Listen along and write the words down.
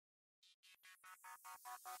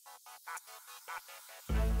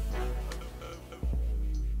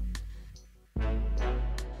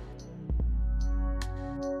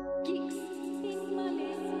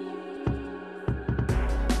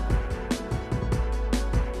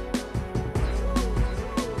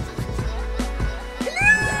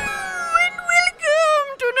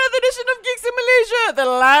The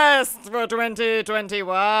last for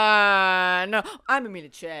 2021. I'm Amelia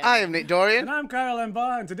Chen. I am Nick Dorian. And I'm Kyle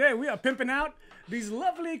Lemba, and today we are pimping out these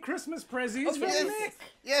lovely Christmas prezzies from Nick.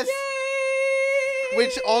 Yes. Yay!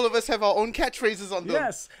 Which all of us have our own catchphrases on them.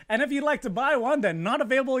 Yes, and if you'd like to buy one, they're not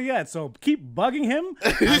available yet, so keep bugging him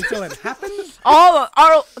until it happens.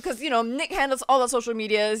 Because Nick handles all the social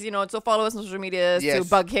medias, so follow us on social medias Yes. to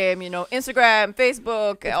bug him, Instagram,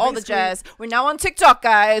 Facebook, It's all the basically- jazz. We're now on TikTok,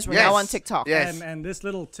 guys. We're now Yes. on TikTok. Yes. And this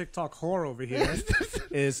little TikTok whore over here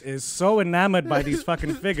is so enamored by these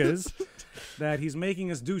fucking figures that he's making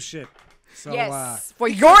us do shit. So, Yes, for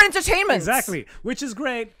your entertainment. exactly, which is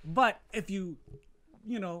great, but if you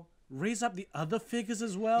raise up the other figures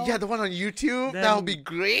as well, Yeah, the one on YouTube, Then- that would be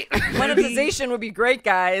great. Monetization would be great,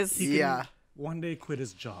 guys. he can Yeah. one day quit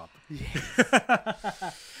his job.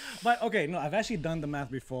 But okay, no, I've actually done the math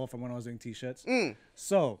before from when I was doing t-shirts.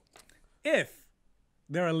 So if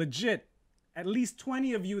there are legit at least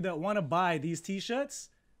 20 of you that want to buy these t-shirts,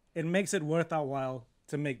 it makes it worth our while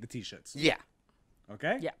to make the t-shirts. Yeah.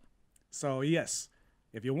 Okay? Yeah. So yes,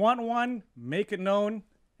 if you want one, make it known.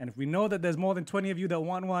 And if we know that there's more than 20 of you that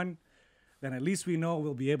want one, then at least we know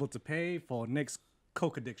we'll be able to pay for Nick's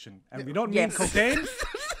Coke addiction. And we don't mean Yes. cocaine.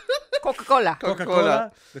 Coca-Cola.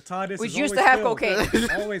 Coca-Cola. The TARDIS Which is used always to have filled. cocaine.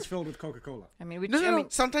 It's always filled with Coca-Cola. I mean, No.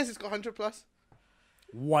 Sometimes it's got 100 plus.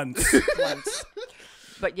 Once. once.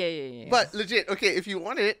 But yeah. But legit, okay, if you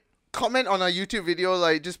want it, comment on our YouTube video,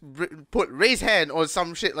 like just put raise hand or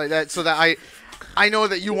some shit like that, so that I know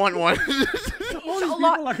that you want one. All these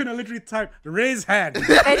Inshallah. people are going to literally type, raise hand.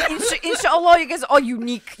 And inshallah, you guys are all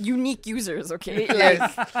unique users, okay?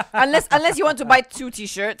 Yes. Like, unless you want to buy 2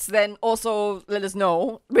 t-shirts, then also let us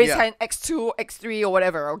know. Raise Yeah. hand X2, X3, or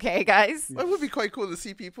whatever, okay, guys? It would be quite cool to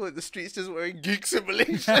see people in the streets just wearing Geek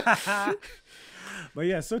Simulation. But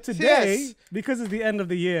yeah, so today, Yes. because it's the end of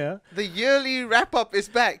the year, The yearly wrap up is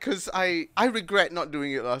back because I regret not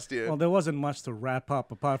doing it last year. well, there wasn't much to wrap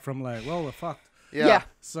up apart from like, well, we're fucked. Yeah.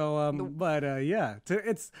 So,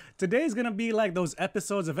 today's gonna be like those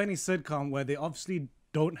episodes of any sitcom where they obviously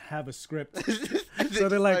don't have a script. So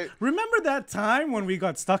they're like, remember that time when we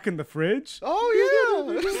got stuck in the fridge?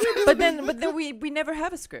 Oh yeah. But then we never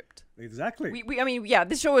have a script. Exactly. I mean,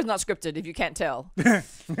 this show is not scripted, if you can't tell.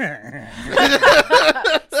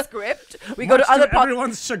 Script. We go Much to other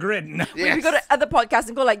everyone's chagrin. we go to other podcasts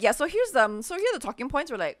and go like, yeah, so here are the talking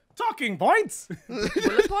points. We're like, Talking points.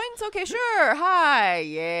 bullet points? Okay, sure. Hi.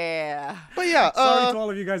 Yeah. But yeah, Sorry to all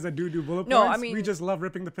of you guys that do bullet No, points. I mean- we just love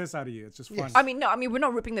ripping the piss out of you. It's just fun. I mean, we're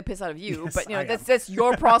not ripping the piss out of you, Yes, but I am. that's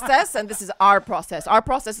your process and this is our process. Our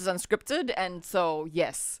process is unscripted, and so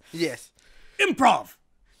yes. yes. Improv.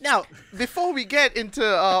 Now, before we get into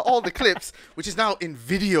all the clips, which is now in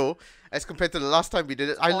video as compared to the last time we did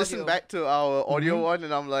it, I listened Audio. back to our audio one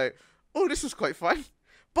and I'm like, oh, this was quite fun.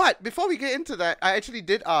 But before we get into that, I actually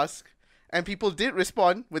did ask, and people did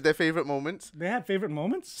respond with their favorite moments. They had favorite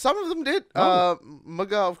moments. Some of them did. Oh.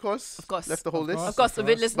 Muga, of course, course. left the whole list. Of course, a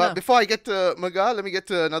vid listener. But before I get to Muga, let me get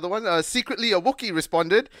to another one. Secretly, a Wookiee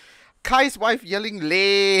responded. Kai's wife yelling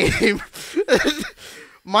lame.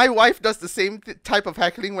 My wife does the same type of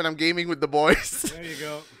heckling when I'm gaming with the boys. There you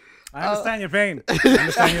go. I understand your pain. I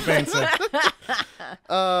understand your pain, sir.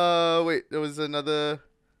 Wait, there was another.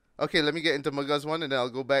 Okay, let me get into Muga's one and then I'll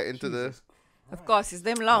go back into the. Of course, it's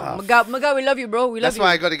them long. Muga, we love you, bro. We love That's you.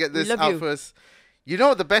 why I got to get this love out you. first. You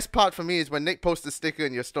know, the best part for me is when Nick posts a sticker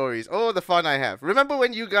in your stories. Oh, the fun I have. Remember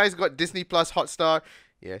when you guys got Disney Plus Hotstar?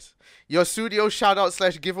 Yes. Your studio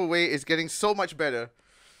shoutout / giveaway is getting so much better.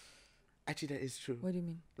 Actually, that is true. What do you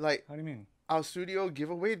mean? Like, How do you mean? our studio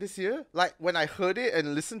giveaway this year, like, when I heard it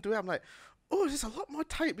and listened to it, I'm like, oh, this is a lot more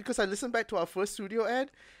tight because I listened back to our first studio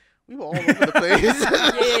ad. We were all over the place.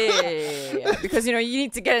 Yeah. Because you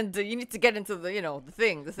need to get into the the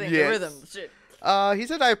thing, the Yes. rhythm, the shit. He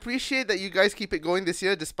said, I appreciate that you guys keep it going this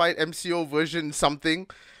year despite MCO version something.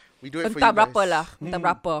 We do it for you Entah berapa guys. lah, entah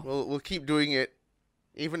berapa. We'll keep doing it.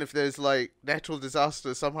 Even if there's like natural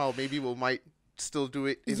disaster, somehow maybe we might still do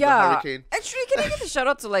it in the hurricane. Actually, can I give a shout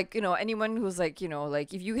out to anyone who's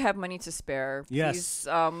if you have money to spare, Yes.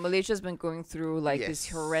 please. Malaysia's been going through this Yes.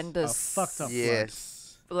 horrendous A fucked up flood. Yes.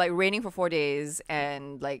 raining for 4 days,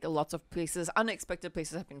 and lots of places, unexpected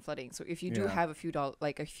places have been flooding. So if you do Yeah. have a few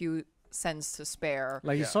cents to spare.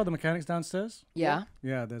 Like you saw the mechanics downstairs? Yeah.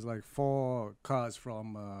 Yeah, there's like 4 cars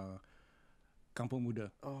from Kampung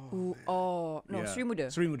Muda. Ooh, oh no, Yeah. Sri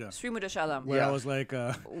Muda. Sri Muda. Sri Muda Shalam. Where Yeah. I was like,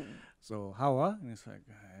 so how And it's like,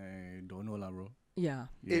 I don't know lah, bro. Yeah.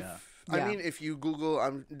 Yeah. I Yeah. mean, if you Google,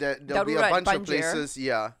 there'll be a Darurat bunch of Banjir. places,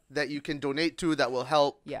 that you can donate to that will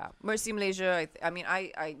help. Yeah, Mercy Malaysia.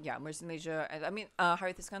 Mercy Malaysia. And I mean,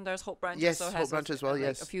 Harith Iskandar's Hope Branch Yes, also Hope has Branch as well, like,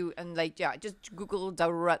 yes. a few, and like just Google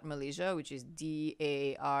Darurat Malaysia, which is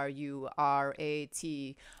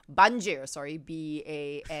DARURAT Banjir. Sorry,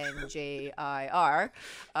 BANJIR.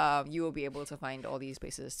 You will be able to find all these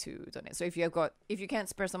places to donate. So if you can't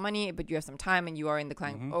spare some money, but you have some time and you are in the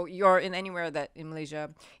Klang, or you're in anywhere that in Malaysia,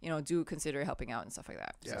 do consider helping out and stuff like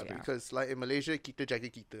that. Yeah, So, because like in Malaysia, kita jaga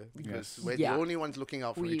kita, because we're Yeah. the only ones looking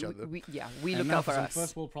out for each other. we And look now out for some us.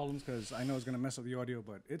 first world problems, because I know it's going to mess up the audio,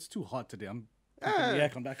 but it's too hot today. I'm putting the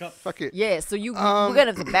aircon back up. Fuck it. Yeah, so we're gonna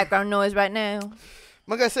have some background noise right now.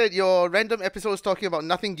 Like I said, your random episodes talking about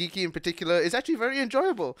nothing geeky in particular is actually very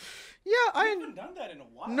enjoyable. Yeah, I haven't done that in a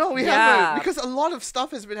while. No, we Yeah. haven't, because a lot of stuff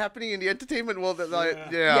has been happening in the entertainment world that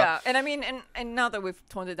Yeah, and I mean, and now that we've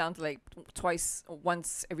toned it down to like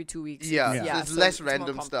once every 2 weeks. Yeah, Yeah. there's so less it's more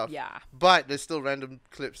random stuff. Yeah, But there's still random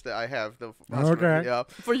clips that I have. Okay. Yeah.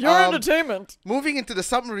 for your entertainment. Moving into the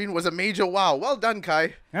submarine was a major wow. Well done,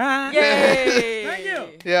 Kai. Ah, Yay! Thank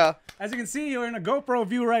you. Yeah. As you can see, you're in a GoPro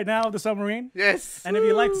view right now of the submarine. Yes. And if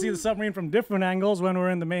you'd like to see the submarine from different angles when we're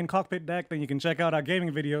in the main cockpit deck, then you can check out our gaming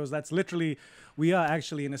videos. That's literally, we are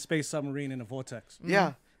actually in a space submarine in a vortex.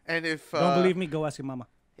 Yeah. And if Don't believe me? Go ask your mama.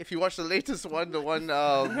 if you watch the latest one, the one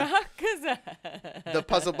the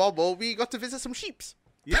puzzle bobble, we got to visit some sheeps.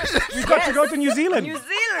 Yes, we got to go to New Zealand. New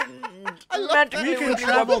Zealand. We can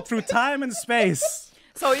travel through time and space.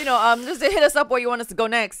 So just hit us up where you want us to go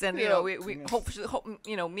next, and Yeah. we hope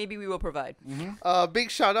maybe we will provide.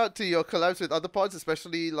 Big shout out to your collabs with other pods,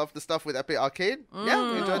 especially love the stuff with Epic Arcade.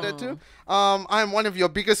 Yeah, we enjoyed that too. I'm one of your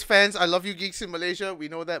biggest fans. I love you geeks in Malaysia. We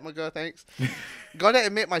know that, Maga. Thanks. Gotta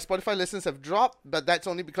admit, my Spotify listens have dropped, but that's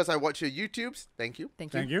only because I watch your YouTubes. Thank you.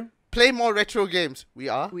 Thank you. Thank you. Play more retro games. We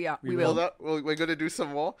are. We Hold will. up. We're gonna do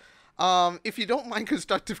some more. If you don't mind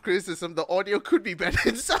constructive criticism, the audio could be better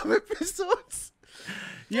in some episodes.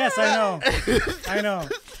 Yes, I know. I know.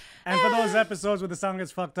 And for those episodes where the sound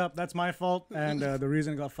gets fucked up, that's my fault. And the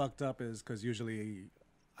reason it got fucked up is because usually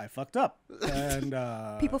I fucked up. And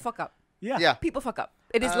People fuck up. yeah. Yeah. People fuck up.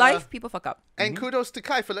 It is life. People fuck up. And kudos to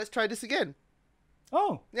Kai for Let's Try This Again.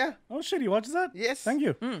 Oh. Yeah. Oh shit, he watches that? Yes. Thank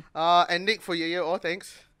you. And Nick for your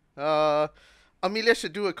thanks. Amelia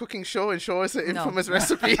should do a cooking show and show us her infamous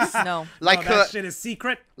recipes. No. Like No, her that shit is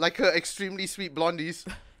secret. like her extremely sweet blondies.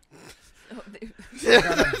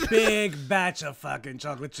 Got a big batch of fucking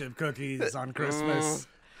chocolate chip cookies on Christmas.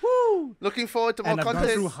 Woo! Looking forward to more And I've gone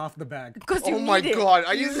content. through half the bag. Because you Oh need my it. God,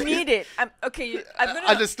 are you you- need it. I'm gonna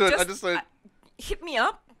Understood, just, understood. Hit me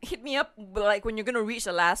up like when you're gonna reach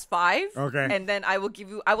the last 5. Okay. And then I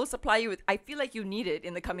will supply you with. I feel like you need it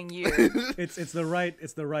in the coming year. It's the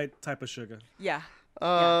right type of sugar. Yeah.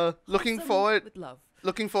 Looking Some forward with love.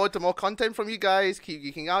 looking forward to more content from you guys. Keep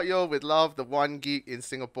geeking out, yo, with love, the one geek in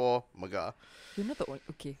Singapore, Maga. You're not the one.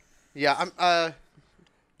 Okay. Yeah,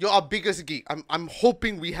 you're our biggest geek. I'm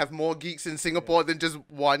hoping we have more geeks in Singapore than just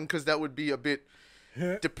one, because that would be a bit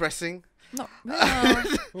depressing. No.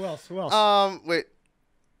 Who else? Who else? Wait.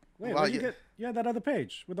 Wait, wow, where'd you yeah. get? Yeah, that other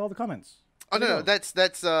page with all the comments. Oh no, Where'd it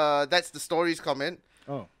that's the stories comment.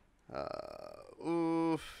 go?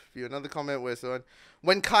 View another comment. Where's the one?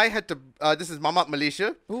 When Kai had to, this is Mamat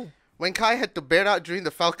Malaysia. Ooh. When Kai had to bear out during the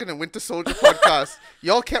Falcon and Winter Soldier podcast,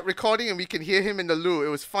 y'all kept recording and we can hear him in the loo. It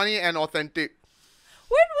was funny and authentic.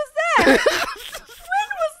 When was that? When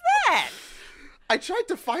was that? I tried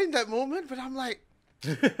to find that moment, but I'm like,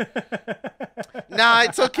 nah,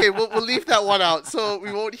 it's okay. We'll leave that one out, so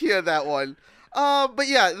we won't hear that one. But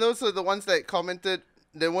yeah, those are the ones that commented.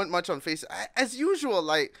 There weren't much on Facebook. As usual,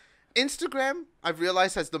 like Instagram, I've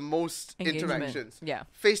realized has the most Engagement. interactions. Yeah.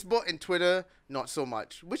 Facebook and Twitter, not so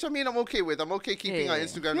much. Which I mean, I'm okay with. I'm okay keeping our Yeah.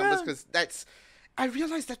 Instagram numbers because I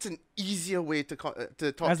realize that's an easier way to talk As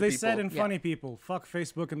to they people. said in Yeah. Funny People, fuck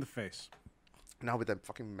Facebook in the face. Now with that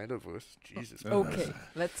fucking metaverse, Jesus. Okay.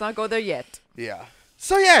 Let's not go there yet. Yeah.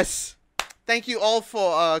 So yes, thank you all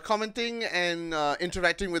for commenting and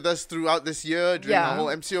interacting with us throughout this year during Yeah. the whole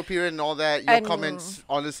MCO period and all that. Your And- comments,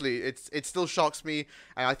 honestly, it still shocks me,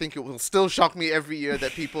 and I think it will still shock me every year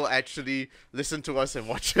that people actually listen to us and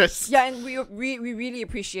watch us. Yeah, and we really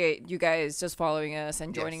appreciate you guys just following us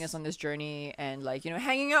and joining Yes. us on this journey and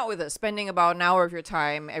hanging out with us, spending about an hour of your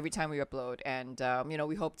time every time we upload. And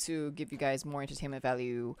we hope to give you guys more entertainment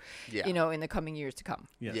value, Yeah. in the coming years to come.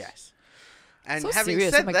 Yes. Yes. And So having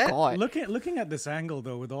serious. said Oh my that, god. Looking at this angle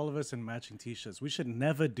though, with all of us in matching t-shirts, we should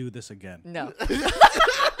never do this again. No.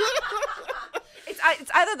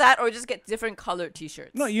 It's either that or just get different colored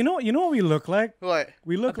T-shirts. No, you know what we look like? what?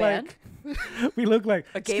 We look band? like we look like.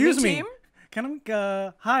 A gaming Excuse me. team? Can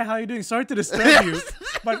I? Hi, how you doing? Sorry to disturb you,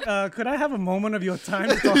 but could I have a moment of your time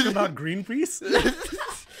to talk about Greenpeace? Let's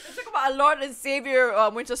talk about our Lord and Savior,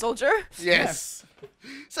 Winter Soldier. Yes.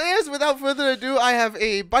 So yes, without further ado, I have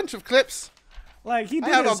a bunch of clips. Like he I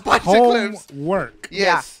did have a his bunch of clips. homework,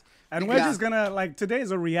 Yes. and we're just gonna like today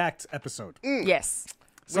is a react episode. Yes.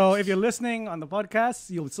 So if you're listening on the podcast,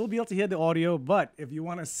 you'll still be able to hear the audio, but if you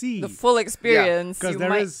want to see The full experience. because you there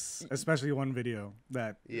might, is especially one video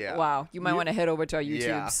that Yeah. Wow. You might want to head over to our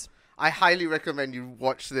Yeah. YouTubes. I highly recommend you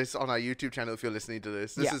watch this on our YouTube channel if you're listening to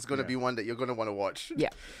this. This Yeah. is going to be one that you're going to want to watch. Yeah.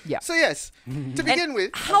 Yeah. So yes, to begin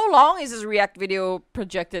with, How long is this React video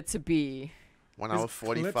projected to be? 1 hour his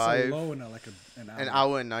clips 45, alone are like an hour. an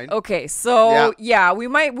hour and 9. Okay, so Yeah. we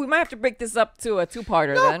might have to break this up to a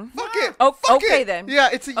two-parter then. Fuck it. Oh, Fuck okay it. then. Yeah,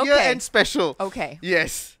 it's a Okay. year-end special. Okay.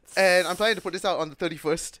 Yes. And I'm planning to put this out on the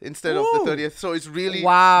 31st instead of Ooh. the 30th. So it's really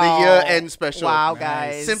Wow. the year-end special. Wow, Nice.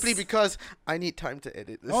 guys. Simply because I need time to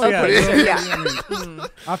edit this. Oh yeah, Okay, so, yeah. I mean,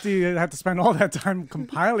 after you had to spend all that time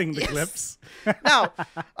compiling the clips. Now,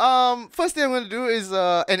 first thing I'm going to do is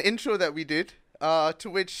an intro that we did, to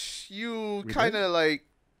which you kind of like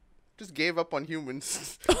just gave up on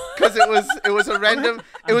humans because it was a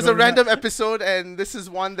random episode, and this is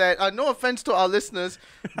one that no offense to our listeners,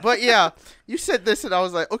 but yeah, you said this and I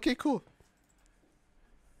was like, okay, cool.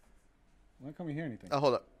 Why can't we hear anything?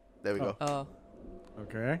 Hold up, there we go. Oh,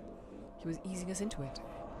 Okay. he was easing us into it.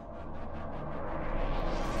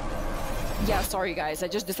 Yeah, sorry guys. I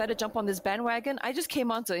just decided to jump on this bandwagon. I just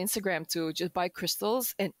came onto Instagram to just buy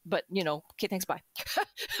crystals, but okay, thanks, bye.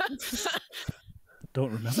 Don't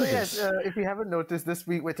remember So this. yes, if you haven't noticed, this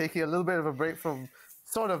week we're taking a little bit of a break from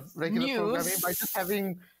sort of regular News. programming by just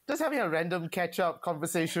having a random catch-up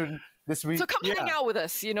conversation this week. So come hang out with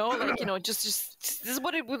us, just this is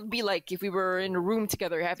what it would be like if we were in a room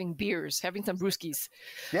together having beers, having some brewskis.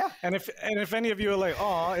 Yeah, And if any of you are like,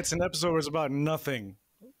 oh, it's an episode where it's about nothing,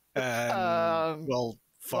 well,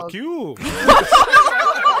 fuck you.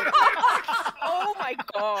 Oh my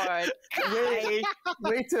god.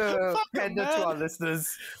 way to pander to our listeners.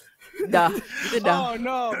 Duh. Oh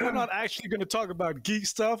no, we're not actually going to talk about geek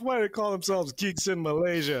stuff. Why do they call themselves geeks in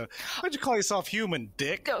Malaysia? Why'd you call yourself human,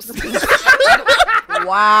 dick?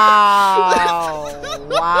 Wow.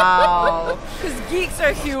 Because geeks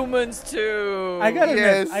are humans too. I gotta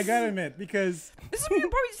Yes. admit, because This is probably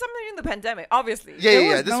something in the pandemic, obviously.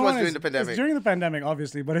 Yeah. This no, was no, during it's- the pandemic. It's during the pandemic,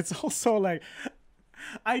 obviously, but it's also like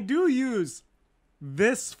I do use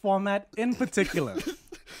this format in particular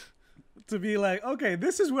to be like, okay,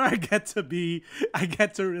 this is where I get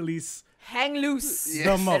to release Hang loose.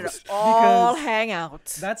 the And most all because hang out.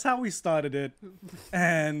 that's how we started it,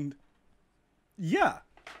 and yeah,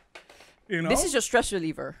 This is your stress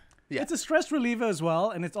reliever. Yeah. it's a stress reliever as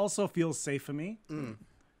well, and it also feels safe for me.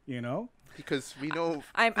 Because we know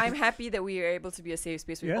I'm happy that we are able to be a safe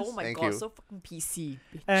space for you. Yes. Oh my Thank god, you. so fucking PC.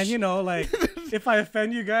 Bitch. And like, if I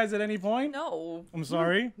offend you guys at any point, No. I'm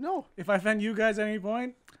sorry. no. If I offend you guys at any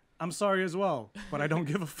point, I'm sorry as well. But I don't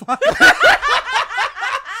give a fuck.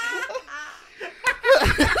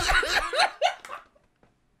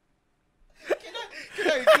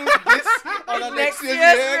 Can I include this on our next year's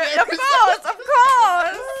Yes, year of episode?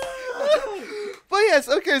 course. But yes,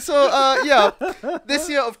 okay, so yeah, this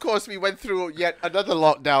year of course we went through yet another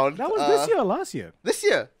lockdown. That was this year or last year? This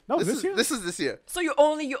year. That was this this is, year? This is this year. So you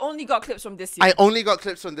only got clips from this year. I only got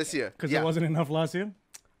clips from this year. Because yeah. it wasn't enough last year?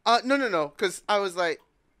 No, because I was like,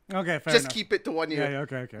 Okay, fair just enough. keep it to 1 year. Yeah,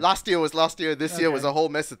 okay. Last year was last year. This year was Okay. a whole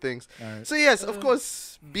mess of things. Alright. So yes, of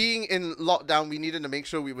course, being in lockdown, we needed to make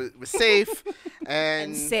sure we were safe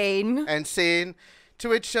and Insane. and sane. To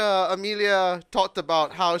which Amelia talked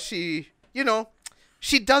about how she,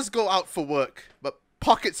 she does go out for work, but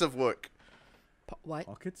pockets of work. What?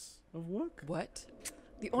 Pockets of work? What?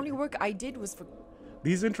 The only work I did was for.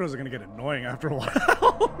 These intros are going to get annoying after a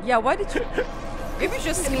while. Yeah, why did you? Maybe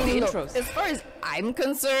just sing the Look, intros. as far as I'm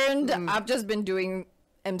concerned, I've just been doing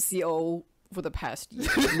MCO for the past year.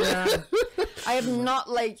 I have not,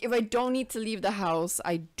 if I don't need to leave the house,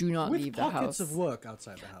 I do not With leave the pockets house. of work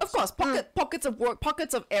outside the house. Of course, pockets of work,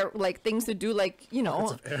 pockets of air, things to do, Pockets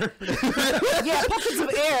of air. yeah, pockets of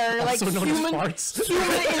air, Also known as human farts.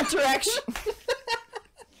 human interaction.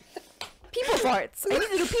 People farts. I need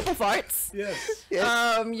to do people farts. Yes. You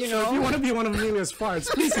If you want to be one of Amelia's farts,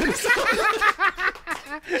 please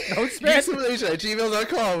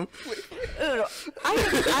Geeksmalaysia@gmail.com. No.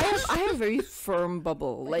 I have very firm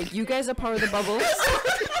bubble. Like you guys are part of the bubbles.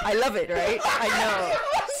 I love it, right? I know.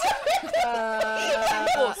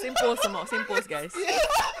 Same pose, guys.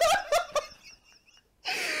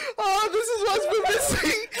 Oh, this is what's been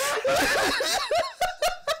missing.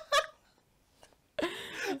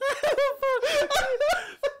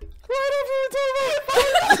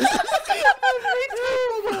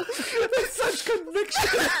 There's such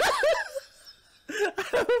conviction.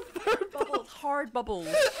 Hard bubbles,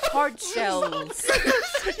 hard shells.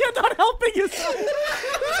 You're not helping yourself.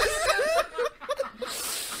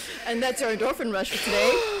 And that's our endorphin rush for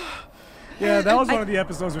today. Yeah, that was one of the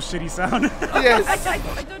episodes with shitty sound. Yes. I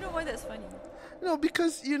don't know why that's funny. No,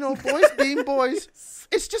 because, boys being boys,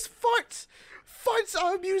 it's just farts. Farts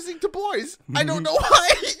are amusing to boys. I don't know why.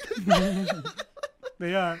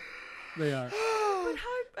 They are. But how?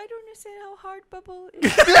 I don't understand how hard bubble is. The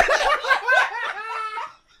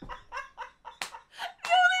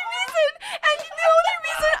only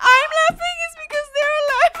reason I'm laughing is because they're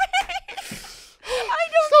laughing. I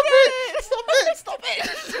don't get it.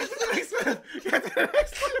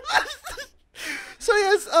 So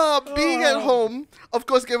yes, being at home, of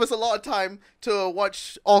course, gave us a lot of time to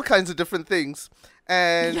watch all kinds of different things.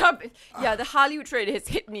 And Yeah, the Hallyu trade has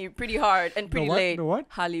hit me pretty hard and pretty what? late. The what?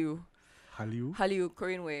 Hallyu, Hallyu?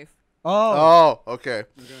 Korean wave. Oh. Oh, okay.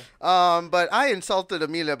 But I insulted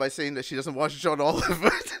Amelia by saying that she doesn't watch John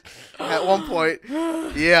Oliver at one point.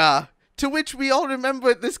 Yeah. To which we all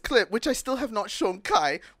remembered this clip, which I still have not shown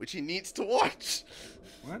Kai, which he needs to watch.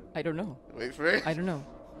 What? I don't know. Wait for it. I don't know.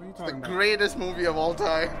 What are you The talking about? greatest movie of all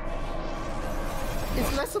time.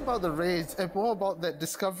 It's less about the raids and more about that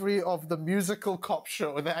discovery of the musical cop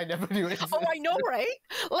show that I never knew existed. Oh, I know, right?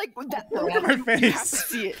 Like that. Look at my You have to face.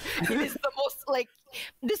 see it. It is the most like.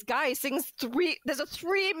 This guy sings There's a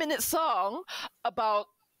 3-minute song about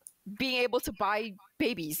being able to buy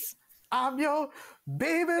babies. I'm your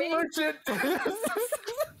baby merchant.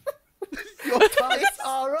 Your toys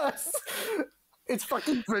are us. It's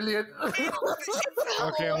fucking brilliant. Okay,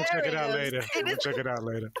 I'll check it out Hilarious. later. It We'll is- check it out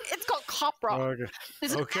later. It's called Cop Rock. Okay.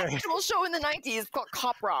 There's Okay. an actual show in the 90s called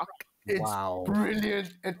Cop Rock. It's Wow.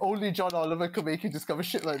 brilliant, and only John Oliver could make you discover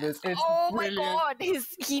shit like this. It's Oh brilliant. my god!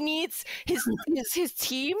 He needs his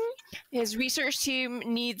team, his research team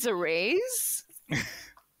needs a raise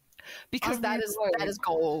because that is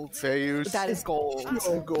gold. Fair use. That is gold.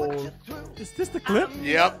 Oh, gold. Is this the clip?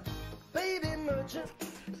 Yep.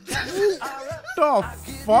 The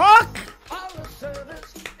fuck?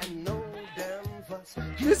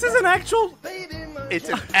 This is an actual. It's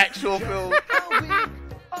an actual film.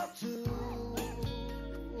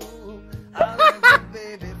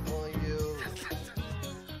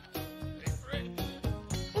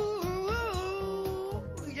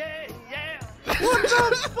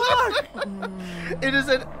 It is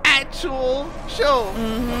an actual show.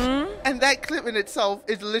 And that clip in itself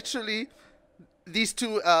is literally these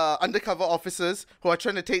two undercover officers who are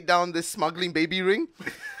trying to take down this smuggling baby ring.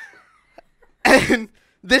 And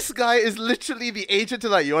this guy is literally the agent to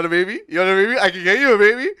like, you want a baby? You want a baby? I can get you a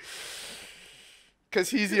baby. Because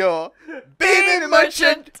he's your baby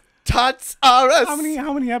merchant. Tots are us.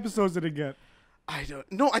 How many episodes did it get? I don't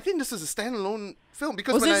know. I think this is a standalone film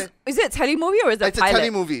because Was when this? Is it a tele movie or is that it's pilot? a tele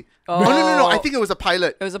movie. No. I think it was a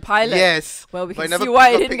pilot. It was a pilot. Yes. Well, we But can it never see why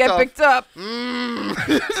it got didn't get picked up.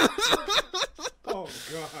 Oh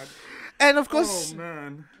god. And of course, Oh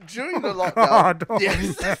man. during the God. lockdown, Oh,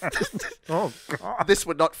 yes, Oh god. this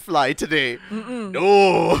would not fly today.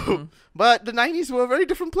 No. But the 90s were a very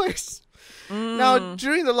different place. Now,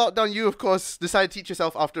 during the lockdown, you, of course, decided to teach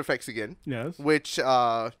yourself After Effects again. Yes. Which,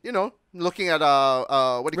 looking at,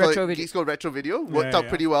 what do you call Retro it? video. Geek School Retro Video, worked Yeah, out yeah.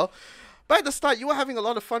 pretty well. But at the start, you were having a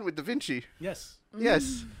lot of fun with DaVinci. Yes.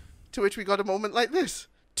 Yes. To which we got a moment like this.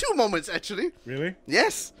 2 moments, actually. Really?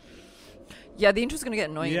 Yes. Yeah, the intro's gonna get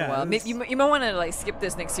annoying in a Yeah, while. this- You might want to like skip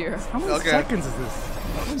this next year. How many Okay. seconds is this?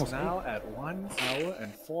 It's now at 1 hour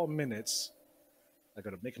and 4 minutes. I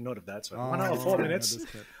gotta make a note of that. So at Oh, 1 hour 4 yeah, minutes, this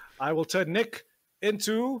clip. I will turn Nick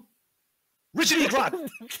into Richard E. Grant,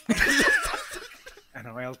 and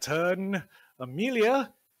I'll turn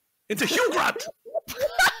Amelia into Hugh Grant.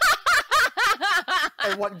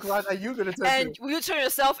 And what Grant are you gonna turn And to? will you turn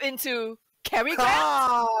yourself into Cary Grant?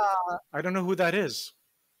 Ah! I don't know who that is.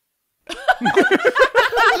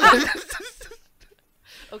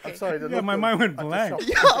 Okay. I'm sorry. the Yeah, look my of- mind went I'm blank. just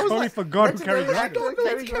Yeah, I was Totally like, forgot who Cary Grant is.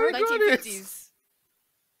 Cary Grant is.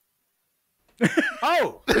 1950s.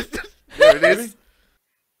 Oh, There it is.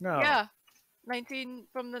 no. Yeah. 19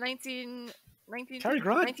 from the 19 Cary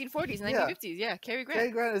Grant? 1940s, Yeah. 1950s. Yeah, Cary Grant.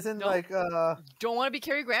 Cary Grant is in No. like Don't want to be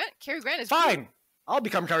Cary Grant? Cary Grant is Fine. I'll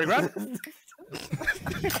become Cary Grant.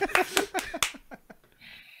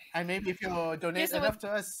 And maybe if you donate Yes, I enough to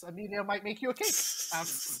us, Amelia might make you a cake.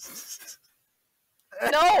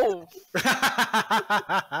 No!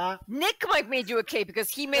 Nick might made you a cake because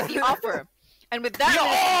he made the offer. And with that,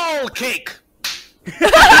 All cake.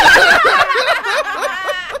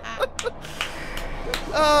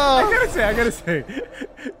 I gotta say,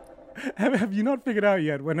 have you not figured out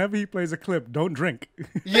yet? Whenever he plays a clip, don't drink.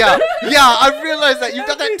 Yeah, I've realized that. You've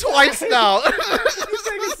done that twice now. You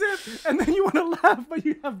take a sip, and then you want to laugh, but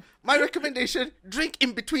you have My recommendation, drink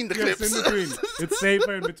in between the yes, clips. in between. It's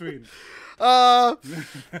safer in between. Yeah,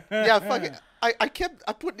 fuck it.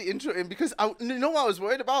 I put the intro in because you know what I was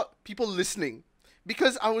worried about? People listening.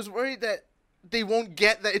 Because I was worried that they won't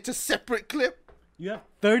get that it's a separate clip. You have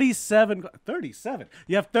 37.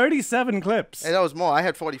 You have 37 clips, And that was more. I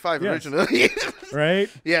had 45 Yes. originally. right?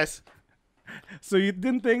 Yes. So you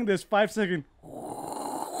didn't think this 5 second.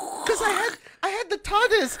 Because I had the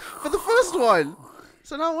TARDIS for the first one.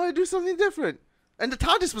 So now I want to do something different. And the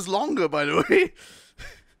TARDIS was longer, by the way.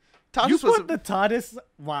 TARDIS You was put the TARDIS.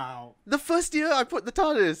 Wow. the first year I put the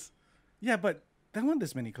TARDIS. Yeah, but there weren't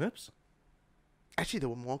this many clips. Actually, there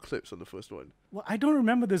were more clips on the first one. Well, I don't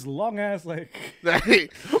remember this long ass like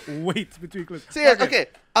Right. wait between clips. So yeah, okay.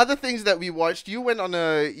 Other things that we watched. You went on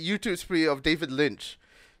a YouTube spree of David Lynch,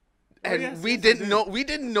 and yes, we yes, I didn't did. know. We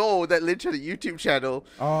didn't know that Lynch had a YouTube channel.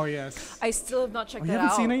 Oh yes. I still have not checked you that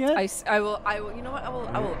haven't out. seen it yet? I will. You know what?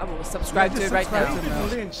 I will subscribe to it right now.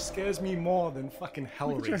 Subscribe Lynch scares me more than fucking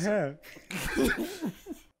Look at your Hellraiser. hair.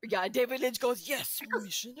 yeah, David Lynch goes, yes,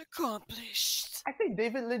 mission accomplished. I think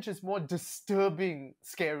David Lynch is more disturbing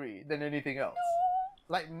scary than anything else.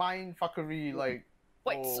 Like mind fuckery, like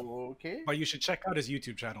Wait, so- okay. But you should check out his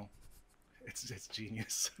YouTube channel. It's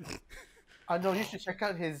genius. No, you should check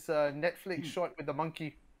out his Netflix short with the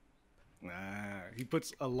monkey. Nah, he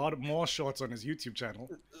puts a lot more shorts on his YouTube channel,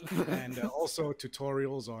 and also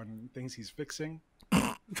tutorials on things he's fixing.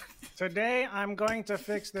 Today I'm going to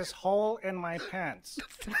fix this hole in my pants.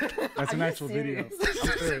 That's an actual video.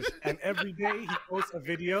 I'm serious. And every day he posts a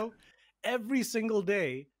video. Every single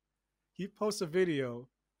day he posts a video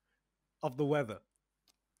of the weather.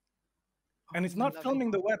 And it's not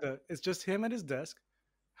filming the weather, it's just him at his desk.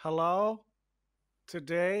 Hello.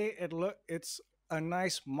 Today it's a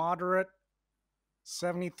nice moderate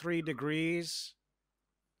 73 degrees.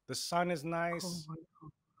 The sun is nice.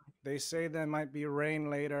 They say there might be rain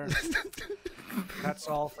later. That's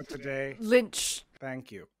all for today. Lynch.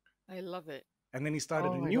 Thank you. I love it. And then he started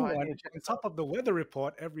Oh a my new God, one. yeah, check On top of the weather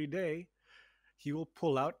report every day, he will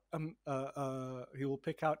pull out he will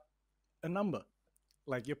pick out a number.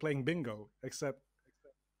 Like you're playing bingo, except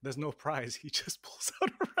there's no prize. He just pulls out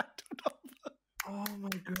a random number. Oh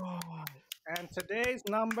my god. And today's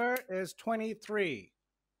number is 23.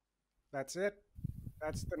 That's it.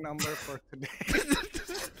 That's the number for today.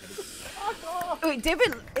 Wait,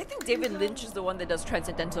 I think David Lynch is the one that does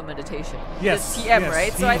transcendental meditation. Yes. The TM, yes.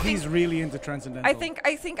 right? So I he's think really into transcendental. I think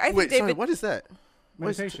Wait, David, sorry, what is that?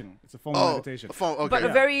 meditation. It's a form of meditation. Okay. but yeah.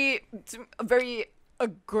 a very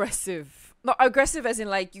aggressive. Not aggressive as in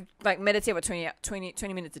like you like meditate about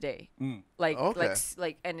 20 minutes a day. Like Okay.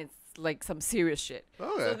 and it's like some serious shit.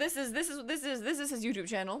 Okay. So this is his YouTube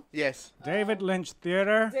channel. Yes. David Lynch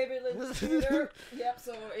Theater. David Lynch Theater. Yep.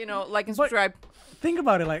 So like and But- subscribe. Think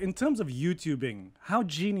about it, like in terms of YouTubing, how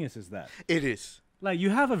genius is that? It is. Like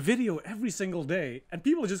you have a video every single day, and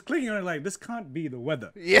people are just clicking on it like this can't be the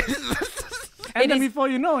weather. Yes. And It then is- before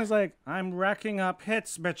you know, it's like I'm racking up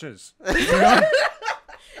hits, bitches.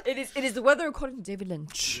 It is the weather according to David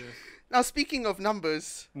Lynch. Now, speaking of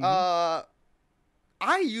numbers, I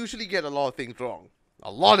usually get a lot of things wrong.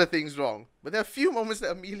 A lot of things wrong. But there are a few moments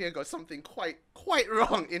that Amelia got something quite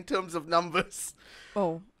wrong in terms of numbers,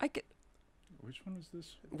 Oh, I get. Which one is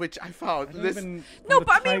this? which I found. I don't This, even- No, from the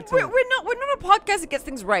but I mean, title- we're not a podcast that gets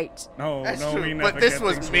things right. No, that's no, true. we never But this get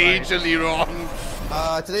was things right. majorly wrong.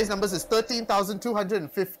 Today's numbers is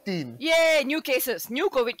 13,215. Yay, new cases, new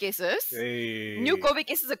COVID cases. Hey. New COVID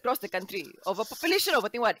cases across the country. Of a population of, I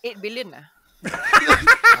think, what, 8 billion?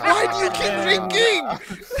 Why do you keep drinking?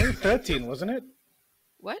 13, wasn't it?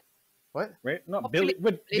 What? What? Wait, not Popula- billion.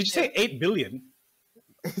 Wait, did you say 8 billion?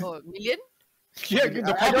 Oh, million? Yeah,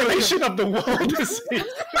 the population of the world is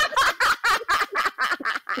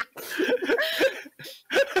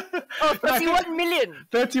Oh, 31 million.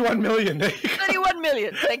 31 million. There you go. 31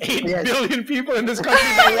 million. Thank you. 8 Yes. billion people in this country.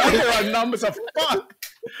 No wonder our numbers are fucked.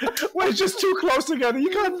 We're just too close together. You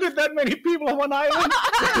can't fit that many people on one island.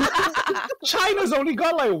 China's only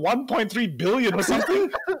got like 1.3 billion or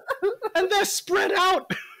something. And they're spread out.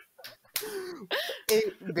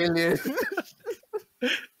 8 billion.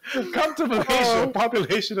 Come to Malaysia,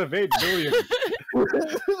 population of 8 billion.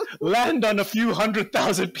 Land on a few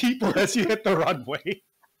 100,000 people as you hit the runway.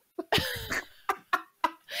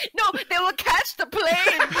 No, they will catch the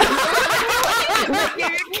plane.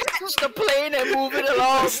 You catch the plane and move it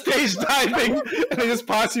along. Stage diving, and they just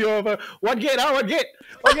pass you over. What gate? What gate?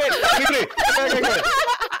 What gate? Okay.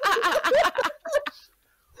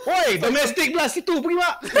 Oi, domestic blast itu, pergi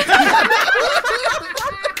mak.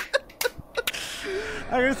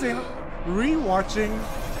 I was saying, rewatching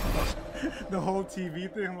the whole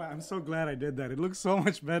TV thing, I'm so glad I did that. It looks so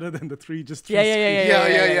much better than the three screens.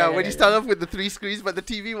 Yeah. When you start off with the 3 screens, but the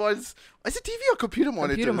TV was it TV or computer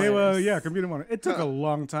monitor? They were, computer monitor. It took a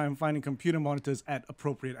long time finding computer monitors at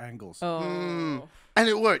appropriate angles. Oh. And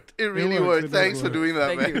it worked. It really worked. Thanks for doing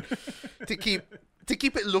that, Thank man. to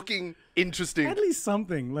keep it looking interesting. At least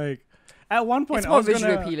something. Like, at one point, It's I more was going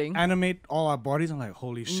visually to appealing. animate all our bodies. I'm like,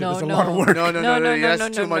 holy shit, No, there's a no. lot of work. No,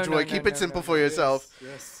 that's too much work. no, Keep no, it simple no, for yourself.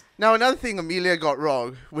 Yes. Now, another thing Amelia got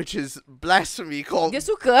wrong, which is blasphemy called... Dia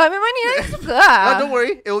suka, memang dia suka. Don't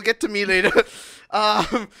worry, it will get to me later.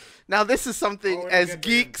 Now, this is something as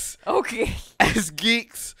geeks... Okay. As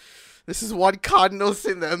geeks, this is one cardinal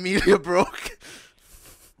sin that Amelia broke.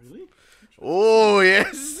 Really? Oh,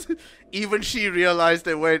 yes. Even she realized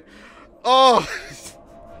and went, oh...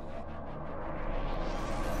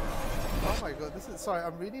 Oh my god, sorry,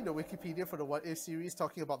 I'm reading the Wikipedia for the What If series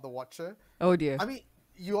talking about the Watcher. Oh dear. I mean,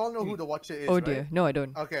 you all know who the Watcher is, Oh right? dear. No, I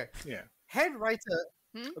don't. Okay. Yeah. Head writer.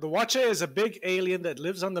 The Watcher is a big alien that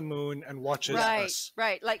lives on the moon and watches Right, us.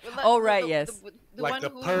 right. Like Oh, right, yes. The Like one the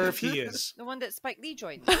who, perv he is. The one that Spike Lee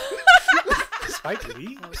joined. Spike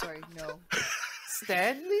Lee? Oh, sorry, no.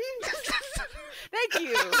 Stanley? Thank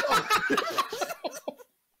you.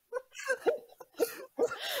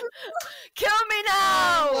 Kill me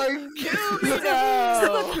now! Kill me Still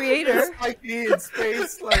now! a creator. Spike Lee in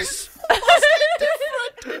space, like.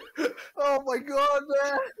 Oh my god,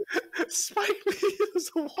 man. Spike Lee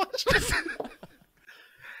is a Watcher.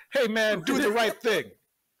 Hey man, do the right thing.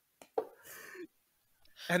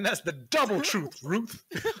 And that's the double truth, Ruth.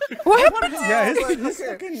 What happened? Yeah, But, his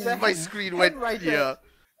okay, fucking... the My head- screen head went, writer- yeah.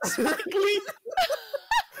 Spike Lee.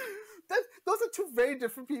 Those are two very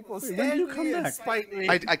different people. Wait, when Stan do you Lee come and back? Spike Lee.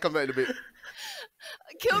 I come back in a bit.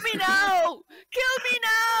 Kill me now! Kill me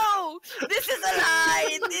now! This is a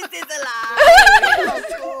lie! This is a lie!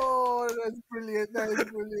 Oh, that's brilliant. That is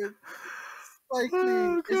brilliant. Spike Lee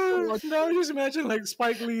Oh, is the God. Watcher. Now just imagine like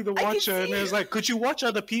Spike Lee, the can Watcher, and see it's like, could you watch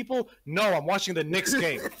other people? No, I'm watching the Knicks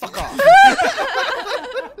game. Fuck off.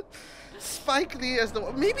 Spike Lee as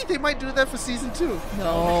the... Maybe they might do that for season 2. kind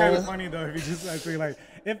No. of funny though if you just actually like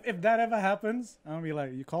if that ever happens, I'll be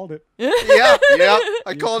like, you called it. Yeah,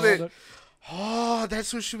 I You called it. Oh,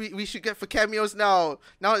 that's what we should get for cameos now.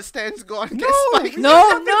 Now it stands gone. Get Spike Lee.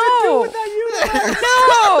 No, no.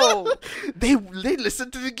 No. They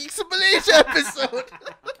listened to the Geeks of Malaysia episode.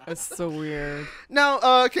 That's so weird. Now,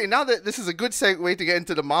 okay, now that this is a good segue to get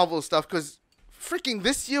into the Marvel stuff, because freaking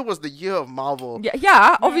this year was the year of Marvel.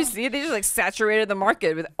 Yeah, obviously they just like saturated the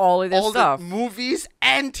market with all of this All stuff. the movies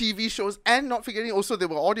and TV shows, and not forgetting also there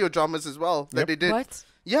were audio dramas as well that they did. What?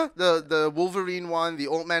 Yeah, the Wolverine one, the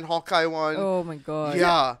Old Man Hawkeye one. Oh my god.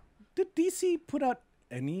 Yeah. Did DC put out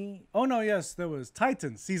any? Oh no, yes, there was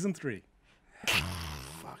Titans season 3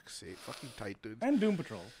 Fuck's sake, fucking Titan. and Doom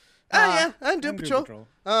Patrol Yeah, and Doom Patrol.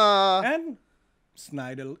 and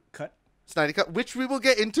Snyder Cut. Snyder Cut, which we will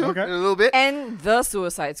get into Okay. in a little bit. And the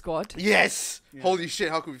Suicide Squad. Yes! Holy shit,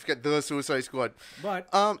 how could we forget the Suicide Squad? But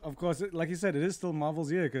of course, like you said, it is still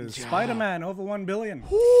Marvel's year because Spider-Man over 1 billion.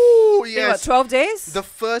 Ooh, What, yes. 12 days? The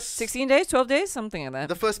first 16 days? 12 days? Something like that.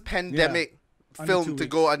 the first pandemic Under film 2 to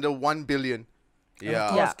weeks. go under 1 billion. And of Yeah.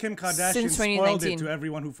 course, Yeah. Kim Kardashian Since spoiled 2019. it to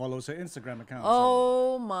everyone who follows her Instagram account. So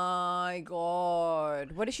Oh my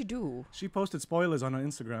god. What did she do? she posted spoilers on her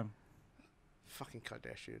Instagram. Fucking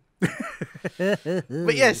Kardashian.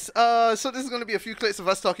 But yes, so this is going to be a few clips of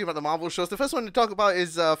us talking about the Marvel shows. The first one to talk about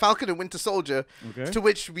is Falcon and Winter Soldier, Okay. to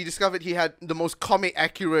which we discovered he had the most comic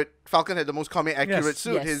accurate, Falcon had the most comic accurate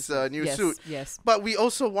suit, his new yes, suit. Yes. But we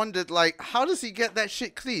also wondered, like, how does he get that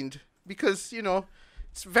shit cleaned? Because, you know,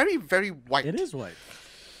 it's very, very white. It is white.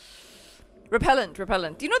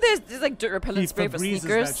 Repellent. You know there's like dirt repellent He spray for Febrezes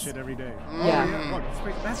sneakers? that shit every day. Yeah. What?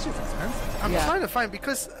 That shit's expensive. I'm Yeah. trying to find,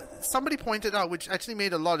 because somebody pointed out, which actually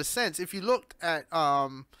made a lot of sense. If you looked at what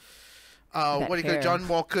do you call hair. it, John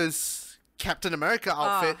Walker's Captain America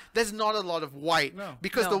outfit, there's not a lot of white, No.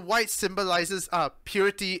 because No. the white symbolizes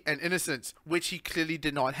purity and innocence, which he clearly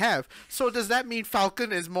did not have. So does that mean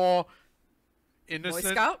Falcon is more Boy innocent?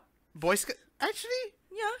 Scout? Boy Scout? Actually,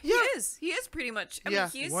 Yeah, he is. He is pretty much. I Yeah. mean,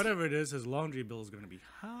 he is. Whatever it is, his laundry bill is gonna be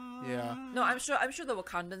high. Yeah. No, I'm sure the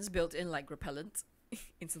Wakandans built in like repellent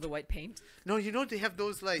into the white paint. No, you know they have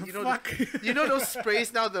those like you know Fuck. you know those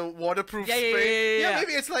sprays now, the waterproof Yeah, yeah, spray. yeah, yeah.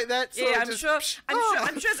 Maybe it's like that. So Yeah, it I'm just, sure. Ah.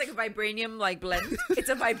 I'm sure it's like a vibranium like blend. It's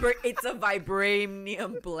a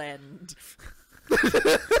vibranium blend.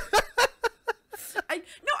 I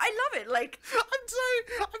love it. Like, I'm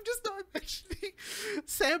sorry, I'm just not imagining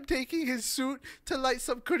Sam taking his suit to like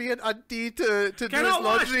some Korean auntie to do his Cannot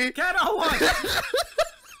wash. laundry. Cannot wash.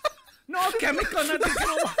 No chemical, nothing.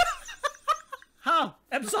 Cannot wash. How?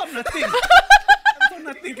 Absorb nothing. Absorb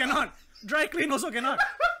nothing. Cannot. Dry clean also cannot.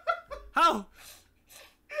 How?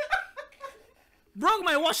 Broke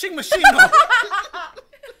my washing machine. No.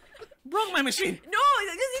 Broke my machine. no,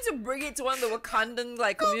 they just need to bring it to one of the Wakandan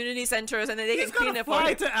like community centers, and then they He's can clean gonna it for fly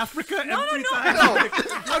you. to Africa No, every no, time. No,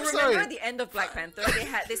 I'm Remember sorry. at the end of Black Panther,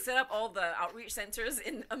 they set up all the outreach centers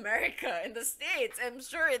in America, in the States. I'm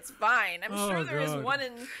sure it's fine. I'm Oh, sure there is God. one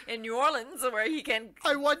in New Orleans where he can.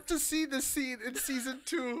 I want to see the scene in season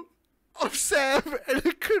 2 of Sam and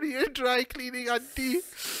a Korean dry cleaning auntie.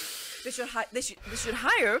 They should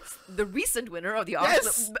hire the recent winner of the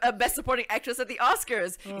Yes! Best Supporting Actress at the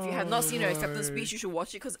Oscars. If you have not seen her acceptance speech, you should watch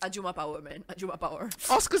it because Ajuma Power, man. Ajuma Power.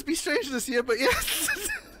 Oscars be strange this year, but yes.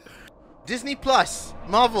 Disney Plus,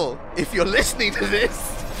 Marvel, if you're listening to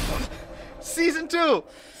this, season 2.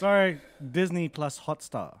 Sorry, Disney plus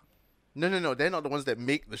Hotstar. No, they're not the ones that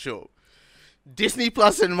make the show. Disney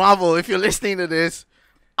Plus and Marvel, if you're listening to this,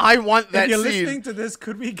 I want that If you're scene. listening to this,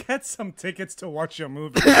 could we get some tickets to watch your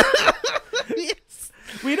movie? Yes.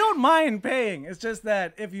 We don't mind paying. It's just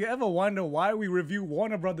that if you ever wonder why we review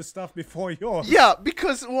Warner Brothers stuff before yours. Yeah,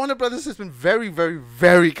 because Warner Brothers has been very, very,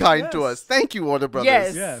 very kind to Yes. us. Thank you, Warner Brothers.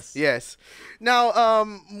 Yes. Yes. Yes. Now,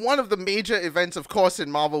 one of the major events, of course,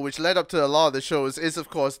 in Marvel, which led up to a lot of the shows, is of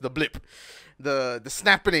course the blip, the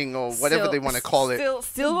snapping or whatever they want to call it.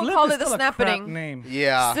 Still we'll Blip call is it the still a crap snapping. name.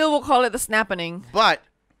 Yeah. Still we'll call it the snapping. But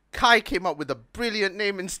Kai came up with a brilliant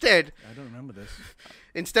name instead. I don't remember this.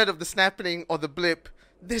 Instead of the snapping or the blip,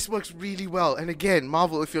 this works really well. And again,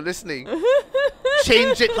 Marvel, if you're listening,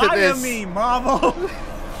 change it to Hire this. me, Marvel.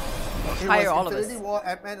 It Hire was all of Infinity us. War,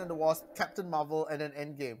 Ant-Man and the Wasp, Captain Marvel, and then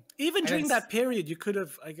Endgame. Even And during it's- that period, you could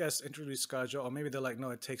have, I guess, introduced ScarJo, or maybe they're like, no,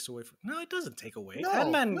 it takes away from. No, it doesn't take away. No,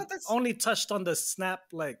 Ant-Man no, that's- only touched on the snap,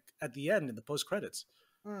 like at the end in the post credits.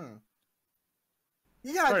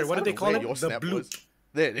 Yeah. Sorry, just what did they out of call Where it? your The snap bloop. was.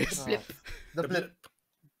 There it is. the blip.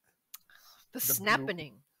 The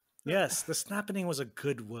snapping. Yes, the snapping was a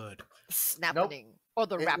good word. The snapping. Or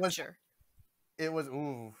the It was- rapture. It was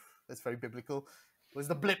that's very biblical. It was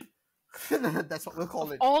the blip. That's what we'll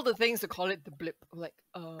call it. All the things to call it the blip. Like,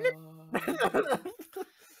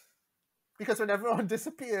 Because when everyone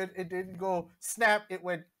disappeared, it didn't go snap. It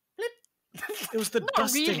went blip. It was the not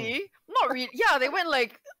dusting. really. Not really. Yeah, they went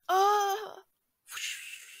like,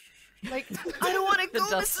 like, I don't want to The go.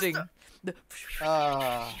 dusting.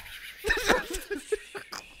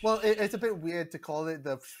 Well, it's a bit weird to call it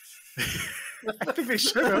the. I think they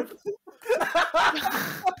should have.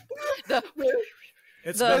 The,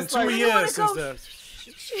 It's The- been It's 2 like, years since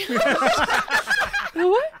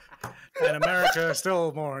What? and America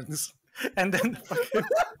still mourns. And then fucking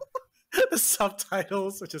the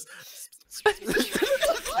subtitles are just.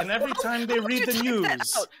 And every time they read the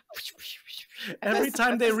news, every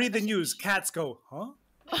time they read the news, cats go, huh?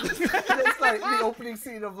 It's like the opening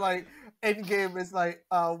scene of like Endgame is like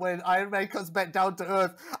when Iron Man comes back down to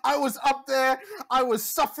Earth. I was up there. I was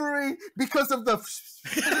suffering because of the.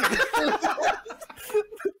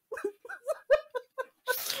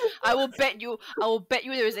 I will bet you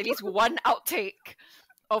there is at least one outtake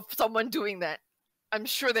of someone doing that. I'm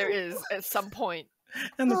sure there is at some point.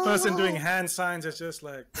 And the person doing hand signs is just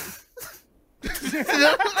like,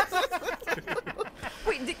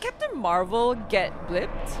 Wait, did Captain Marvel get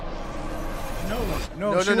blipped? no, she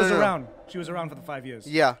no, was no. around. She was around for the 5 years.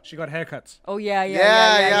 Yeah. She got haircuts. Oh yeah.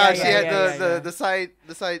 Yeah, she had yeah. the side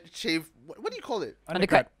shave. What do you call it?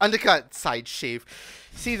 Undercut. Undercut side shave.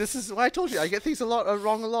 See, this is why I told you I get things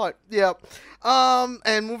wrong a lot. Yeah.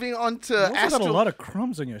 And moving on to You also got a Astro. lot of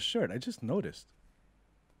crumbs on your shirt. I just noticed.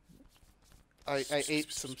 I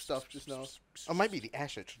ate some stuff just now. Or might be the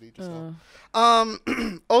ash actually just now.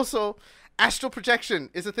 Also, astral projection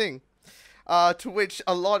is a thing. To which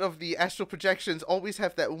a lot of the astral projections always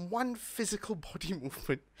have that one physical body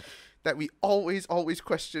movement that we always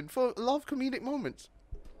question for a lot of comedic moments.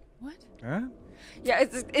 What? Huh? Yeah,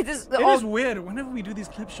 it is. It is weird. Whenever we do these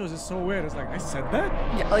clip shows, it's so weird. It's like, I said that?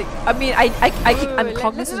 Yeah, like I mean, I'm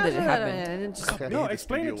cognizant that it happened. No,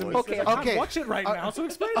 explain it to me. Okay, I can't okay. watch it right now, so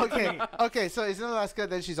explain it to me. Okay, so it's in Alaska,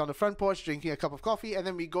 then she's on the front porch drinking a cup of coffee, and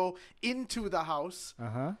then we go into the house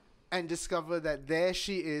and discover that there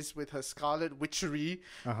she is with her Scarlet Witchery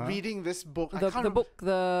reading this book. The book,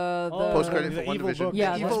 the Post-credit for evil WandaVision. book.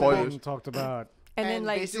 Yeah, that evil Spoilers. book. talked about. and then and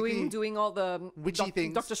like basically doing all the witchy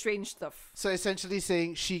things. Doctor Strange stuff. So essentially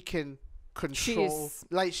saying she can control, is-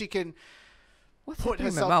 like she can What's put happening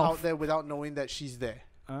in my herself mouth? out there without knowing that she's there.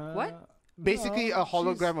 What? Basically, no, a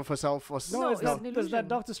hologram of herself was. No, No, it's it's not. an There's illusion. that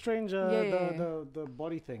Doctor Strange, Yeah. the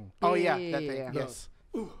body thing. Oh Yeah, yeah, that thing. yeah. Yes.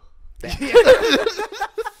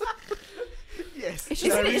 Yes. It's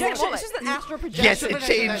just an Yeah, injection. It's just an astral projection. Yes, it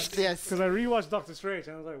changed. Yes. Because I rewatched Doctor Strange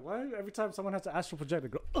and I was like, why every time someone has to astral project, they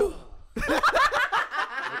go, oh,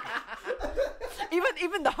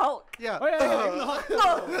 Even the Hulk. Yeah. oh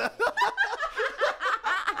yeah.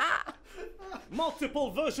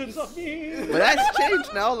 Multiple versions of me. But that's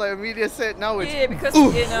changed now. Like Amelia said, now it's. Yeah, because in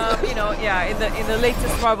in the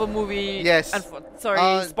latest Marvel movie. Yes.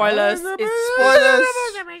 Sorry, spoilers. It's Spoilers.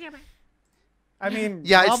 I mean,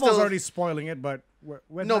 Yeah, it's Marvel's still- already spoiling it, but we're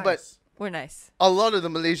No, nice. but- we're nice. A lot of the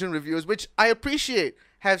Malaysian reviewers, which I appreciate,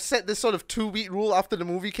 have set this sort of 2-week rule after the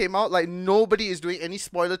movie came out. Like nobody is doing any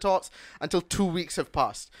spoiler talks until 2 weeks have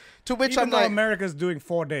passed. To which even I'm though like, America's doing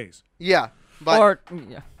 4 days. yeah, but Or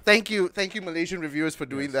yeah. thank you, Malaysian reviewers for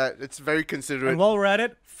doing that. It's very considerate. And while we're at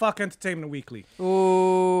it, fuck Entertainment Weekly.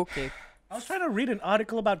 Okay. I was trying to read an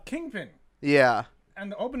article about Kingpin, Yeah.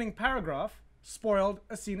 and the opening paragraph spoiled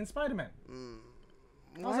a scene in Spider-Man.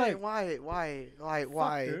 Why? Fuck,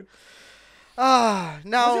 Why? dude. Ah, Was it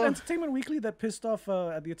now. Entertainment Weekly that pissed off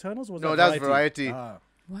at the Eternals? Or was No, that that's Variety. Ah,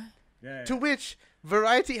 What? yeah. To which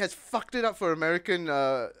Variety has fucked it up for American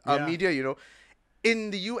media. You know,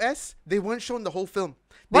 in the US, they weren't shown the whole film.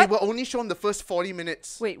 What? They were only shown the first 40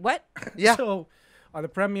 minutes. Wait, what? Yeah. So, on the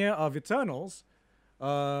premiere of Eternals,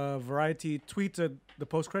 Variety tweeted the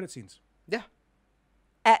post-credit scenes. Yeah.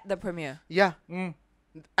 At the premiere. Yeah.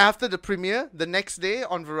 After the premiere, the next day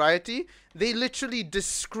on Variety, they literally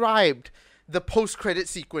described the post-credit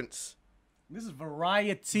sequence. This is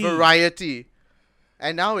Variety. Variety.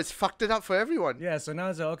 And now it's fucked it up for everyone. Yeah, so now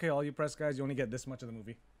it's like, okay, all you press guys, you only get this much of the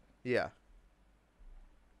movie. Yeah.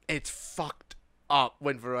 It's fucked up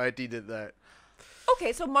when Variety did that.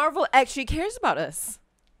 Okay, so Marvel actually cares about us.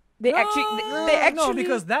 They actually. No,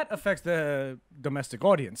 because that affects the domestic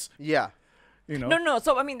audience. Yeah. You know. No.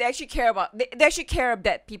 So I mean, they actually care about. They actually care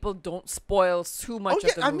that people don't spoil too much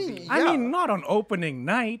of the I movie. mean, I yeah. mean, not on opening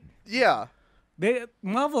night. Yeah.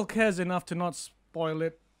 Marvel cares enough to not spoil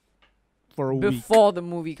it for a week. Before the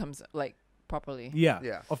movie comes like properly. Yeah.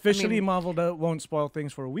 Yeah. Officially, I mean- Marvel won't spoil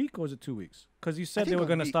things for a week, or is it 2 weeks? Because you said they think were a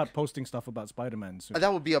going to week. start posting stuff about Spider-Man soon.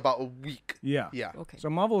 That would be about a week. Yeah. Yeah. Okay. So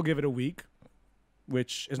Marvel will give it a week,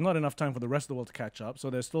 which is not enough time for the rest of the world to catch up. So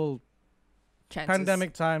there's still Chances.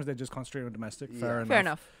 pandemic times. They just concentrate on domestic. Fair enough. Fair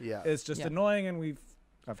enough. Yeah. It's just Yeah. annoying, and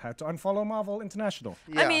I've had to unfollow Marvel International.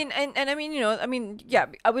 Yeah. I mean, and I mean, yeah,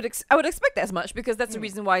 I would expect as much because that's the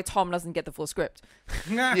reason why Tom doesn't get the full script.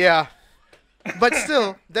 Yeah. But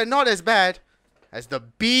still, they're not as bad as the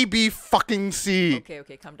BB fucking C.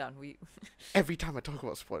 Okay, calm down. Every time I talk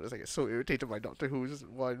about spoilers, I get so irritated by Doctor Who's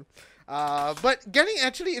one. But getting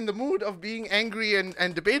actually in the mood of being angry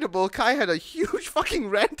and debatable, Kai had a huge fucking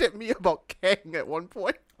rant at me about Kang at one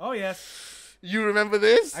point. Oh yes, You remember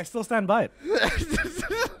this? I still stand by it.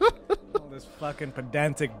 All this fucking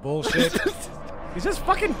pedantic bullshit. He's just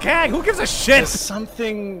fucking Kang. Who gives a shit? There's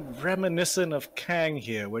something reminiscent of Kang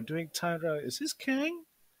here. We're doing time. Is this Kang?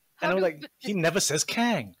 And I'm like, he never says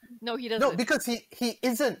Kang. No, he doesn't. No, because he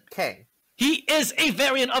isn't Kang. He is a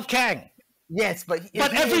variant of Kang. Yes, but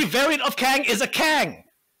But every variant of Kang is a Kang.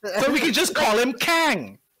 So we can just call him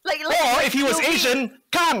Kang. like Or if he was Asian,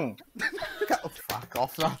 Kang. Oh, fuck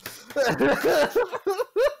off now.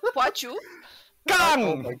 What you? Oh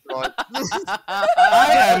Kang. my god.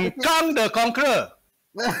 I am Kang the Conqueror.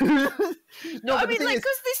 No, I but the mean, thing like, is,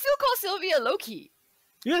 because they still call Sylvia Loki.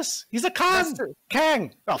 Yes, he's a Kang. That's true.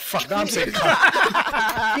 Kang. Oh, fuck. Now I'm saying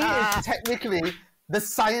Kang. he is technically the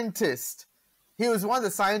scientist. He was one of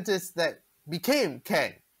the scientists that became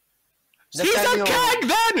Kang. He's a Nathaniel- Kang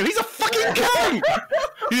then! He's a fucking Kang!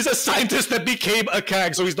 He's a scientist that became a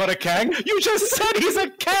Kang, so he's not a Kang? You just said he's a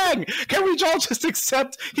Kang! Can we all just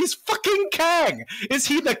accept he's fucking Kang? Is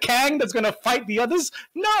he the Kang that's gonna fight the others?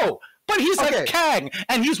 No! But he's Okay. a Kang,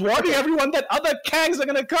 and he's warning everyone that other Kangs are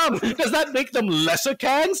gonna come. Does that make them lesser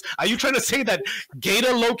Kangs? Are you trying to say that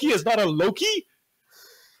Gator Loki is not a Loki?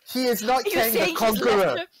 He is not You're Kang the saying he's Conqueror.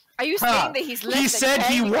 lesser? Are you saying that he's less He than said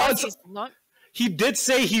he 10 because was- he's not? He did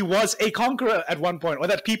say he was a conqueror at one point, or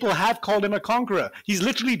that people have called him a conqueror. He's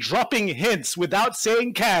literally dropping hints without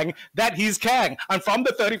saying Kang that he's Kang. I'm from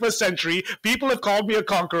the 31st century. People have called me a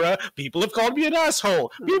conqueror. People have called me an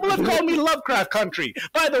asshole. People have called me Lovecraft Country.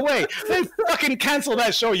 By the way, they fucking canceled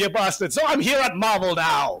that show, you bastard. So I'm here at Marvel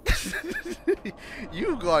now.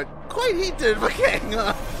 You got quite heated for Kang. You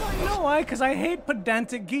know why? Because I hate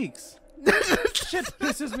pedantic geeks. Shit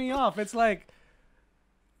pisses me off. It's like,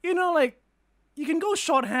 you know, like, you can go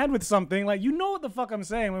shorthand with something. Like, you know what the fuck I'm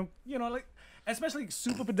saying. When, you know, like, especially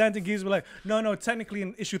super pedantic geeks were like, no, technically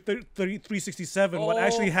in issue 367, what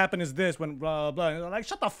actually happened is this, when blah, blah, blah. Like,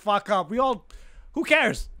 shut the fuck up. We all, who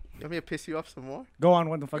cares? You want me to piss you off some more? Go on,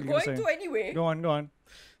 what the fuck are you Going going to to say? anyway. Go on.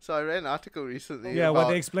 So I read an article recently. Yeah, about... what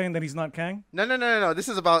they explained that he's not Kang? No. This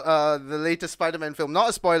is about the latest Spider-Man film. Not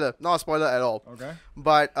a spoiler at all. Okay.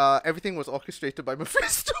 But everything was orchestrated by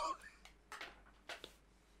Mephisto.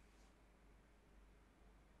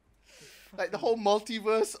 Like the whole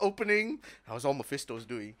multiverse opening, that was all Mephisto's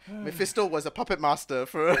doing. Mephisto was a puppet master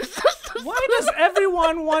for. Why does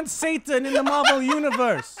everyone want Satan in the Marvel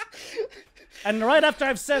universe? And right after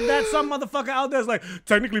I've said that, some motherfucker out there is like,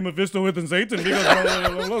 technically Mephisto isn't Satan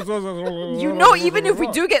because... You know, even if we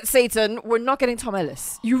do get Satan, we're not getting Tom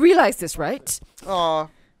Ellis. You realize this, right? Aw.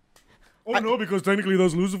 Oh no, because technically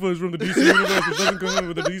those Lucifers from the DC universe, it doesn't come in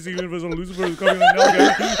with the DC universe, and Lucifer is coming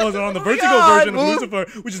on the Vertigo version of Lucifer,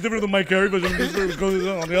 which is different than Mike Carey version of Lucifer, which goes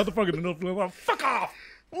on the other fucking... Fuck off!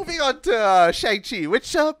 Moving on to Shang-Chi,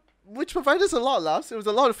 which provided us a lot of laughs. It was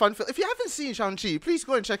a lot of fun. If you haven't seen Shang-Chi, please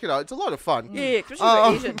go and check it out. It's a lot of fun. Yeah, especially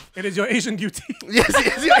for Asian. It is your Asian duty. Yes.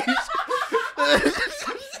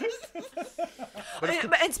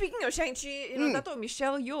 And speaking of Shang-Chi, you know, Dato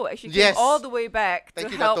Michelle Yeoh actually Yes. came all the way back Thank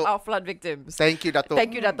to you, help Dato. our flood victims. Thank you, Dato.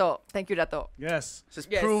 Thank you, Dato. Thank you, Dato. Yes. This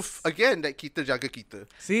is Yes. proof again that kita jaga kita.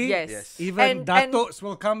 See? Yes. Even And- Datos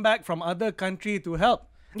will come back from other country to help.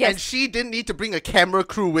 Yes. And she didn't need to bring a camera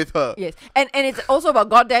crew with her. Yes, and it's also about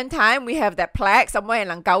goddamn time we have that plaque somewhere in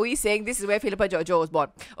Langkawi saying this is where Philippa Georgiou was born.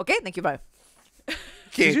 Okay, thank you, bye.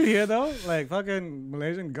 Did you hear though? Like fucking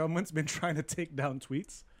Malaysian government's been trying to take down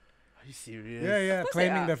tweets. Are you serious? Yeah, course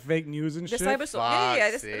claiming they are. they're fake news and The shit. cyber soldiers. Yeah.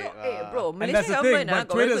 Fuck's That's, sake, hey, bro, And Malaysian that's the thing, government but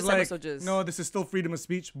got very Twitter's good cyber like, soldiers. no, this is still freedom of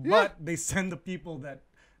speech, but they send the people that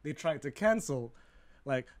they tried to cancel,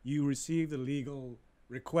 like, you received a legal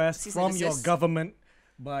request Cease and from your desist. government,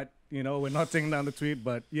 but, you know, we're not taking down the tweet,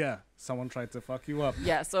 but yeah, someone tried to fuck you up.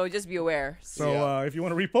 Yeah, so just be aware. So Yeah. if you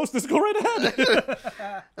want to repost this, go right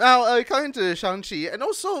ahead. Now, coming to Shang-Chi, and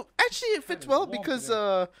also, actually, it fits well warm because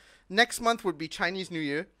next month would be Chinese New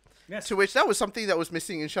Year. Yes. To which that was something that was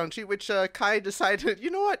missing in Shang-Chi, which Kai decided, you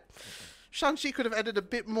know what? Shang-Chi could have added a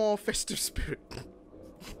bit more festive spirit.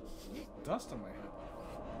 Dust on my head.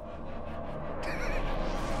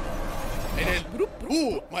 And then,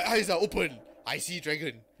 ooh, my eyes are open. I see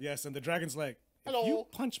dragon. Yes, and the dragon's like, if Hello. you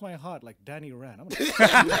punch my heart like Danny Rand, I'm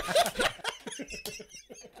gonna...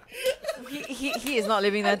 He is not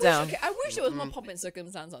living that down. Okay, I wish there was more pomp and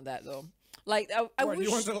circumstance on that though. Like I What, wish.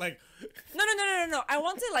 you want to like... No. I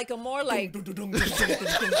wanted like a more like. No.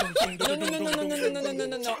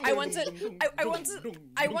 I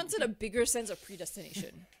wanted a bigger sense of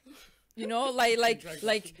predestination. You know, like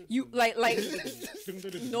you like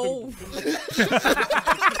no.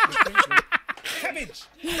 Cabbage!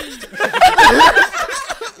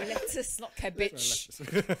 Lettuce, not cabbage.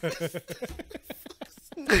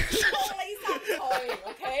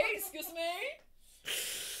 Okay, excuse me.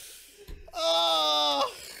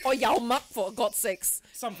 Or Yao Mak, for God's sakes.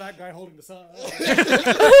 Some fat guy holding the sign.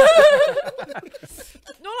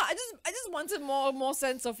 No, I just wanted more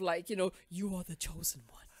sense of like, you know, you are the chosen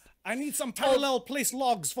one. I need some parallel place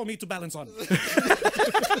logs for me to balance on.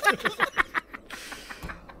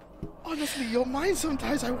 Honestly, your mind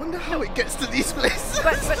sometimes, I wonder how it gets to these places.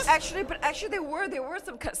 But actually, there were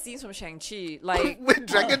some cutscenes from Shang-Chi, like With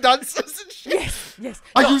dragon dancers and shit. yes.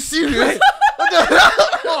 Are you serious? What the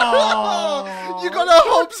hell? You got a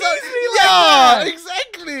hopes up. Yeah,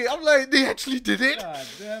 exactly. I'm like, they actually did it. God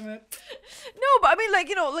damn it. No, but I mean, like,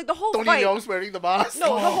 you know, like the whole Tony fight. Leung's wearing the mask.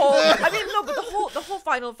 No, the whole. I mean, no, but the whole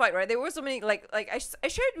final fight, right? There were so many, like I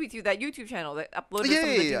shared with you that YouTube channel that uploaded some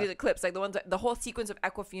of the deleted clips, like the whole sequence of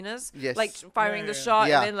Aquafina's, Yes. like firing the shot,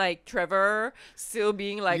 Yeah. and then like Trevor still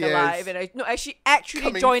being like Yes. alive, and actually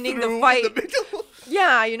Coming joining the through in fight. the middle.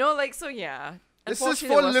 Yeah, you know, like so. Yeah. This is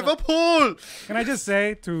Unfortunately, for it wasn't- Liverpool. Can I just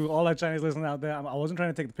say to all our Chinese listeners out there, I wasn't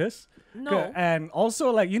trying to take the piss. No. And also,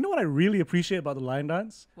 like, you know what I really appreciate about the line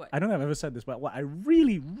dance? What? I don't think I've ever said this, but what I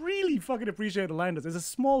really, really fucking appreciate the line dance. It's a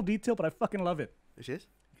small detail, but I fucking love it. Which is?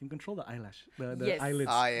 can control the eyelash, the Yes. eyelids.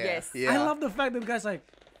 Ah, yeah. Yes. Yeah. I love the fact that the guy's like,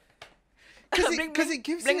 Because it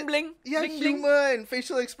gives bling, it bling, yeah, bling, humor and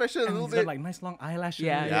facial expression a and little he's got bit. like nice long eyelashes.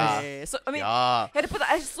 Yeah, Yeah. yeah. So I mean, Yeah. you had to put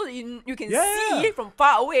the eyes so that you can Yeah. see from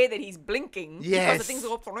far away that he's blinking. Because Yes. the things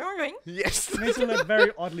go up. Yes. Makes him look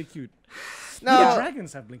very oddly cute. No. The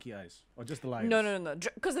dragons have blinky eyes, or just the lions? No.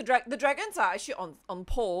 Because the dragons are actually on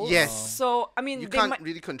poles. Yes. So I mean, You they can't might,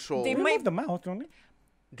 really control. they They might- move the mouth, don't they?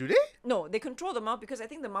 Do they? no, they control the mouth because I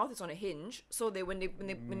think the mouth is on a hinge. So when they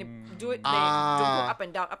do it, they Ah. go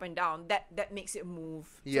up and down. That makes it move.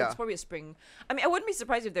 So Yeah. it's probably a spring. I mean, I wouldn't be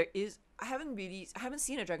surprised if there is. I haven't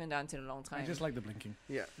seen a dragon dance in a long time. I just like the blinking.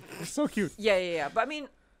 Yeah. It's so cute. Yeah. But I mean,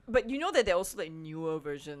 but you know that there are also like newer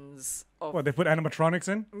versions of. What, they put animatronics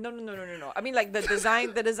in? No. I mean, like the design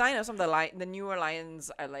of some of the newer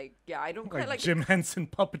lions are like, yeah, I don't quite Like like Jim Henson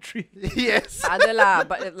puppetry. Yes. Adela,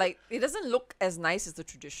 but it doesn't look as nice as the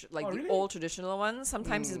tradition, like Oh, the really? old traditional ones.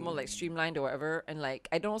 Sometimes it's more like streamlined or whatever, and like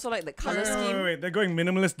I don't also like the color Wait, scheme. wait, they're going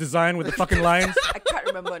minimalist design with the fucking lions. I can't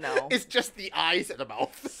remember now. It's just the eyes and the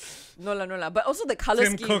mouth. No la. But also the color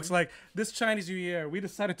Tim scheme. Cook's like, this Chinese New Year, we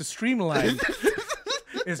decided to streamline.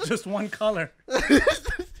 It's just one color.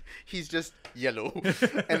 He's just yellow,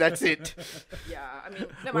 and that's it. Yeah, I mean,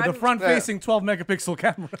 no, With a I'm- front-facing 12-megapixel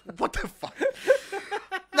camera. What the fuck?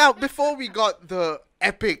 Now, before we got the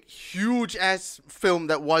epic, huge ass film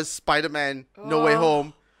that was Spider-Man: No Way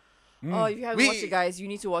Home, Oh, if you haven't We- watched it, guys, you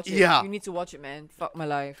need to watch it. Yeah. You need to watch it, man. Fuck my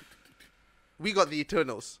life. we got the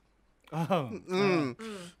Eternals. Oh.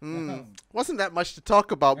 Wasn't that much to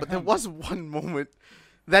talk about, but there was one moment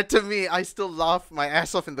that, to me, I still laugh my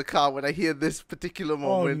ass off in the car when I hear this particular Oh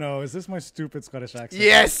moment. no, is this my stupid Scottish accent?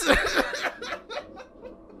 Yes.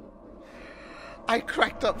 I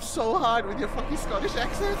cracked up so hard with your fucking Scottish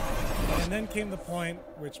accent. And then came the point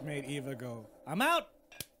which made Eva go, I'm out!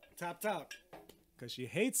 Tapped out. Because she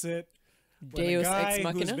hates it. When Deus a guy ex who's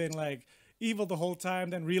machina? been like evil the whole time,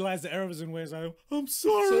 then realized the error was in ways like, I'm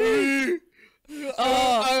sorry!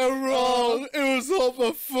 I'm wrong. It was all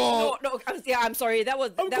my fault. No, I'm sorry. That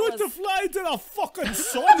was I'm that going was to fly to the fucking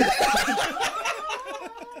sun!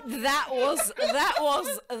 that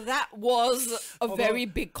was a very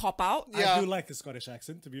big cop out. Yeah. I do like the Scottish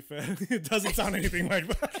accent, to be fair. It doesn't sound anything like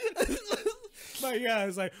that. But yeah,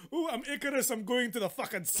 it's like, ooh, I'm Icarus, I'm going to the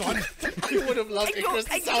fucking sun. I would have loved Icarus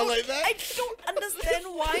to sound like that. I don't understand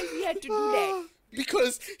why we had to do that.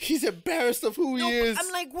 Because he's embarrassed of who he is.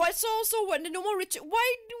 I'm like, what? So what? No more Richard.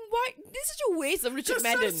 Why? This is such a waste of Richard Because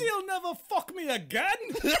Madden. Cersei will never fuck me again.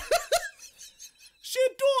 She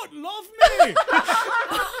don't love me.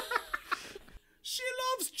 She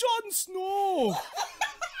loves Jon Snow.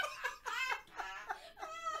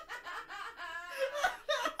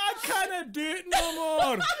 I can't do it no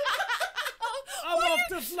more. I'm off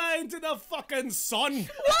to fly into the fucking sun. Why are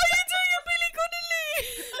you doing a Billy Connolly?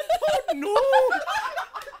 Oh no!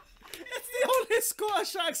 It's the only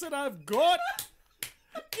Scottish accent I've got.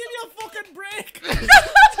 Give me a fucking break.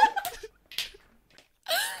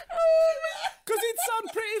 Because he'd sound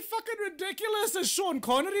pretty fucking ridiculous as Sean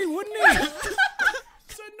Connery, wouldn't he?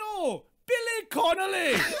 So no, Billy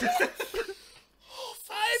Connolly.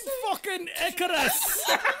 I'm fucking Icarus.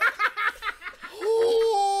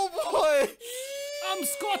 Oh boy. I'm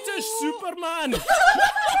Scottish Superman.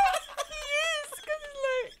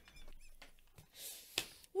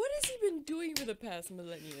 What has he been doing for the past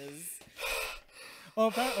millennia? Oh,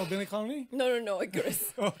 Billy Connolly? No,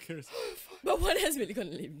 Icarus. Oh, Icarus. But what has Billy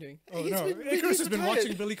Connolly been doing? Oh no, Icarus has been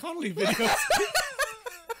watching Billy Connolly videos.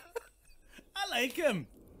 I like him.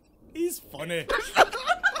 He's funny.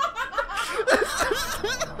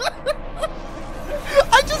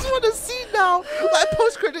 I just want to see now that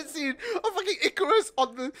post-credit scene of fucking Icarus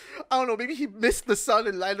on the, I don't know, maybe he missed the sun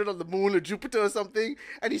and landed on the moon or Jupiter or something,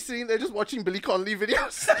 and he's sitting there just watching Billy Connolly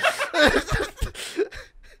videos.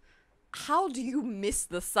 How do you miss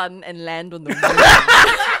the sun and land on the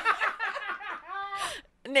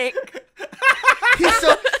moon? Nick.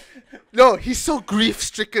 He's so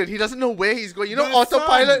grief-stricken. He doesn't know where he's going. You know, The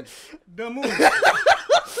autopilot. sun, the moon.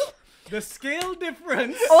 The scale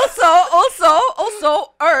difference. Also,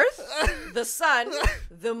 Earth, the sun,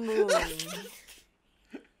 the moon.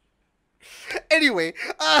 Anyway,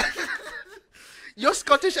 your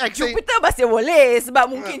Scottish accent. Jupiter masih boleh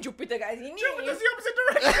sebab mungkin Jupiter kat sini. Jupiter's the opposite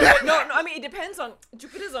direction. No, I mean it depends on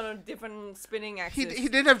Jupiter's on a different spinning axis.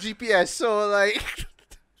 He didn't have GPS, so like.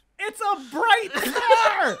 It's a bright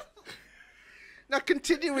star. Now,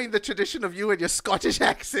 continuing the tradition of you and your Scottish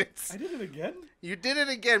accents. I did it again. You did it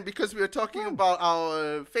again because we were talking about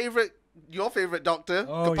your favorite doctor,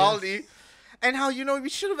 Oh, Capaldi, and how we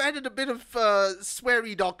should have added a bit of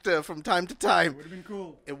sweary doctor from time to time. Would have been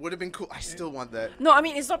cool. It would have been cool. I still want that. No, I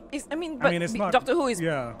mean it's not. But it's not- Doctor Who is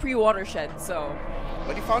yeah. pre-Watershed, so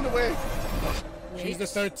But he found a way. She's the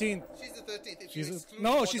 13th. She's the 13th. If She's you a- exclude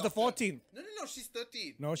no, War she's the Doctor. 14th. No, she's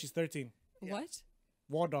 13. No, she's 13. what?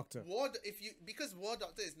 War Doctor. Because War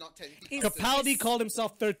Doctor is not technically. Capaldi called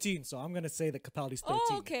himself 13, so I'm gonna say that Capaldi's 13.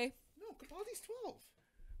 Oh, okay. No, Capaldi's 12.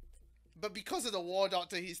 But because of the War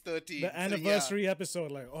Doctor, he's 13. The so anniversary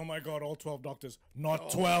episode, like, oh my god, all 12 doctors.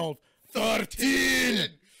 Not 12, 13!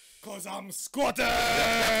 Cause I'm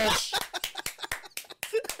Scottish!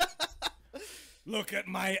 Look at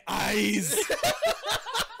my eyes!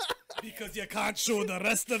 Because you can't show the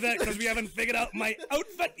rest of it because we haven't figured out my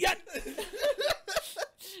outfit yet!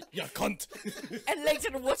 You cunt! And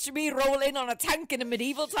later watch me roll in on a tank in a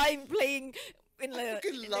medieval time playing in I the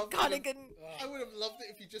fucking loved Cardigan. him. I would have loved it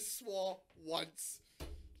if he just swore once.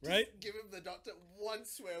 Right? Give him the Doctor one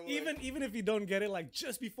swear word. Even if you don't get it, like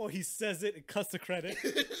just before he says it, it cuts the credit.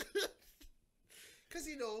 Because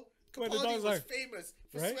Where the Capaldi dog's was like, famous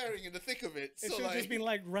for right? swearing in the thick of it. It So should have like, just been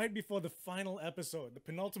like right before the final episode, the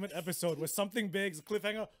penultimate episode, where something big's a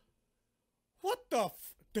cliffhanger. What the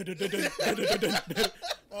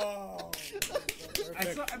Oh,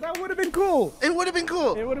 that would have been cool. it would have been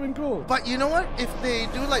cool. It would have been cool. But you know what? If they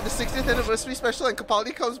do like the 60th anniversary special and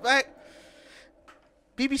Capaldi comes back,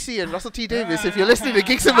 BBC and Russell T Davies, if you're listening to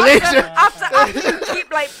Geeks in Malaysia. After you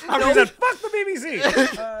keep like After said, fuck the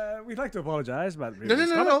BBC. We'd like to apologize, but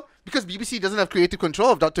No. Because BBC doesn't have creative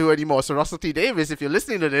control of Doctor Who anymore. So Russell T Davies, if you're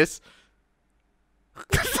listening to this.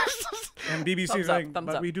 And BBC Thumbs is up, like, thumbs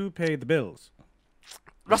but up. we do pay the bills.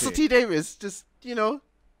 Russell T Davies, just,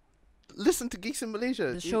 listen to Geeks in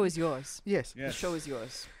Malaysia. the show is yours. Yes. The show is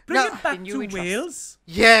yours. Bring Now- it back In you to we trust. Wales.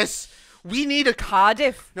 Yes. We need a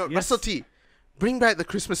Cardiff. No, Yes. Russell T. Bring back the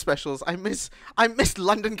Christmas specials. I miss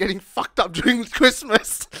London getting fucked up during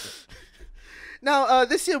Christmas. Now,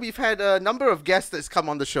 this year we've had a number of guests that's come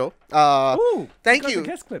on the show. Ooh, thank got you. the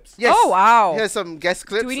guest clips. Yes. Oh, wow. Here's some guest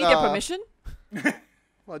clips. Do we need their permission?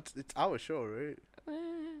 Well, it's our show, right?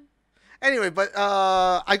 Anyway, but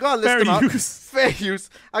I gotta list Fair them out. use. Fair use.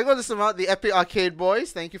 I gotta list them out. The Epic Arcade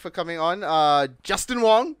Boys, thank you for coming on. Justin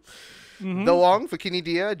Wong, The Wong for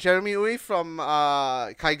Kinidia. Jeremy Uy from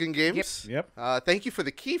Kaigan Games. Yep. Thank you for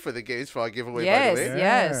the key for the games for our giveaway, Yes, by the way.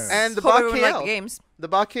 yes. And the Hope Bar everyone liked KL. the games. The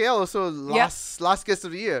Bar KL also last guest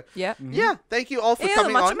of the year. Yeah. Yeah, thank you all for Yeah, the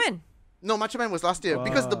coming Macho on. Man. No, Macho Man was last year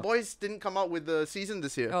because the boys didn't come out with the season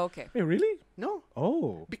this year. Oh, okay. Hey, really? No,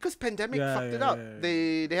 Oh. because pandemic Yeah, fucked it yeah, up.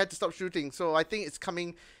 yeah. They had to stop shooting. So I think it's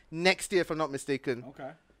coming next year, if I'm not mistaken.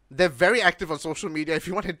 Okay. They're very active on social media. If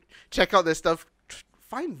you want to check out their stuff,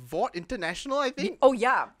 find Vought International, I think. Oh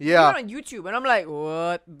yeah. Yeah. We went on YouTube and I'm like,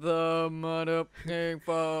 what the motherfucking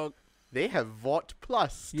fuck? They have Vought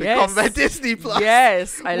Plus to Yes. combat Disney Plus.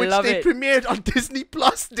 Yes, I which love they it. premiered on Disney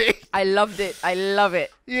Plus Day. I loved it. I love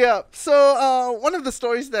it. Yeah, so one of the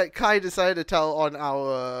stories that Kai decided to tell on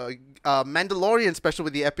our Mandalorian special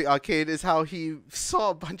with the Epic Arcade is how he saw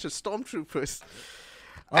a bunch of stormtroopers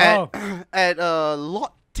at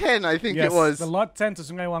Lot 10, I think Yes, it was. the Lot 10 to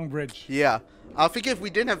Sungai Wang Bridge. Yeah, I forget we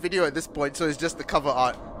didn't have video at this point, so it's just the cover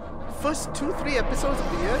art. First 2-3 episodes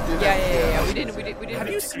of the year. Yeah. We didn't. Have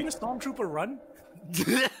you seen a stormtrooper run?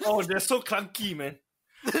 Oh, they're so clunky, man.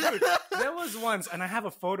 There was once, and I have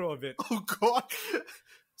a photo of it. Oh god.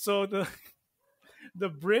 So the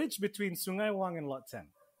bridge between Sungai Wang and Lot 10,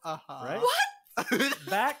 right? What?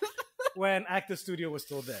 Back when Actor Studio was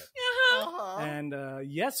still there. And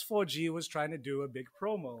Yes 4G was trying to do a big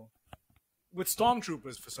promo with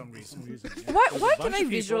stormtroopers for some reason. Yeah. Why There was a can bunch I of people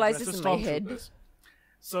visualize dressed this as in my head? stormtroopers.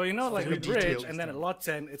 So you know, like Very the bridge, detailed and then at Lot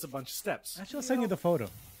 10, it's a bunch of steps. Actually, I'll send you the photo.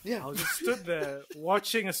 I was just stood there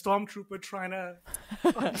watching a stormtrooper trying to.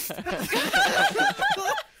 And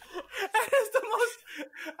it's the most.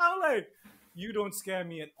 I'm like, you don't scare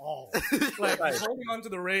me at all. Like he's holding onto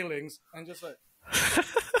the railings and just like,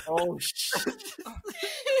 oh shit.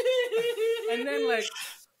 And then like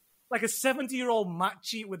a 70-year-old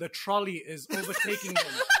machi with a trolley is overtaking them.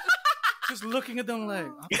 Just looking at them like,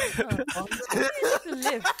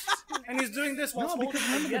 and he's doing this while No, because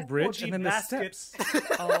remember the Yes bridge 4G and then the baskets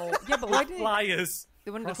Oh, yeah, but why with did flyers.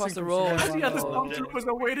 they wanted to Crossing cross the from road? Sungai The other Wang. stormtroopers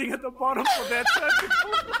are waiting at the bottom for their turn to go.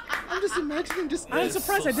 I'm just imagining this. I'm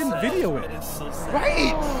surprised I didn't video it. It's so sad.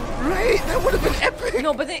 Right, that would have been epic.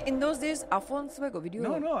 No, but then in those days, Alphonse got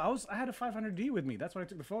video. No, I had a 500D with me. That's what I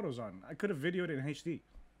took the photos on. I could have videoed it in HD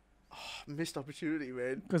Missed opportunity,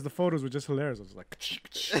 man. because the photos were just hilarious. I was like,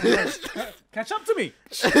 catch up to me.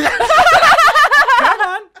 Come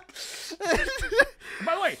on.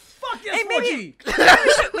 By the way, fuck Fuck yes, Hey, 4G.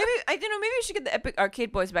 maybe I don't know. Maybe we should get the Epic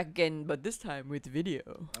Arcade Boys back again, but this time with video.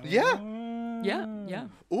 Yeah. Yeah.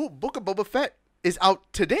 Ooh, Book of Boba Fett is out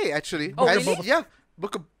today, actually. Oh, really? Yeah.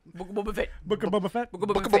 Book of Book of Boba Fett. Book of Boba Fett. Book of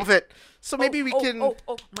Book of Boba Fett. So maybe we can.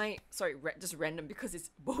 Sorry, just random because it's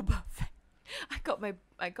Boba Fett.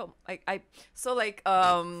 So like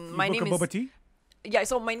my Book name of is Boba Tea. yeah.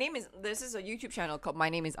 So my name is this is a YouTube channel called My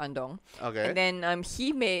Name is Andong. Okay. And then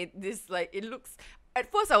he made this like it looks.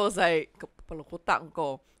 At first I was like kepala otak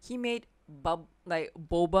kau. He made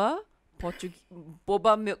boba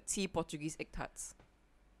milk tea Portuguese egg tarts.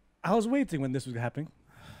 I was waiting when this was happening.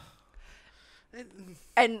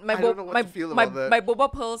 And my I don't know what to feel about that. my boba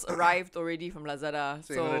pearls arrived already from Lazada.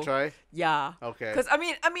 So you're gonna try? Yeah. Okay. Because I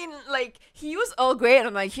mean, like he used Earl Grey, and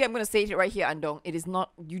I'm like, here I'm gonna say it right here, Andong. It is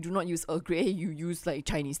not. You do not use Earl Grey. You use like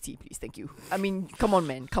Chinese tea, please. Thank you. I mean, come on,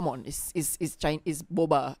 man. Come on. It's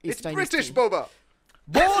boba. It's Chinese British tea. boba.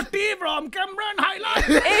 Bo tea from Cameron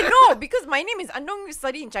Highlands. No, because my name is Andong. You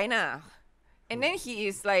study in China, and then he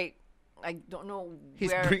is like, I don't know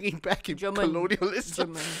He's where bringing back in German-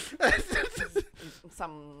 colonialism.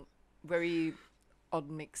 some very odd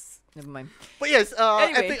mix. Never mind. But yes,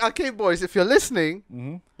 Anyway. Epic Arcade Boys, if you're listening,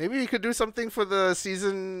 Mm-hmm. maybe we could do something for the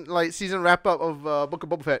season wrap up of Book of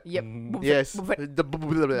Boba Fett. Yep. Boba Fett, Yes. Boba Fett, The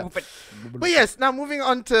Boba Fett. But yes, now moving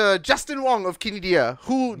on to Justin Wong of Kinidia,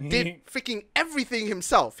 who did freaking everything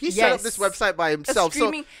himself. He set up Yes. this website by A himself.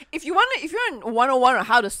 streaming. If you're in 101 on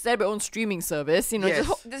how to set up your own streaming service, Yes.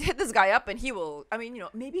 just hit this guy up and he will. I mean,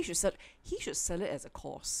 maybe he should sell it as a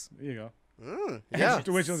course. There you go. Yeah.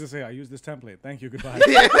 To which I was gonna say, I use this template. Thank you. Goodbye.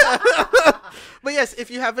 But yes, if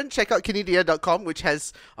you haven't, check out Kinidia.com, which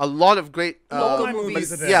has a lot of great Local my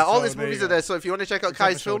movies are there, Yeah, all so his there you movies are go. there. So if you want to check out Let's have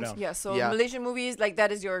a Kai's films, showdown. Yeah, so Yeah. Malaysian movies, like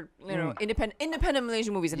that is your independent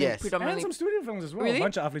Malaysian movies. I think Yes. And predominantly. some studio films as well. Really? A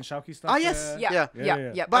bunch of Aflin Shauki stuff. Ah, yes. there.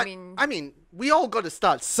 Yeah. Yeah. but I we all got to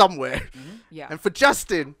start somewhere. yeah. And for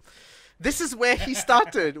Justin, this is where he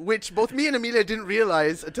started, which both me and Amelia didn't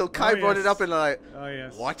realize until Kai brought it yes. up and like, Oh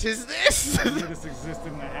yes. what is this? I knew this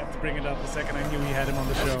existed and I had to bring it up the second I knew he had him on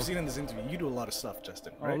the As show. you've seen in this interview, you do a lot of stuff,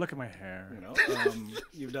 Justin. Oh, Right? look at my hair. You know,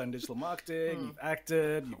 you've done digital marketing, you've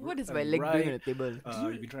acted. You've What is written, my leg doing on write, the table?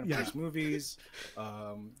 You've been trying to produce movies.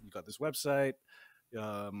 You got this website.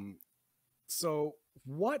 So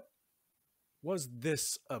what was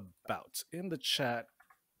this about? In the chat,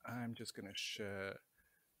 I'm just gonna share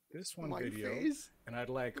this one My video, face. and I'd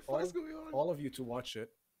like What's going on? all of you to watch it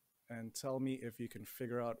and tell me if you can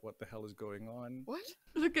figure out what the hell is going on. What?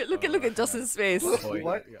 Look at Justin's face.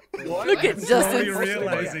 What? Yeah. What? Look at Slowly Justin's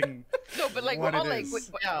realizing No, but like what we're all it like, is. wait,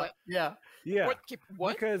 what? Yeah. Yeah.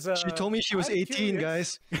 What? Because She told me she was I'm 18,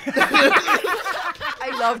 curious. guys.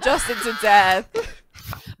 I love Justin to death.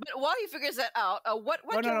 But while he figures that out, what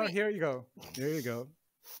Oh, can no, we? here you go. Here you go.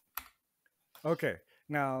 Okay.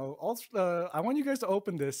 Now, also, I want you guys to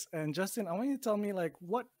open this, and Justin, I want you to tell me like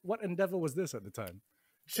what endeavor was this at the time?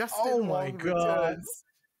 Justin Oh my Wong God. returns.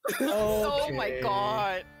 Oh my Okay.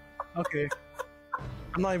 god! Okay.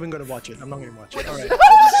 I'm not even gonna watch it. I'm not gonna watch it. All right.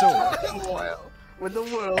 So, When the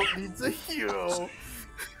world needs a hero.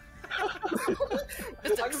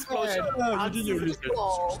 It's an explosion. you did your research.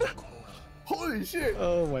 Holy shit.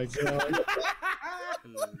 Oh my god.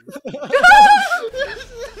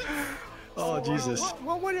 Oh Jesus.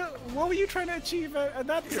 What were you trying to achieve at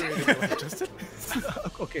that period, ago, Justin?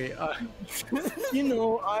 Okay. You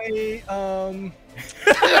know,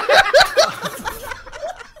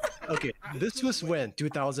 Okay, this was when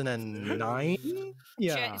 2009.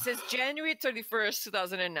 Yeah. It says January 31st,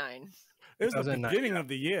 2009. It was the 2009, beginning of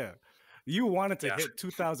the year. You wanted to hit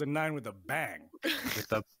 2009 with a bang. With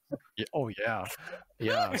the. Yeah, oh yeah.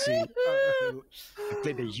 Yeah. See, I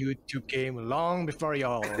played the YouTube game long before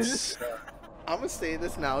y'all. I'm gonna say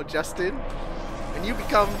this now, Justin. When you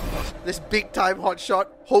become this big time hotshot,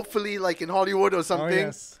 hopefully like in Hollywood or Oh, something,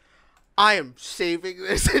 yes. I am saving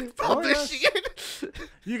this and publishing it.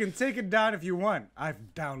 You can take it down if you want. I've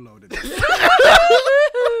downloaded it.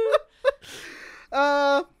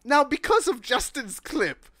 Now because of Justin's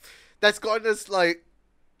clip, that's gotten us like,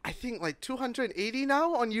 I think like 280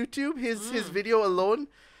 now on YouTube. His video alone,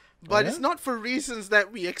 but it's not for reasons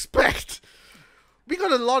that we expect. We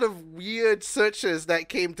got a lot of weird searches that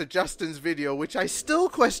came to Justin's video, which I still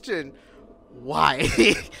question why.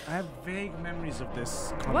 I have vague memories of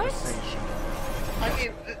this conversation. I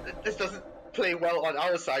mean, this doesn't play well on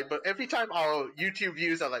our side, but every time our YouTube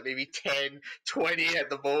views are like maybe 10, 20 at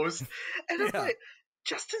the most. And I'm like,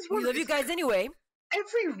 Justin's We one love you guys anyway.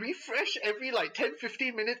 every refresh, every like 10,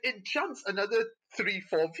 15 minutes, it jumps another 3,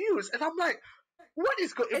 4 views. And I'm like, what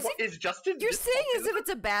is Justin? You're this saying as popular? if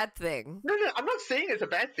it's a bad thing. No, I'm not saying it's a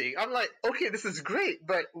bad thing. I'm like, okay, this is great,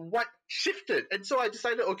 but what shifted? And so I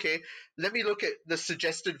decided, okay, let me look at the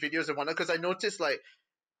suggested videos and whatnot, because I noticed like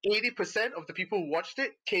 80% of the people who watched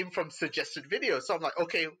it came from suggested videos. So I'm like,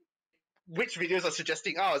 okay, which videos are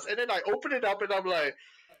suggesting ours? And then I open it up and I'm like,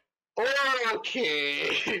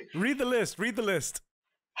 okay. Read the list. Read the list.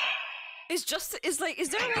 Is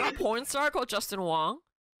there like a porn star called Justin Wong?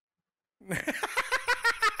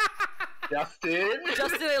 Justin,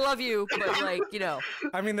 I love you, but like, you know.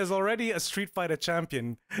 I mean, there's already a Street Fighter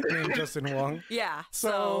champion named Justin Wong. Yeah.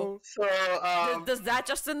 So does that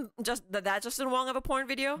Justin Wong have a porn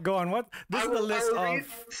video? Go on. What? This is the list I'll of read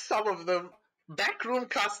some of them. Backroom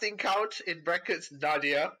casting couch in brackets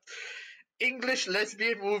Nadia. English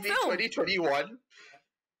lesbian movie 2021.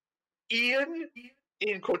 Ian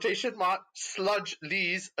in quotation mark Sludge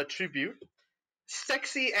Lee's a tribute.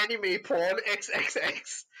 Sexy anime porn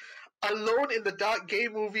XXX. Alone in the Dark gay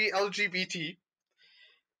movie LGBT.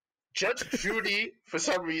 Judge Judy for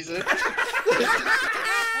some reason.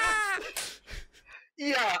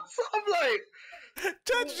 Yeah, so I'm like,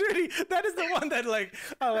 Judge Judy. That is the one that like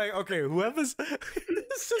I'm like, okay, whoever's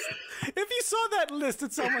it's just, if you saw that list in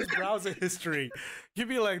someone's browser history, you'd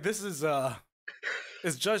be like, this is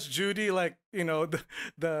Judge Judy like, you know,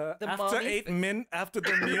 the after mommy? after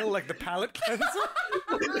the meal, like the palate cleanser?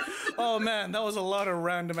 Oh man, that was a lot of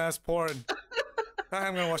random ass porn.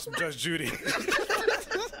 I'm gonna watch some Judge Judy.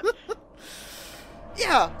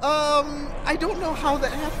 Yeah, I don't know how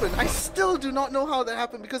that happened. I still do not know how that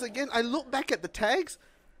happened because again, I look back at the tags.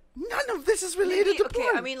 None of this is related to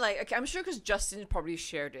porn. I mean, like, okay, I'm sure because Justin probably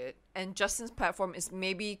shared it, and Justin's platform is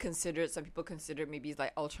maybe considered. Some people consider maybe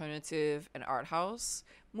like alternative and art house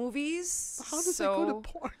movies. How does that go to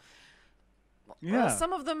porn? Yeah.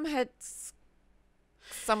 Some of them had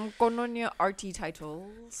some kononya arty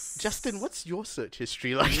titles. Justin, what's your search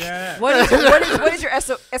history like? Yeah. What is your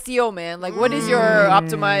SEO, man? Like, what is your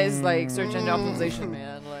optimized like search engine optimization,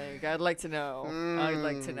 man? Like, I'd like to know. I'd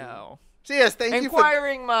like to know. So yes, thank you for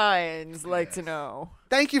Inquiring minds like to know.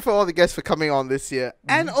 thank you for all the guests for coming on this year,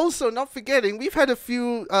 and also not forgetting we've had a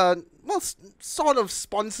few sort of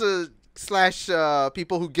sponsor /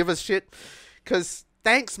 people who give us shit. Because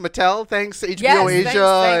thanks Mattel, thanks HBO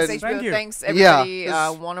Asia, thanks Thank HBO, you. thanks everybody,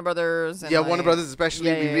 this- Warner Brothers. And Warner Brothers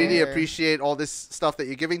especially. We really appreciate all this stuff that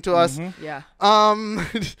you're giving to us. Yeah.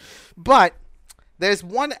 But there's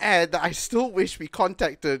one ad that I still wish we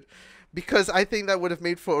contacted because I think that would have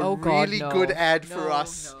made for a really good ad for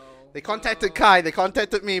us. They contacted Kai, they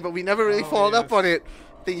contacted me, but we never really followed up on it.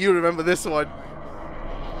 I think you remember this one.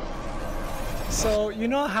 So you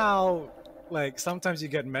know how, like, sometimes you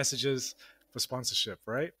get messages for sponsorship,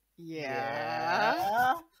 right?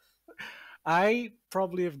 Yeah. I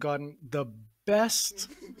probably have gotten the best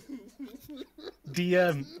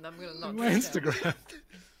DM on my Instagram.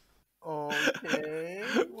 Okay.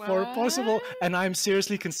 For possible, and I'm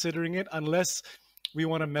seriously considering it, unless we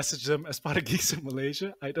want to message them as part of Geeks in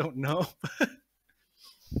Malaysia. I don't know.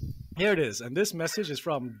 Here it is, and this message is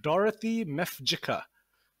from Dorothy Mefjika.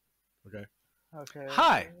 Okay. Okay.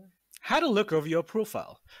 Hi, had a look over your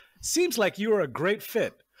profile. Seems like you are a great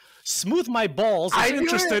fit. Smooth My Balls is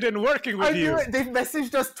interested in working with you. They've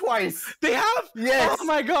messaged us twice. They have? Yes. Oh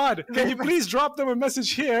my god. Can you please drop them a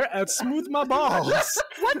message here at Smooth My Balls?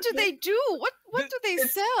 What do they do? What do they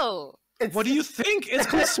sell? What do you think? It's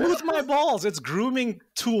called Smooth My Balls. It's grooming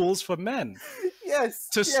tools for men. Yes.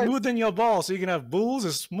 To smoothen your balls so you can have balls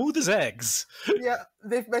as smooth as eggs. Yeah,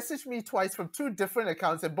 they've messaged me twice from 2 different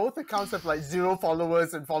accounts, and both accounts have like 0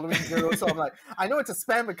 followers and following 0. So I'm like, I know it's a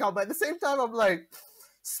spam account, but at the same time, I'm like,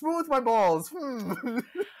 smooth my balls.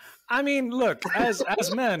 I mean, look, as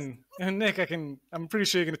men, and Nick, I'm pretty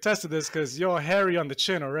sure you can attest to this because you're hairy on the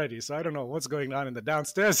chin already. So I don't know what's going on in the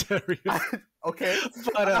downstairs area. Okay,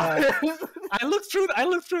 but I looked through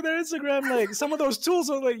their Instagram. Like some of those tools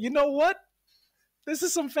are like, you know what? This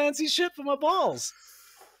is some fancy shit for my balls.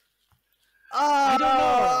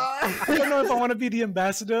 I don't know if I want to be the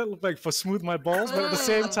ambassador, like for Smooth My Balls, but at the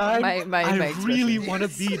same time, I really want to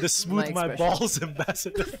be the Smooth My Balls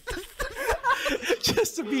ambassador.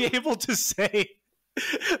 Just to be able to say,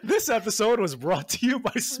 this episode was brought to you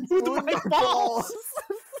by Smooth My Balls.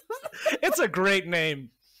 It's a great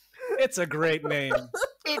name. It's a great name.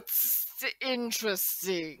 It's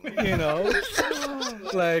interesting. You know,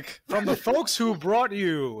 like from the folks who brought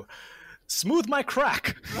you Smooth My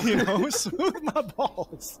Crack, you know, Smooth My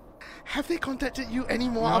Balls. Have they contacted you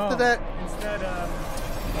anymore after that? Instead,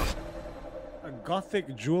 a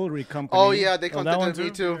gothic jewelry company. Oh yeah, they contacted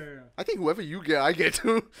me too. I think whoever you get, I get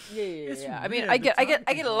too. Yeah. I mean, weird, I the get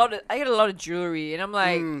time a lot of jewelry, and I'm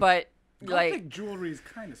like, but Gothic like, jewelry is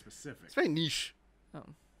kind of specific. It's very niche. Oh.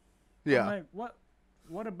 Yeah. I'm like,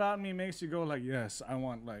 what about me makes you go like, yes, I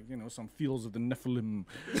want like, you know, some feels of the Nephilim,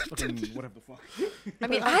 fucking whatever the fuck. I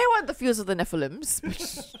mean, I want the feels of the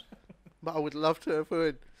Nephilims. But I would love to have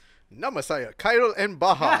heard Namasaya, Khairul and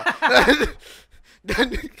Baha.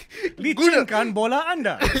 Lichinkan bola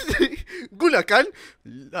anda. Gunakan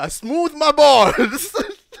smooth my balls.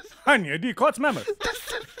 Hanya di Cots Mammoth.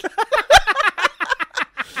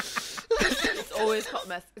 It's always caught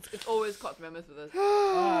mess. It's always caught mammoth with us.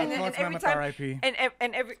 And every Mammoth time, R.I.P.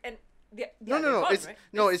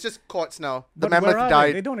 No, It's just Cots now. The But where mammoth are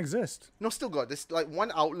died. They don't exist. No, still got. There's like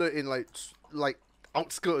one outlet in like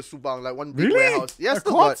outskirts of Subang, like one big Really? warehouse. Yeah, A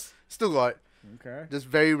still Cots? got. Still got. Okay. Just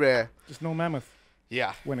very rare. Just no mammoth.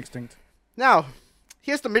 Yeah. Went extinct. Now,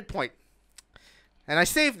 here's the midpoint. And I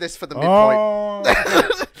saved this for the midpoint. Oh,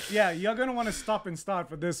 yeah, you're gonna want to stop and start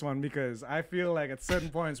for this one because I feel like at certain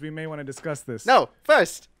points we may want to discuss this. No,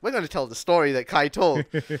 first, we're going to tell the story that Kai told.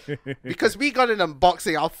 Because we got an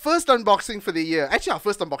unboxing. Our first unboxing for the year, actually our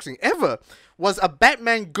first unboxing ever, was a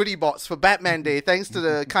Batman goodie box for Batman Day, thanks to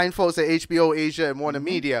the kind folks at HBO Asia and Warner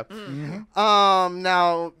Media.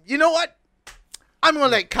 Now, you know what? I'm going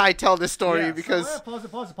to let Kai tell this story Yeah, because... So, pause.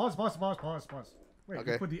 Wait,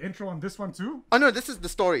 Okay. you put the intro on this one too? Oh, no, this is the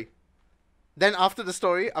story. Then after the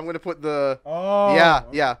story, I'm going to put the... Oh.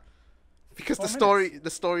 Yeah. Because 4 the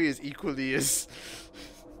story is equally as...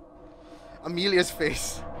 Amelia's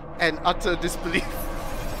face and utter disbelief.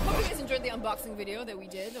 Hope you guys enjoyed the unboxing video that we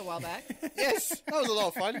did a while back. Yes, that was a lot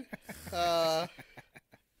of fun.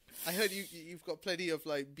 I heard you've got plenty of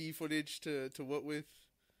like B footage to work with.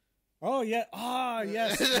 Oh yeah. Ah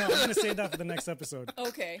yes. No, I'm gonna save that for the next episode.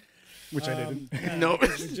 Okay. Which I didn't. Yeah, No. We're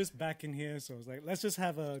just back in here, so I was like, let's just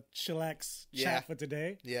have a chillax Yeah. chat for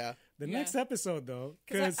today. Yeah. The Yeah. next episode though,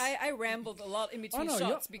 Because because I rambled a lot in between no,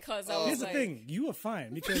 shots because I was here's like, the thing, you were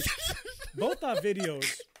fine because both our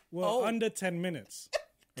videos were under 10 minutes,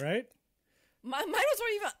 right? mine was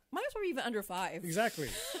even under 5. Exactly.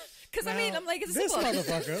 Because I mean, I'm like, it's This simple.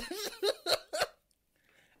 motherfucker.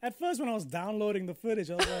 At first, when I was downloading the footage,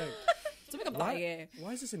 I was like,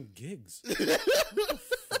 why is this in gigs? What the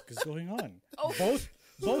fuck is going on? Oh.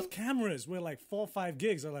 Both cameras were like 4 or 5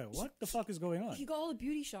 gigs. I'm like, what the fuck is going on? He got all the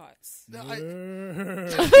beauty shots. No, I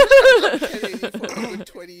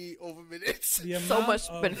 20 over minutes. The So amount much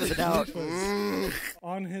of benefit of the doubt. bloopers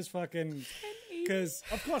on his fucking, because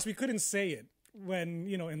of course we couldn't say it when,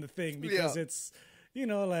 you know, in the thing because it's, you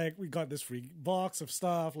know, like we got this free box of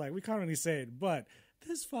stuff, like we can't really say it, but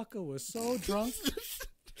this fucker was so drunk.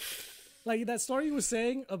 Like that story you were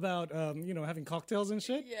saying about you know, having cocktails and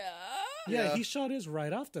shit. Yeah, he shot his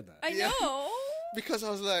right after that. I know. Because I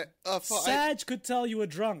was like, Saj could tell you were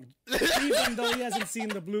drunk, even though he hasn't seen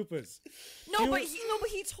the bloopers. But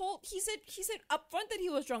he said up front that he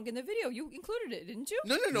was drunk in the video. You included it, didn't you?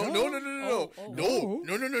 No.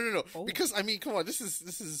 Oh. Because I mean, come on, this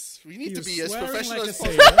is we need He to was be as swearing professional like as a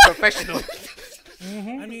sailor. professional.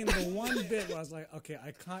 I mean, the one bit where I was like, okay,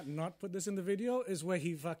 I can't not put this in the video is where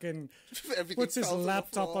he fucking Everything puts his falls on the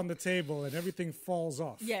laptop floor. on the table and everything falls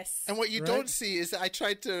off. Yes. And what you Right? don't see is that I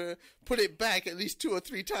tried to put it back at least 2 or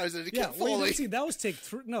 3 times and it Yeah, kept well, you falling. don't see, that was take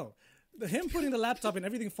 3. No, him putting the laptop and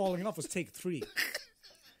everything falling off was take 3.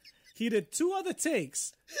 He did 2 other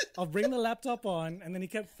takes of bringing the laptop on, and then he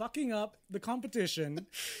kept fucking up the competition.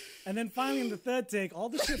 And then finally, in the 3rd take, all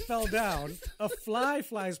the shit fell down. A fly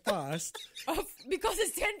flies past, Because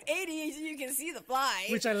it's 1080, so you can see the fly.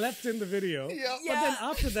 which I left in the video. Yeah. But then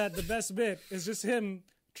after that, the best bit is just him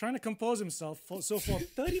trying to compose himself. So for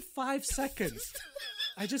 35 seconds,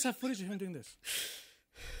 I just have footage of him doing this.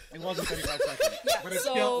 It wasn't 35 seconds. But it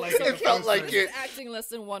So- felt like so it. It felt like it. Acting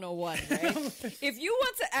lesson 101, right? If you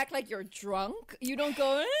want to act like you're drunk, you don't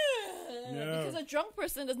go, No. because a drunk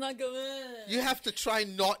person does not go, You have to try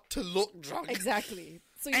not to look drunk. Exactly.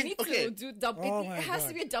 So you And- need okay. to do double. Oh it my has to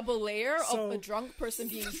God. be a double layer So- of a drunk person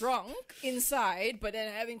being drunk inside, but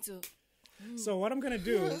then having to. So what I'm gonna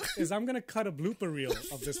do is I'm gonna cut a blooper reel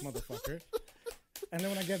of this motherfucker, and then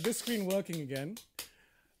when I get this screen working again,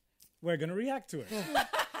 we're gonna react to it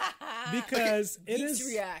because it Geeks is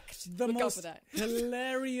react. the Look out most for that.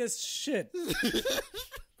 hilarious shit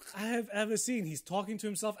I have ever seen. He's talking to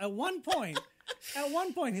himself. At one point,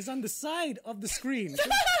 he's on the side of the screen.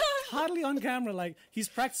 Hardly on camera, like he's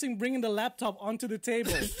practicing bringing the laptop onto the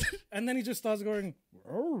table, and then he just starts going.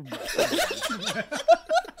 Oh.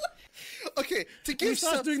 Okay, to He give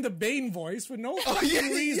starts some... doing the Bane voice for no Oh, fucking yeah,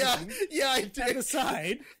 reason yeah, I at did. the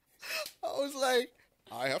side. I was like,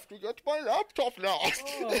 I have to get my laptop now. Oh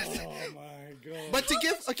my god. But to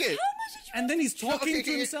give, okay. And then he's talking Okay,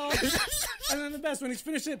 to himself. And then the best, when he's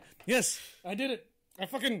finished it, yes, I did it. I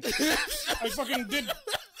fucking did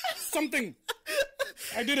something.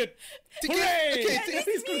 I did it. Hooray!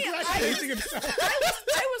 He's congratulating himself.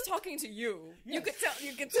 I was talking to you. Yes.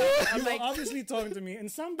 You could tell. I'm You like, were obviously talking to me. In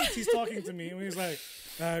some bits, he's talking to me, and he's like,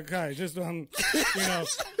 "Guy, just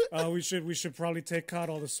we should probably take out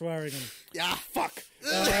all the swearing." And, Yeah, fuck.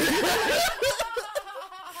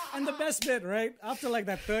 and the best bit, right? After like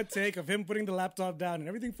that third take of him putting the laptop down and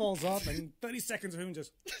everything falls off, and 30 seconds of him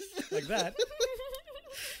just like that,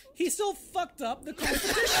 he still fucked up the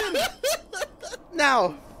competition.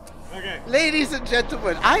 Now, Okay. ladies and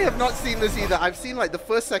gentlemen, I have not seen this either. I've seen like the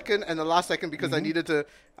first second and the last second because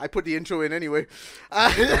I put the intro in anyway.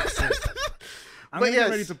 I'm But gonna yes. get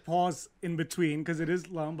ready to pause in between because it is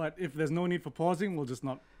long. But if there's no need for pausing, we'll just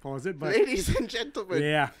not pause it. But Ladies and gentlemen,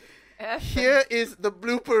 yeah, here is the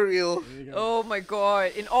blooper reel. Oh my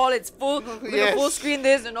god! In all its full, we're Yes. gonna full screen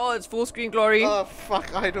this in all its full screen glory. Oh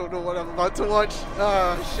fuck! I don't know what I'm about to watch.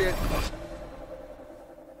 Oh shit!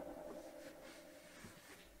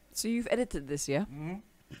 So you've edited this, yeah?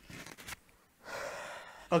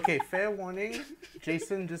 Okay, fair warning.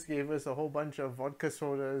 Jason just gave us a whole bunch of vodka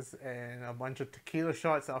sodas and a bunch of tequila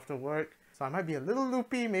shots after work. So I might be a little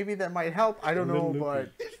loopy. Maybe that might help. I don't know,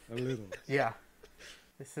 but a little. yeah.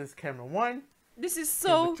 This is camera 1. This is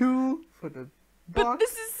so. Camera 2 for the But box.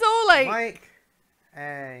 this is so like. Mic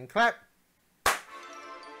and clap.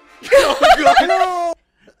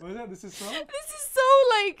 What is that? This is so. This is so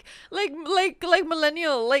like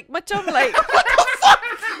millennial, like macam like.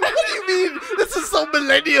 What do you mean? This is so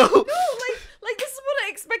millennial. Like this is what I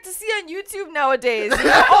expect to see on YouTube nowadays. You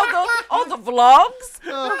know, all the vlogs,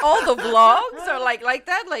 all the vlogs are like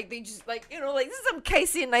that. Like they just like like this is some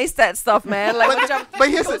Casey Neistat stuff, man. Like but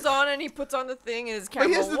he here's goes on and he puts on the thing and his camera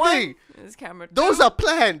here's the 1, thing. and his camera 2. Those are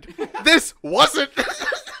planned. This wasn't.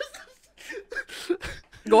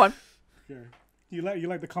 Go on. Okay. You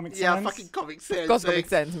like the Comic Yeah, Sans? fucking Comic Sans. Goes eh? make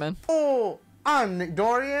sense, man. Oh, I'm Nick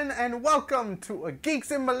Dorian, and welcome to a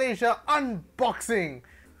Geeks in Malaysia unboxing.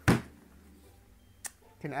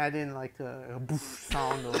 Can add in like a boof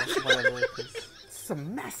sound or whatever. It's a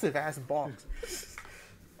massive ass box.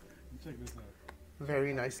 Check this out.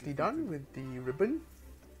 Very nicely done with the ribbon.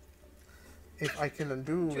 If I can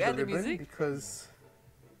undo you the add the ribbon, music? because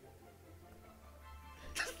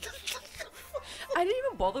I didn't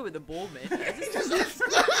even bother with the bowl, man. I just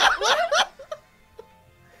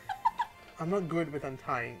I'm not good with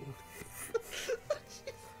untying.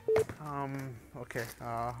 Okay.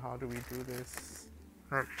 How do we do this?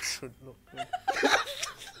 That should look good.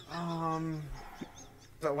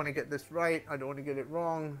 I want to get this right. I don't want to get it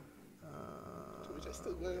wrong. Where's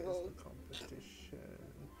the competition?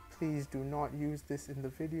 Please do not use this in the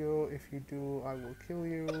video. If you do, I will kill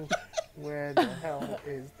you. Where the hell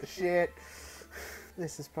is the shit?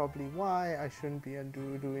 This is probably why I shouldn't be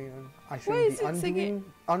undoing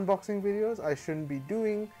unboxing videos. I shouldn't be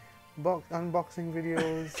doing unboxing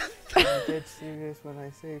videos. I'm dead serious when I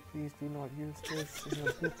say please do not use this in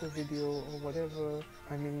a blooper video or whatever.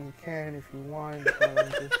 I mean, you can if you want, but I'm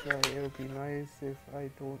just like, it would be nice if I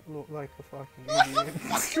don't look like a fucking idiot.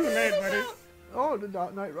 Too late, buddy. Oh, The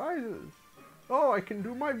Dark Knight Rises. Oh, I can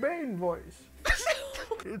do my Bane voice.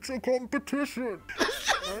 It's a competition,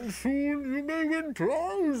 and soon you may win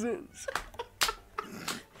prizes. Do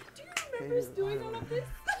you remember us doing all of this?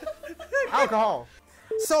 Alcohol.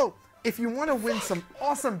 So, if you want to win some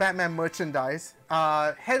awesome Batman merchandise,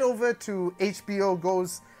 head over to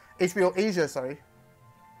HBO Asia, sorry.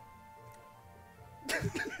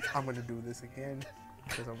 I'm gonna do this again.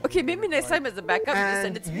 Okay, maybe next time as a backup, just send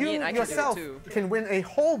And it to you me and I can yourself do it too. can win a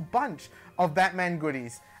whole bunch of Batman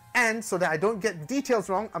goodies. And so that I don't get details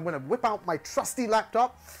wrong, I'm gonna whip out my trusty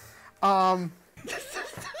laptop, and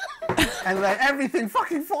let everything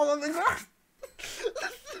fucking fall on the ground.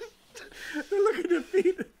 Look at the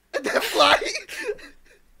feet. They're flying.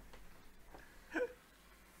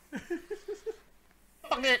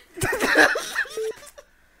 Fuck it.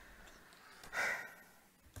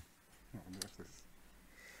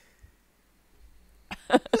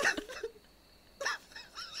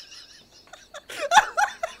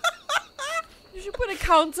 You should put a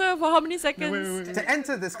counter for how many seconds? Wait. To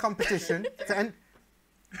enter this competition,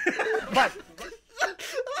 but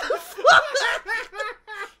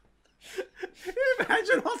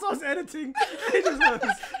Imagine also I was editing.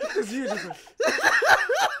 It's you just.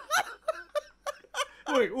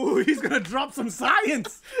 Wait, ooh, he's gonna drop some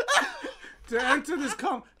science to enter this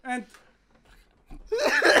and.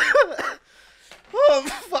 Oh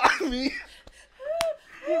fuck me.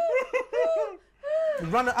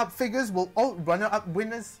 runner-up figures will all runner-up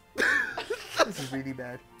winners. This is really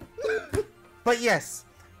bad. But yes.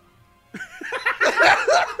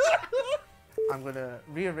 I'm gonna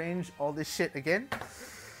rearrange all this shit again.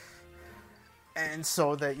 And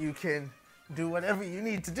so that you can do whatever you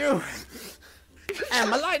need to do. And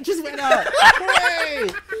my light just went out. Hooray!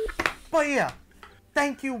 But yeah,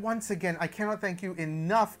 thank you once again. I cannot thank you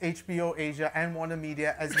enough, HBO Asia and Warner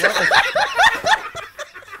Media, as well as...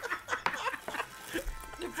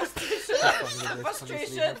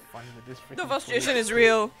 The frustration is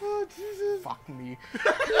real. Oh, Jesus. Fuck me.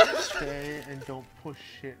 Stay and don't push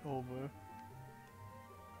shit over.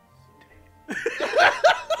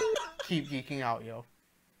 Keep geeking out, yo.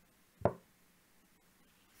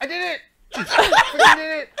 I did it! Freaking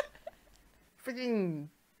did it! Freaking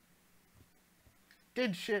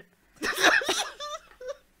did shit.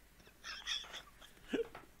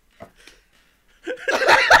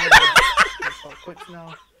 I'll quit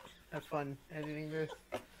now. Have fun editing this.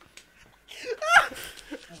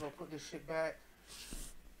 I'm gonna put this shit back.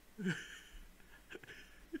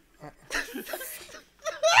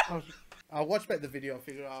 I'll watch back the video and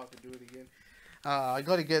figure out how to do it again. I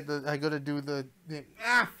gotta do the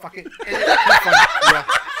fuck it. Have fun. Yeah.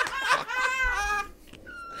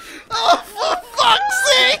 Oh, for fuck's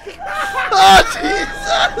sake! Oh,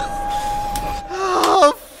 Jesus!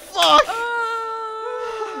 Oh, fuck!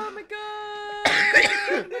 Oh my god!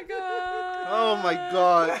 Oh my god! Oh my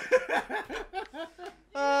god!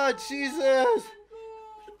 Oh, Jesus!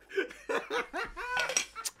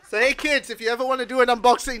 So hey kids, if you ever want to do an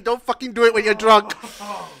unboxing, don't fucking do it when you're drunk.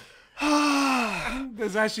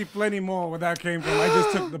 There's actually plenty more where that came from. I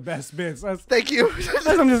just took the best bits. Thank you. As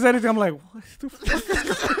I'm just editing, I'm like, what the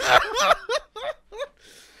fuck?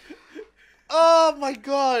 Oh my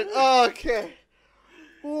god. Okay.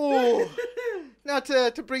 Ooh. Now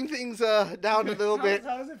to bring things down a little bit.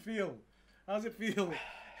 How does it feel? How does it feel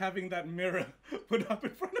having that mirror put up in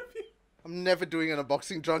front of you? I'm never doing an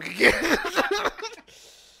unboxing drunk again.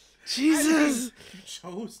 Jesus. You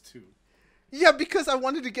chose to. Yeah, because I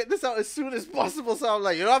wanted to get this out as soon as possible, so I'm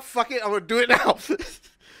like, you know what, fuck it, I'm gonna do it now.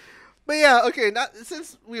 But yeah, okay, now,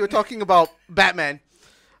 since we were talking about Batman,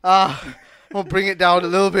 I'll bring it down a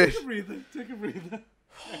little bit. Take a breather, take a breather.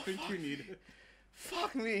 I think we need it.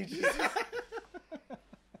 Fuck me, Jesus.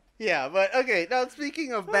 Yeah, but okay, now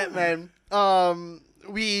speaking of Batman,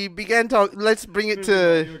 we began talk. Let's bring it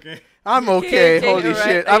to... You okay? I'm okay. Holy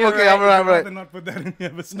shit. I'm okay. I'm alright. I'm I'd rather alright. not put that in the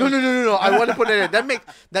episode. No. I want to put it in.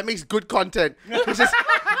 That makes good content. It's just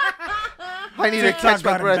I need to catch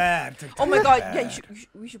my breath. Oh my god! Yeah,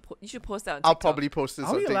 you should post that on TikTok. I'll probably post this Are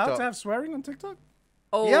on we TikTok. allowed to have swearing on TikTok?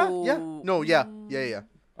 Oh Yeah. No. Yeah.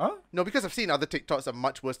 Huh? No, because I've seen other TikToks are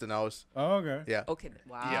much worse than ours. Oh, okay. Yeah. Okay.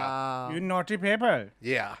 Wow. You naughty people.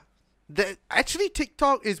 Yeah. Actually,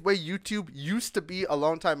 TikTok is where YouTube used to be a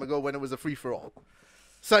long time ago when it was a free for all.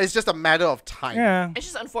 So it's just a matter of time. Yeah. It's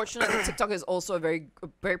just unfortunate that TikTok is also a very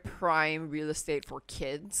prime real estate for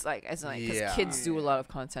kids. Like, as in, like, because kids do a lot of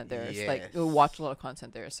content there. It's like they watch a lot of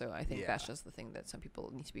content there. So I think that's just the thing that some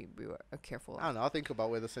people need to be careful of. I don't know. I'll think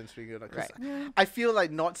about whether censoring it or not. 'Cause Right. I feel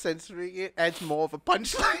like not censoring it adds more of a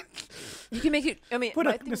punchline. You can make it. I mean, Put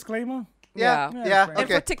I a think, disclaimer. Yeah. And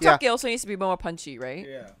Okay. for TikTok, it also needs to be more punchy, right?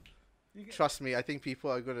 Yeah. Trust me, I think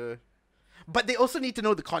people are gonna. But they also need to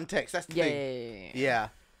know the context. That's the thing. Yeah.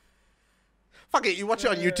 Fuck it, you watch it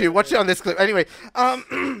on YouTube. Watch it on this clip. Anyway,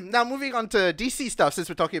 now moving on to DC stuff since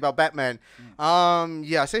we're talking about Batman.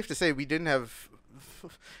 Yeah, safe to say we didn't have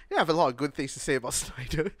a lot of good things to say about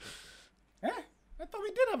Snyder. Yeah, I thought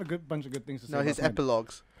we did have a bunch of good things to say. No, his about Snyder.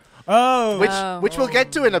 epilogues. Oh, Which we'll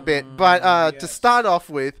get to in a bit. But to start off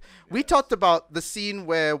with, we talked about the scene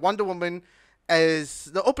where Wonder Woman, as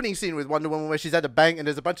the opening scene with Wonder Woman, where she's at a bank and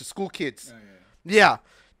there's a bunch of school kids. Yeah.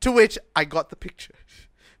 To which I got the picture.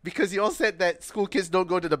 Because you all said that school kids don't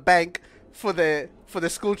go to the bank for the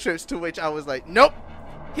school trips, to which I was like, nope,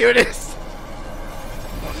 here it is.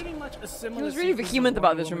 Pretty much a similar He was really sequence of vehement about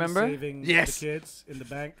Wonder this, Woman remember? saving Yes. the kids in the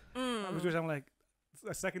bank. Which I'm like,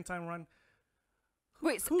 a second time run.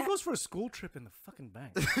 Wait, Who goes for a school trip in the fucking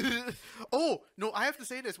bank? Oh, no, I have to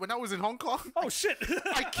say this. When I was in Hong Kong, Oh shit!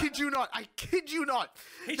 I kid you not.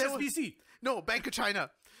 There was- HSBC. No, Bank of China.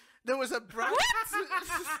 There was a branch.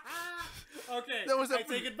 Okay, There was a- I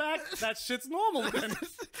take it back. That shit's normal then.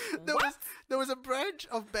 there was a branch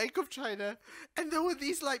of Bank of China, and there were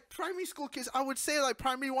these like primary school kids. I would say like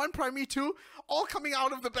primary 1, primary 2, all coming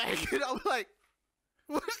out of the bank, and I was like,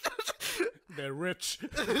 what? They're rich.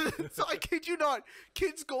 So I kid you not,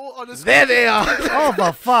 kids go on a school There they are. Oh,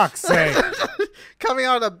 for fuck's sake. coming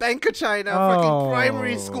out of Bank of China, fucking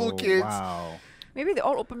primary school kids. Wow. maybe they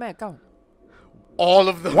all open my account. all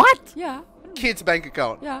of them. What? Yeah. Kids' bank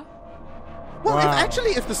account. Yeah. Well, Wow.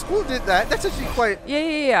 if the school did that, that's actually quite.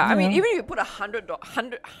 Yeah. I mean, even if you put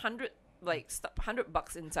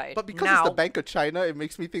 $100 inside. But because now, it's the Bank of China, it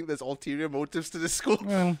makes me think there's ulterior motives to this school.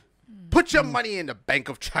 Well, Put your money in the Bank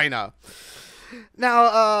of China.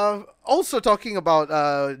 Now, also talking about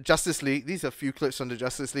Justice League, these are a few clips from the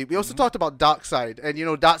Justice League. We also talked about Darkseid and,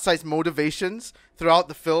 Darkseid's motivations throughout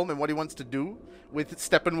the film and what he wants to do with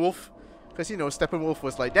Steppenwolf. Because, Steppenwolf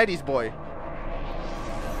was like daddy's boy.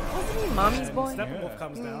 wasn't he mommy's boy? Steppenwolf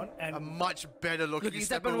comes down, and A much better looking Looking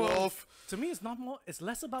Steppenwolf. to me, it's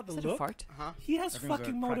less about the Is that a look. fart? He has I think it was a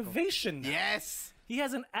fucking crackle. motivation. Yes. He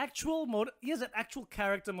has an actual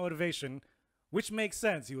character motivation, which makes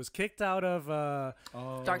sense. He was kicked out of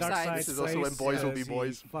Darkseid. This is also when boys will be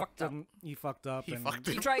boys. He fucked up. He fucked up. He and fucked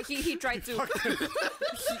He him. tried. He tried to.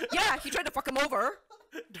 he tried to fuck him over.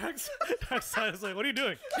 Darkseid is like, "What are you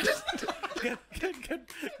doing?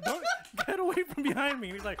 Get away from behind me!"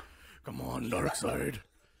 And he's like, "Come on, Darkseid.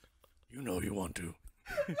 You know you want to."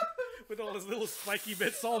 With all his little spiky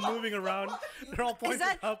bits all moving around, they're all pointing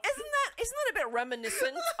Isn't up. that a bit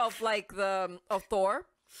reminiscent of like of Thor,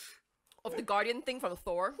 of the Guardian thing from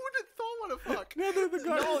Thor? Who did Thor want to fuck? No, the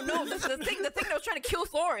guard. No, the thing that was trying to kill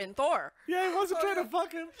Thor in Thor. Yeah, he wasn't trying to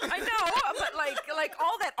fuck him. I know, but like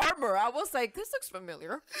all that armor, I was like, this looks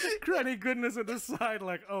familiar. Granny Goodness at the side,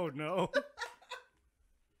 like, oh no.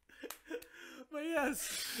 But yes,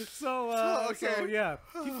 so yeah,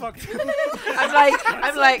 he fucked.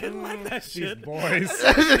 I'm like, that shit. Boys.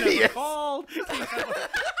 Yes. Called.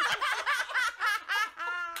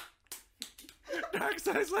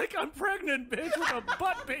 Darkseid's like, I'm pregnant, bitch, with a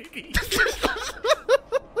butt baby. that's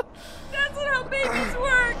not how babies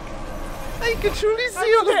work. Like, you can truly see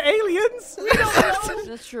on the aliens. We don't know.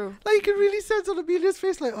 That's true. Like, you can really sense on Amelia's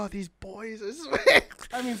face, like, oh, these boys, I swear.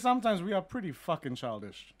 I mean, sometimes we are pretty fucking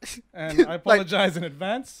childish. And I apologize in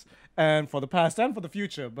advance, and for the past and for the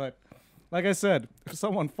future, but like I said, if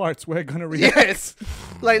someone farts, we're gonna react. Yes.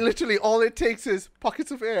 Like, literally, all it takes is pockets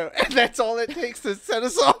of air, and that's all it takes to set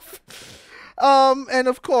us off. And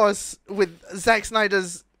of course, with Zack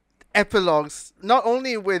Snyder's epilogues, not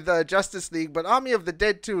only with Justice League, but Army of the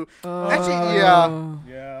Dead too. Actually, yeah.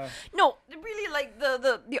 Yeah. No, really, like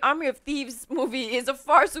the Army of Thieves movie is a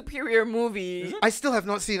far superior movie. I still have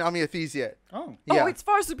not seen Army of Thieves yet. Oh. Yeah. Oh, it's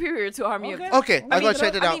far superior to Army of Thieves. Okay, I gotta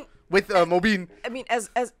check it out. With Mobeen. I mean, as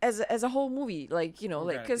a whole movie, like like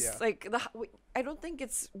Okay, because yeah. like I don't think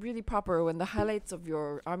it's really proper when the highlights of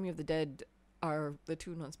your Army of the Dead are the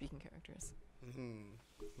two non-speaking characters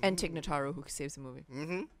and Tig Notaro who saves the movie.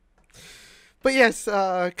 But yes,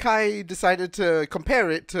 Kai decided to compare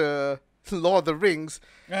it to Lord of the Rings,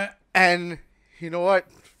 and you know what?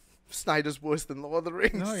 Snyder's worse than Lord of the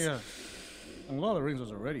Rings. Oh yeah. And Lord of the Rings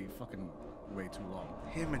was already fucking way too long.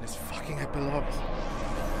 Him and his fucking epilogues.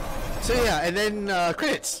 So yeah, and then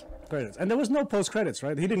credits. Credits. And there was no post credits,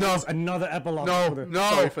 right? He didn't use another epilogue. for the-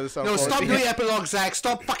 Sorry for the sound No, quality. stop doing epilogues, Zach.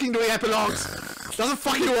 Stop fucking doing epilogues. Doesn't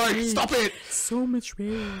fucking work. Stop it. So much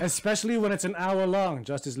rain. Especially when it's an hour long.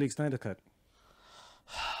 Justice League Snyder Cut.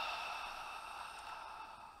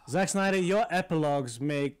 Zack Snyder, your epilogues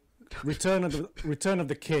make Return of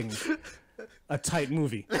the King a tight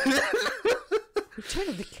movie. Return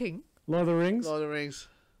of the King. Lord of the Rings. Lord of the Rings.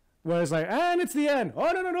 Where it's like, and it's the end.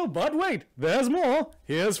 Oh no! But wait, there's more.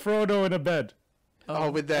 Here's Frodo in a bed.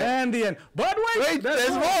 Oh, with that. And the end. But wait,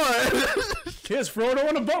 there's more. Here's Frodo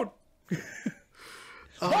on a boat.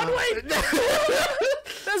 But wait,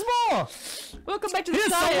 there's more. Welcome back to the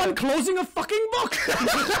Here's Shire. someone closing a fucking book.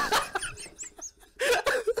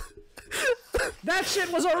 That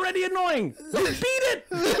shit was already annoying. You beat it.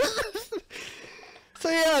 So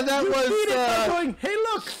yeah, that You was. beat it by going, hey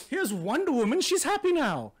look, here's Wonder Woman. She's happy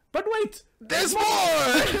now. But wait, There's more.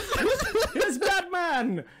 here's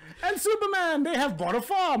Batman and Superman. They have bought a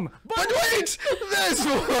farm. But wait, there's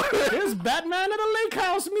more. Here's Batman at a lake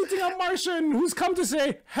house meeting a Martian who's come to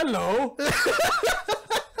say hello. But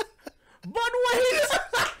wait,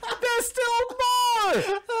 there's still more.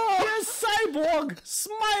 Here's Cyborg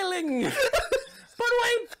smiling. But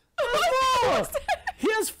wait, there's more.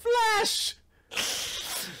 Here's Flash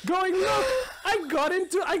going, look, I got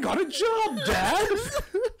a job, Dad.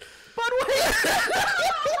 But wait,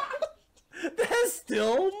 there's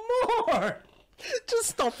still more. Just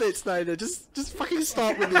stop it, Snyder. Just fucking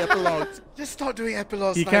stop with the epilogues. Just stop doing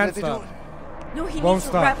epilogues, He Snyder. can't They stop. don't- No, he Won't needs to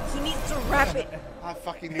stop. wrap. He needs to wrap it. I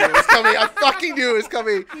fucking knew it was coming. I fucking knew it was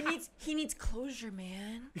coming. He needs closure,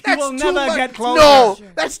 man. He will too never much. get closure. No,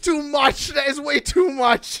 that's too much. That is way too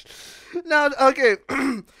much. Now, okay,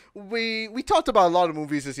 we talked about a lot of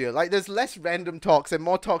movies this year. Like, there's less random talks and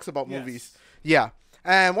more talks about movies. Yeah.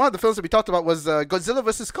 And one of the films that we talked about was Godzilla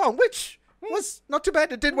vs. Kong, which was not too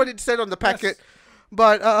bad. It did what it said on the packet. Yes.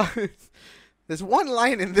 But there's one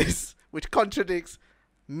line in this which contradicts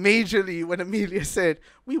majorly when Amelia said,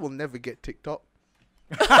 "We will never get TikTok."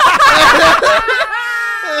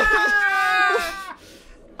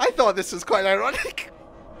 I thought this was quite ironic.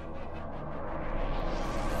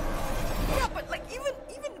 Yeah, but like even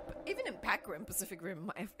in Pac Rim, Pacific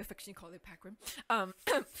Rim, I affectionately call it Pac Rim.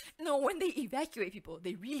 No, when they evacuate people,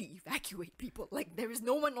 they really evacuate people. Like there is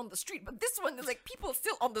no one on the street, but this one is like people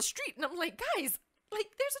still on the street, and I'm like, guys, like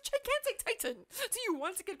there's a gigantic titan. Do you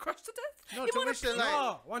want to get crushed to death? No, you to wanna which they're pee? like,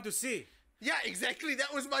 Oh, want to see. yeah, exactly.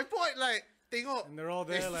 That was my point. Like, tengok. And they're all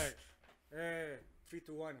there like, hey, 3,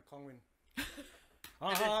 2, 1, Kong win.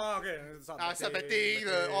 Okay. Start betting,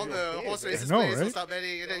 all the horse races know, players will right? start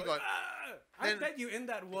betting, and then you got. I Then- bet you in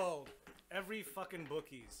that world, every fucking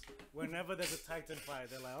bookies, whenever there's a Titan fight,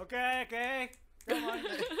 they're like, okay, come on.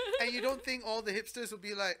 And you don't think all the hipsters will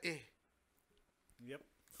be like, eh. Yep.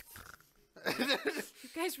 You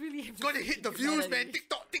guys really have Gotta hit the views, man.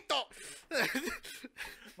 TikTok, TikTok.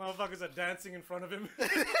 Motherfuckers are dancing in front of him.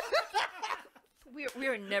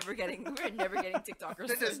 We're never getting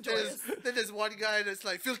TikTokers to enjoy us. Then there's one guy that's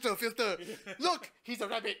like, filter. Look, he's a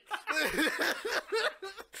rabbit.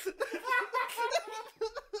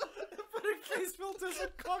 Putting face filters on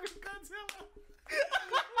Kong and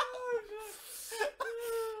Godzilla.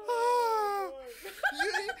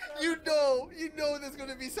 you know there's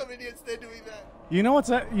gonna be some idiots there doing that. You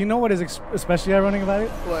know what is especially ironic about it?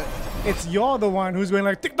 What? It's you're the one who's going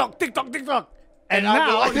like TikTok. And I'm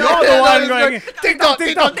now the you're one- the one no, going it's like, TikTok.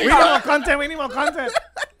 We need more content.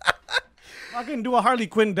 Fucking do a Harley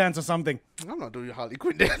Quinn dance or something. I'm not doing a Harley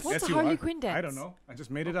Quinn dance. What's Yes, a you Harley are. Quinn dance? I don't know. I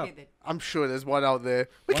just made it up. Then. I'm sure there's one out there.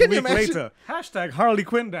 But 1 can you week imagine? later, hashtag Harley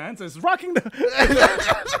Quinn dance is rocking the.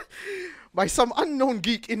 By some unknown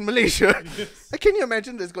geek in Malaysia. Can you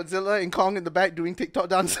imagine there's Godzilla and Kong in the back doing TikTok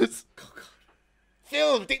dances?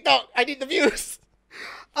 Film, TikTok, I need the views.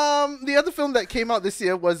 The other film that came out this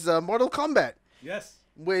year was Mortal Kombat, Yes.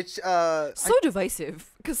 which So divisive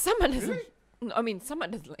because someone doesn't. I mean,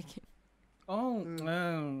 someone doesn't like it. Oh.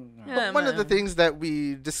 but one of the things that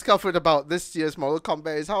we discovered about this year's Mortal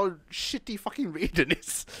Kombat is how shitty fucking Raiden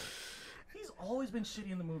is. He's always been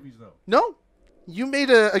shitty in the movies, though. No? You made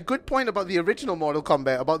a good point about the original Mortal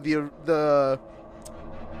Kombat, about the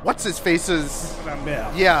what's his face's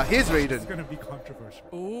yeah, his It's Raiden. gonna be controversial.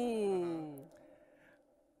 Ooh.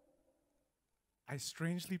 I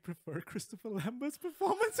strangely prefer Christopher Lambert's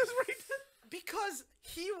performance as Raiden. Because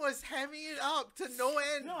he was hamming it up to no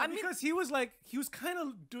end. No, because he was kind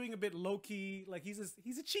of doing a bit low key, like he's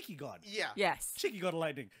a cheeky god. Yeah. Yes. Cheeky god of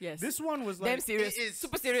lightning. Yes. This one was like Damn serious. it is-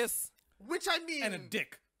 Super serious. Which I mean, and a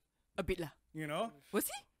dick. A bit lah. You know? Was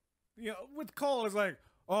he? You know, with Cole it's like,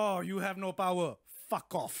 oh, you have no power.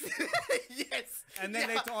 Fuck off. yes. And then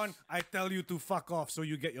later on, I tell you to fuck off so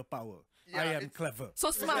you get your power. I am clever.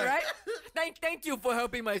 So smart, right? Thank you for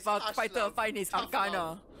helping my fighter find his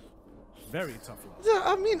arcana. Very tough. Yeah,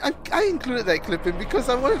 I mean, I included that clip in because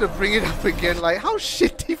I wanted to bring it up again, like how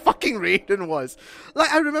shitty fucking Raiden was.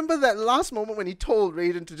 Like, I remember that last moment when he told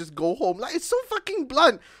Raiden to just go home. Like, it's so fucking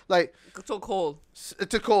blunt. Like, So cold.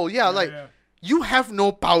 to Cole, you have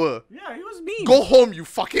no power. Yeah, he was mean. Go home, you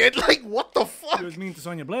fuckhead. Like, what the fuck? He was mean to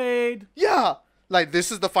Sonya Blade. Yeah. Like,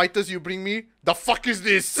 this is the fighters you bring me? The fuck is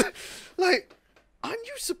this? Like, aren't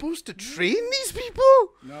you supposed to train these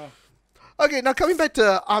people? No. Okay, now coming back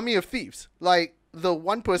to Army of Thieves. Like, the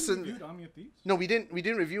one person... Reviewed Army of Thieves? No, we didn't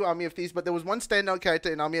review Army of Thieves, but there was one standout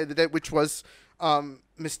character in Army of the Dead, which was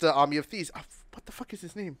Mr. Army of Thieves. What the fuck is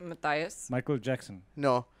his name? Matthias. Michael Jackson.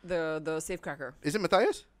 No. The safecracker. Is it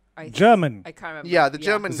Matthias? German. I can't remember. Yeah, the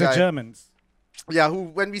German The guy. Germans. Yeah, who,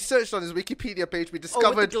 when we searched on his Wikipedia page, we Oh, with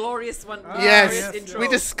discovered... the glorious one. yes, Glorious intro. we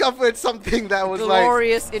discovered something that was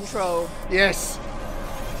glorious intro. Yes.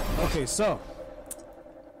 Okay, so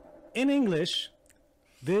in English,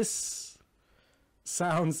 this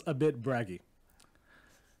sounds a bit braggy.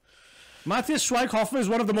 Matthias Schweighöfer is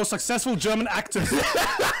one of the most successful German actors.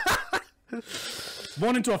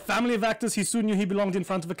 Born into a family of actors, he soon knew he belonged in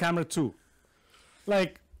front of a camera too.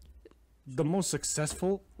 Like, the most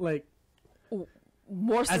successful, like,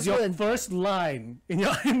 more as your first line in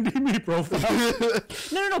your IMDb profile.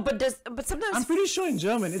 No, but sometimes I'm pretty sure in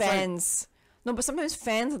German it's like, fans. No, but sometimes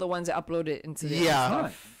fans are the ones that upload it into the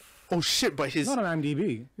Yeah. Oh shit, but his... not on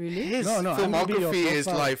IMDb. Really? His No, filmography IMDb or is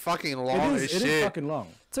profile. like fucking long as It shit. is fucking long.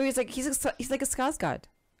 So he's like a Skarsgård.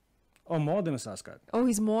 Or more than a Skarsgård. Oh,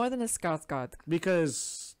 he's more than a Skarsgård.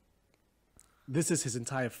 Because this is his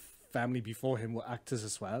entire family before him were actors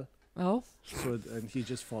as well. Oh. So and he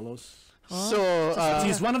just follows. So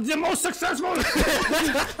He's one of the most successful. He's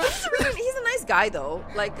a nice guy though.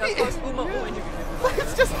 Like of course Uma interviewed him.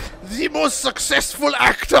 it's just the most successful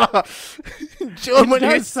actor in German It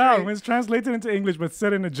does history. sound when it's translated into English, but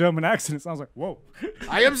said in a German accent, it sounds like whoa.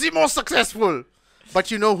 I am the most successful. But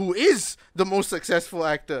you know who is the most successful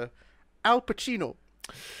actor? Al Pacino.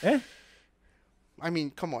 Eh? I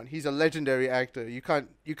mean, come on, he's a legendary actor. You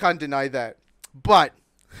can't deny that. But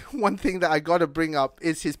one thing that I gotta bring up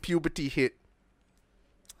is his puberty hit.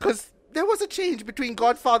 Cause there was a change between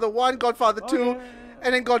Godfather 1, Godfather 2,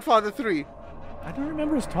 and then Godfather 3. I don't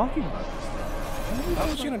remember us talking about this. Al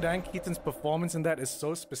Pacino and Diane Keaton's performance in that is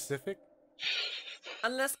so specific.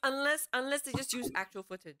 Unless they just use actual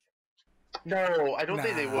footage. No, I don't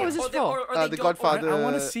think they What would. was this Or for? the Godfather I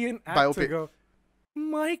want to see an actor biopic. go,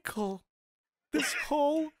 Michael, this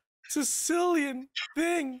whole Sicilian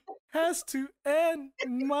thing has to end,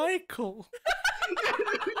 Michael.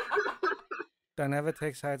 Don't ever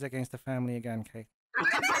take sides against the family again, Kate.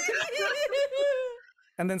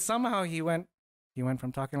 And then somehow he went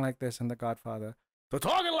from talking like this in The Godfather to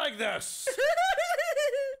talking like this.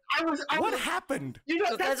 What happened? You know,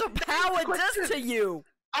 So that's what power does to you.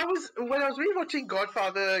 When I was rewatching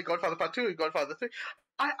Godfather Part 2 and Godfather 3,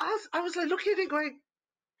 I was like looking at it going,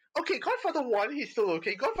 okay, Godfather 1, he's still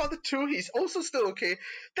okay. Godfather 2, he's also still okay.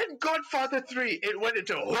 Then Godfather 3, it went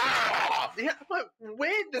into yeah, but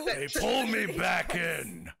when did that pull me back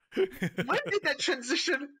in. when did that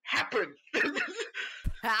transition happen?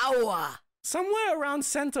 Power. Somewhere around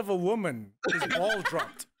Scent of a Woman, his ball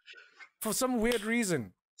dropped. For some weird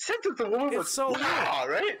reason. Scent of the Woman It's was so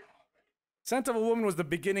right? Scent of a Woman was the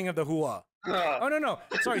beginning of the hoo-ah. Oh, no.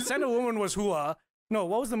 Sorry, Scent of a Woman was hoo-ah. No,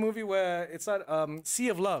 what was the movie where it's that Sea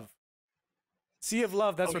of Love? Sea of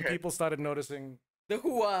Love, that's when people started noticing The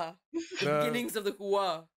hoo-ah. The beginnings of the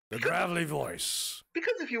hoo-ah. the gravelly voice.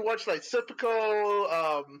 Because if you watch like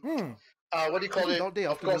Serpico, what do you call it?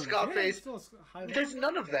 Of course, Scarface. There's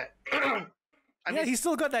none of that. I mean, He's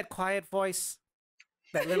still got that quiet voice.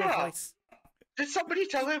 That little voice. Did somebody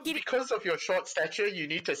tell him because of your short stature you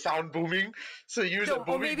need to sound booming, so use a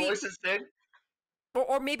booming voice instead?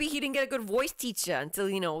 Or maybe he didn't get a good voice teacher until,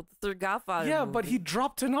 the third Godfather Yeah, movie. but he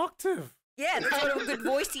dropped an octave. Yeah, that's what a good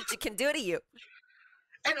voice teacher can do to you.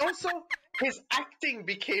 And also, his acting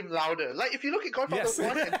became louder. Like, if you look at Godfather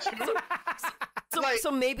 1 and 2...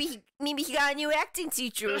 So maybe he got a new acting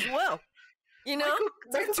teacher as well.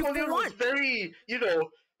 Michael Corleone was very,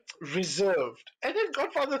 reserved. And then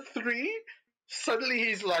Godfather 3, suddenly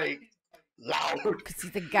he's like, loud. Because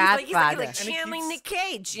he's the Godfather. And he channeling Nick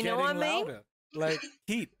Cage, you know what I mean? Louder. Like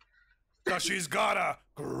Heat. Because she's got a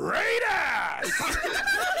great ass!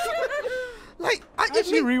 I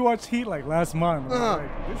actually rewatched Heat like last month. I was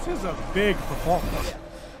like, this is a big performance.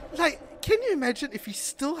 Like, can you imagine if he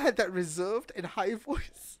still had that reserved and high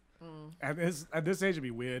voice? At this age, it'd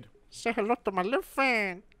be weird. Say hello to my little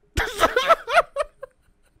friend.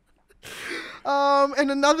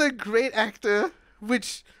 And another great actor,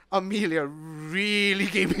 which Amelia really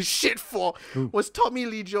gave me shit for, was Tommy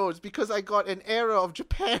Lee Jones, because I got an era of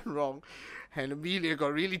Japan wrong, and Amelia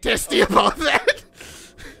got really testy about that.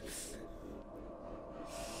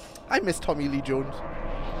 I miss Tommy Lee Jones.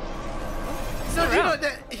 No, you know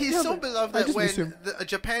that he's Yeah, so but beloved I that just miss when him.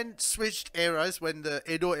 Japan switched eras, when the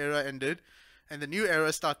Edo era ended and the new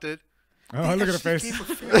era started. Oh, look at the face.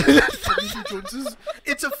 Tommy Lee Jones's.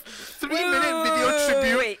 It's a 3-minute video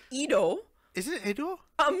tribute. Wait, Edo? Is it Edo?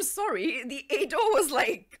 I'm sorry, the Edo was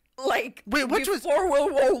like Wait, what was before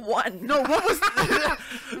World War One. No, what was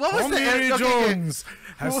what was Tommy the Lee Jones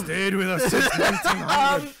has stayed with us since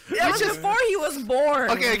 1900. That was before he was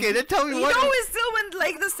born. Okay, then tell me Edo what. is still when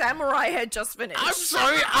the samurai had just finished. I'm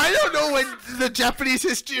sorry, I don't know when the Japanese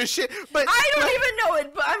history or shit, but I don't even know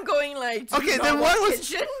it, but I'm going like. Do okay, you then know what was?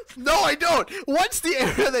 Kitchen? No, I don't. What's the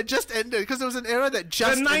era that just ended? Because there was an era that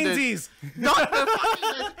just The ended. 90s. Not the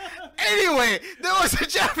fucking. Anyway, there was a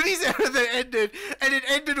Japanese era that ended, and it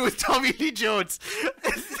ended with Tommy Lee Jones.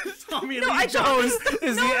 Tommy No, Lee I don't- Jones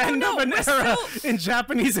is No, the end no, of an we're era still- in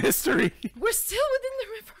Japanese history. We're still within the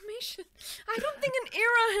Reformation. I don't think an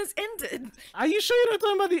era has ended. Are you sure you're not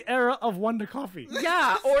talking about the era of Wonder Coffee?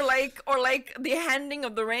 Yeah, or like the handing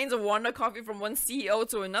of the reins of Wanda Coffee from one CEO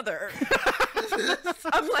to another.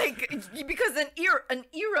 I'm like, because an era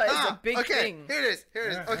is a big okay, thing. here it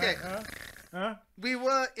is. Okay. We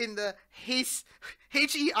were in the Heisei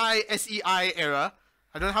era.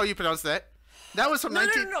 I don't know how you pronounce that. That was from No,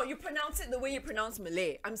 19... no. You pronounce it the way you pronounce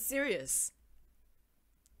Malay. I'm serious.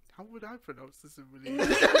 How would I pronounce this in Malay?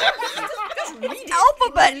 Just read it.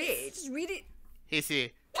 Alphabet. Just read it.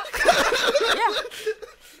 Heisei.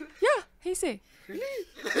 Yeah. Yeah, Heisei.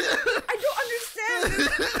 I don't understand.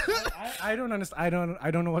 I don't understand.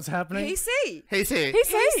 I don't know what's happening. Heisei. Heisei.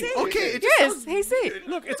 Heisei. Okay, it just Yes, sounds Heisei.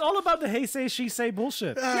 Look, it's all about the hey say, she say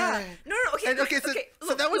bullshit. Yeah. No. Okay. And okay, so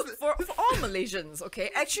Look, that was look, for all Malaysians. Okay.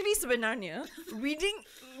 Actually, sebenarnya reading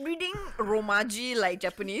Romaji like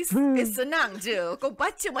Japanese is senang je. Kau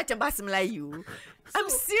baca macam bahasa Melayu. I'm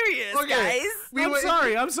serious, okay, guys.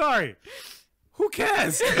 I'm sorry. Who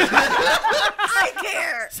cares? I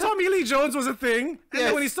care. Tommy Lee Jones was a thing, and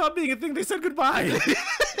then when he stopped being a thing, they said goodbye.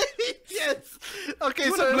 Yes. Okay,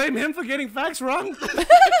 You so wanna blame him for getting facts wrong?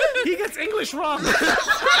 He gets English wrong.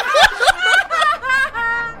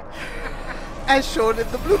 as shown in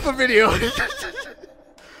the blooper video.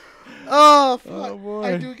 Oh, fuck. boy.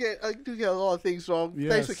 I do get a lot of things wrong.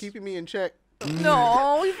 Thanks for Yes. keeping me in check.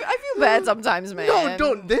 No, I feel bad sometimes, man. No,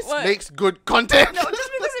 don't. This What? makes good content. No, just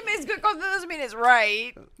because it makes good content doesn't mean it's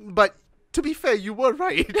right. But to be fair, you were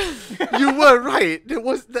right. You were right. There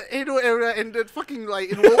was the Edo era ended fucking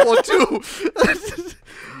like in World War II.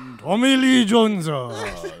 Tommy Lee Jones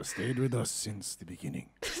stayed with us since the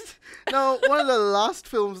beginning. Now, one of the last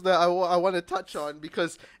films that I want to touch on,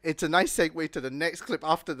 because it's a nice segue to the next clip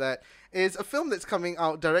after that, is a film that's coming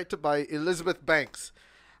out directed by Elizabeth Banks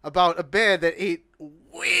about a bear that ate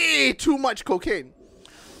way too much cocaine.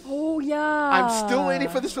 Oh yeah. I'm still waiting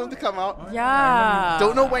for this film to come out. Yeah.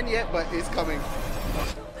 Don't know when yet, but it's coming. I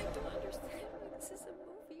don't understand why this is a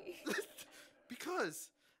movie.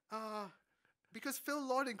 Because Phil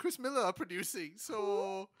Lord and Chris Miller are producing.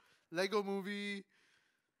 So, Lego Movie.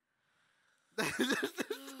 What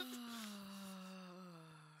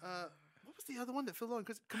was the other one that Phil Lord and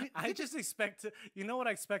Chris? I just expect to, you know what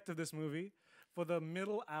I expect of this movie? For the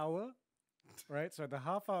middle hour, right? So at the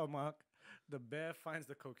half-hour mark, the bear finds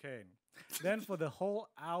the cocaine. Then for the whole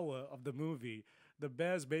hour of the movie, the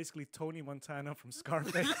bear's basically Tony Montana from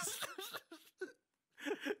Scarface.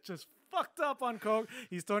 Just fucked up on coke.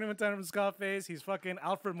 He's Tony Montana from Scarface. He's fucking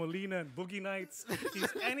Alfred Molina in Boogie Nights. He's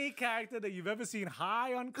any character that you've ever seen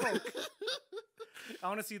high on coke. I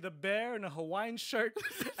want to see the bear in a Hawaiian shirt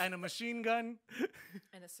and a machine gun.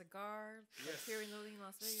 And a cigar. Like here in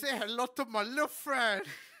Las Vegas. Say hello to my little friend.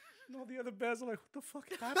 No, the other bears are like, what the fuck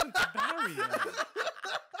happened to Barry? Man?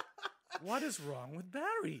 What is wrong with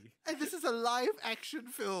Barry? And this is a live action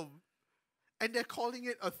film. And they're calling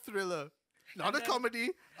it a thriller. Not a comedy,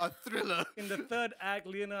 a thriller. In the third act,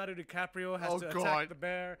 Leonardo DiCaprio has to attack the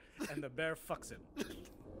bear, and the bear fucks him.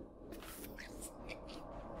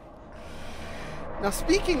 Now,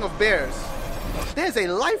 speaking of bears, there's a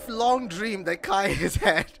lifelong dream that Kai has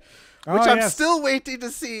had, which I'm still waiting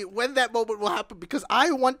to see when that moment will happen, because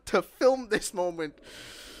I want to film this moment.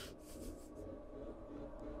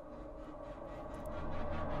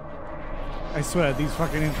 I swear, these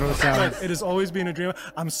fucking intro sounds. It has always been a dream.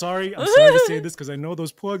 I'm sorry to say this, because I know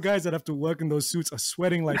those poor guys that have to work in those suits are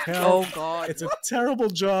sweating like hell. Oh, God. It's a terrible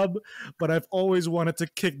job, but I've always wanted to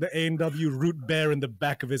kick the A&W root bear in the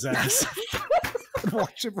back of his ass.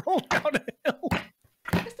 Watch him roll down a hill.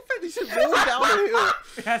 It's the fact he should roll down a hill.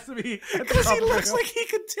 It has to be. Because he looks like he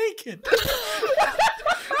could take it. Again,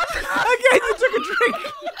 you took a drink.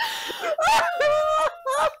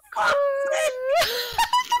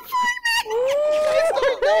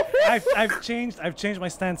 I've changed my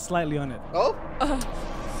stance slightly on it. Oh?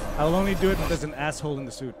 I'll only do it if there's an asshole in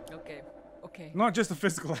the suit. Okay. Not just a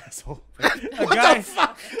physical asshole. A guy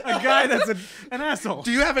that's an asshole.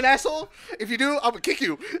 Do you have an asshole? If you do, I'm gonna kick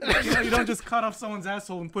you. You don't just cut off someone's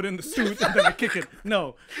asshole and put it in the suit and then I kick it.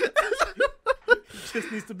 No. It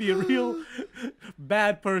just needs to be a real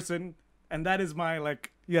bad person, and that is my,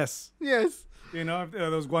 like, yes. Yes. You know, if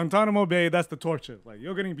those Guantanamo Bay, that's the torture. Like,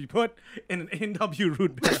 you're going to be put in an A&W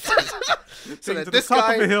root bear. So that to this the top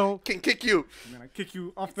guy of a hill, can kick you. and then I kick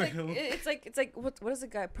you off the hill. It's like what is the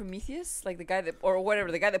guy, Prometheus? Like the guy that, or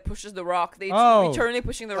whatever, the guy that pushes the rock. They Oh. eternally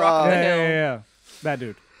pushing the rock on the hill. Yeah. That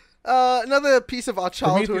dude. Another piece of our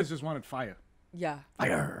childhood. Prometheus just wanted fire. Yeah.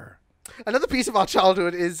 Fire. Another piece of our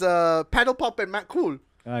childhood is Paddle Pop and Matt Cool.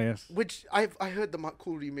 Ah, yes. Which I heard the Matt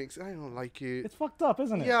Cool remix. I don't like it. It's fucked up,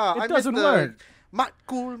 isn't it? Yeah, It I doesn't miss the work. Matt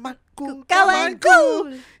Cool, Kawan Kawan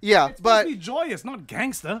Cool. Yeah, It's but supposed to be joyous, not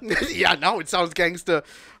gangster. yeah, now it sounds gangster.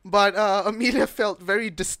 But Amelia felt very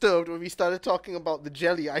disturbed when we started talking about the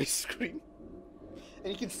jelly ice cream.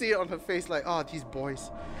 And you can see it on her face like, these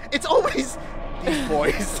boys. It's always these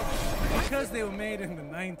boys. Because they were made in the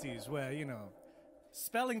 90s where, you know,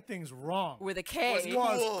 spelling things wrong With a K.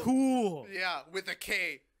 was cool. Yeah, with a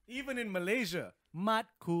K. Even in Malaysia. Mat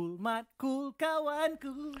cool, kawan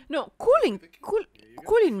cool. No, cool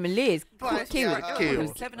in Malay is But, K yeah, word. K Cool word.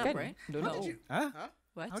 is 7 up, right? Huh?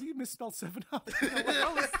 What? How do you misspell 7-Up?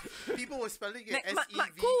 People were spelling it S E V E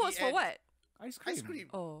Cool was for N. what? Ice cream. Ice cream.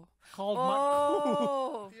 Oh. Called Mutt Cool.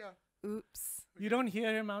 Oh. Yeah. Oops. You don't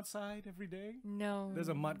hear him outside every day? No. There's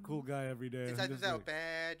a Mutt Cool guy every day. It's who either just that or like-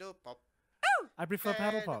 paddle pop. I prefer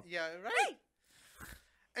paddle pop. Yeah, right.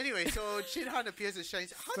 Anyway, so Shin Han appears as Shiny.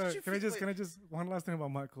 How So did you can I feel- just one last thing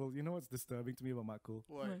about Mutt Cool? You know what's disturbing to me about Mutt Cool?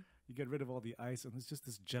 What? You get rid of all the ice and it's just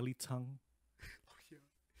this jelly tongue.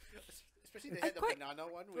 Especially the head of banana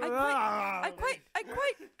one. Where I quite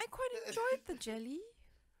enjoyed the jelly.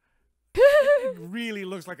 It really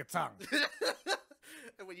looks like a tongue.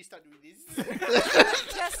 And when you start doing this,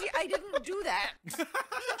 Yeah, see, I didn't do that.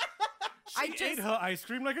 I She just ate her ice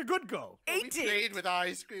cream like a good girl. we played with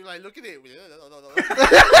ice cream. Like, look at it. You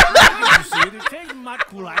see, they take Mutt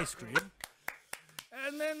Cool ice cream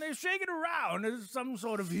and then they shake it around as some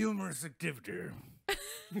sort of humorous activity.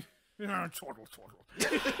 You know, chortle, chortle.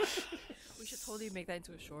 We should totally make that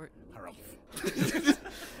into a short.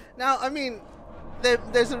 Now, I mean,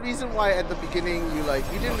 there's a reason why at the beginning you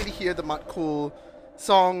didn't really hear the Mutt Cool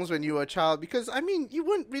songs when you were a child because I mean you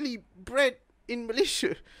weren't really bred in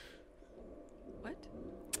Malaysia. What?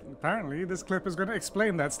 Apparently, this clip is going to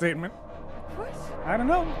explain that statement. What? I don't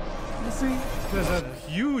know. You see, there's a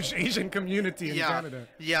huge Asian community in Yeah, Canada.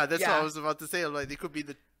 yeah, that's what Yeah. I was about to say. Like, they could be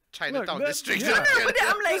the Chinatown that- district. yeah. I'm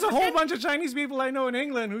like, There's a whole bunch of Chinese people I know in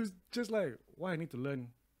England who's just like, why I need to learn.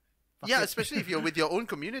 Yeah, especially if you're with your own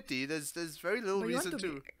community, there's very little But you want reason to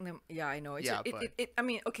to. be, yeah, I know. It's Yeah, it, but- it, I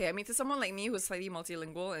mean, okay. I mean, to someone like me who's slightly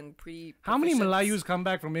multilingual and How many Malayus come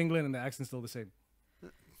back from England and the accent's still the same?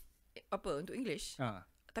 apa untuk English? Ah.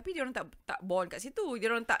 Tapi dia orang tak born kat situ. Dia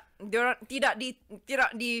orang tidak di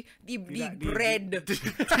bred.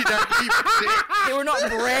 They were not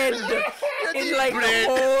bred in like the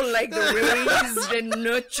whole like the raised and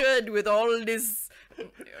nurtured with all this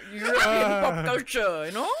European pop culture,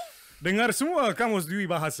 you know? Dengar semua kamus Dwi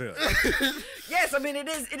Bahasa. Yes, I mean it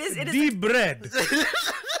is. Di bread.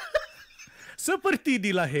 Seperti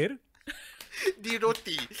dilahir. Di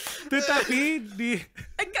roti. Tetapi di...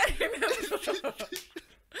 I can't remember.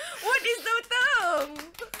 What is the term?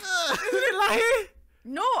 Isn't it lahir?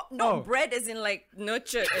 No, not bread as in like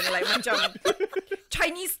nurtured and like macam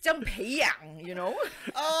Chinese 讲培养, you know?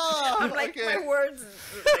 Oh, I'm like okay. my words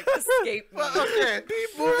like escape me. Okay,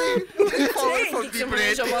 moving forward from Geeks the in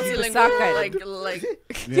bread. Malaysia multilingual, like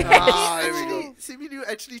Ah, there we go. Sibilu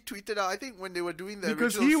actually tweeted out, I think when they were doing the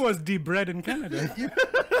Because original he was de-bred in Canada.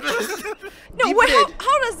 No, wait,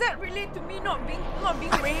 how does that relate to me not being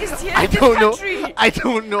raised here I in this don't know. country? I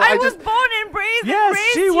don't know. I I was just born and raised Yes,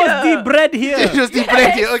 raised she was here. de-bred here. She was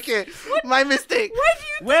de-bred here. Okay, my mistake. Why do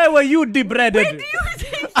you Where were you de-breaded? think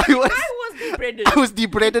I was de-breaded? I was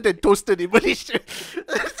de-breaded and toasted in Malaysia.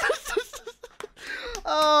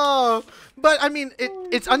 Oh, but I mean,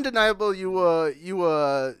 it's undeniable. You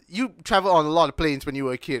travel on a lot of planes when you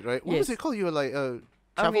were a kid, right? What was Yes. it called? You were like a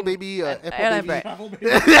travel baby, airport airline baby.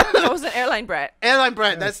 brat. I was an airline brat. Airline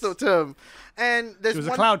brat. That's the term. And there's She was a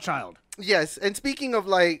one, cloud child. Yes, and speaking of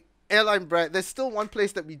like airline brat, there's still one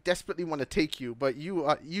place that we desperately want to take you, but you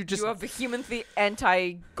just You are vehemently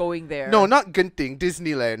anti going there. no, not Genting,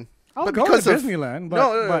 Disneyland. I'll But go because to of- Disneyland, but,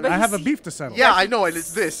 No, but But I you have a see- beef to settle. Yeah, I know, and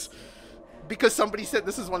it's this. Because somebody said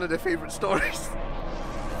this is one of their favorite stories.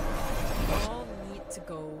 We all need to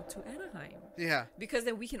go to Anaheim Yeah, because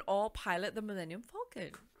then we can all pilot the Millennium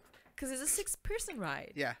Falcon. Because it's a 6-person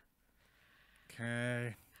ride. yeah.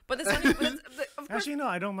 Okay. But there's only, of course, Actually, no,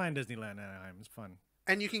 I don't mind Disneyland Anaheim. It's fun.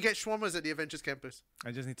 And you can get shawarmas at the Adventures Campus.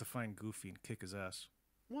 I just need to find Goofy and kick his ass.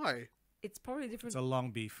 Why? it's probably different. It's a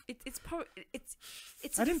long beef. It's probably it's.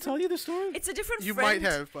 I didn't tell you the story. It's a different. You friend.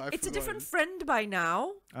 might have, but I It's a forgot. different friend by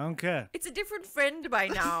now. I don't care. It's a different friend by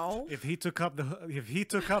now. If he took up the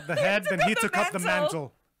head, then he took up the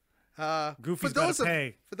mantle. Goofy's gotta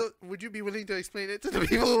pay. For those, would you be willing to explain it to the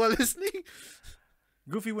people who are listening?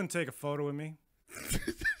 Goofy wouldn't take a photo with me.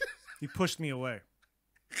 He pushed me away.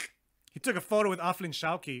 He took a photo with Aflin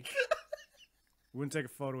Shauki. Wouldn't take a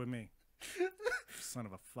photo with me. Son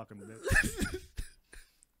of a fucking bitch.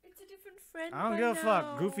 It's a different friend. I don't by give a now.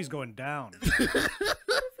 fuck. Goofy's going down. What if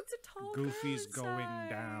it's a tall Goofy's guy going inside?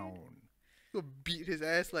 down. Go beat his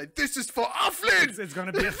ass like this is for Aflin. It's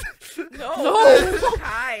gonna be a No,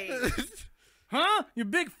 Kai. huh? You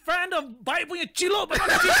big fan of Bite punya chilo, but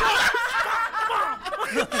not chilo.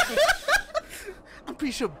 I'm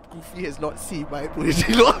pretty sure Goofy has not seen my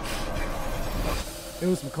Pujilo. It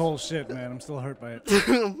was some cold shit, man. I'm still hurt by it.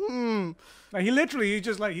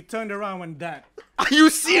 Like he turned around when that. Are you I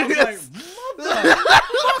was serious? like,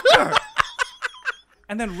 motherfucker!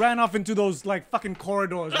 And then ran off into those like fucking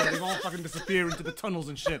corridors where they all fucking disappear into the tunnels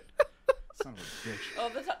and shit. Son of a bitch. Oh,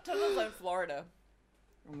 the tunnels are in Florida.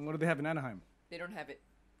 What do they have in Anaheim? They don't have it.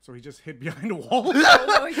 So he just hid behind a wall.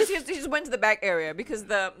 No, he just went to the back area because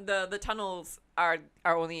the tunnels are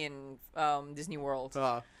only in Disney World.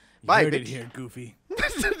 You Bye, heard it bitch. here, Goofy.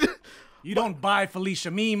 You don't buy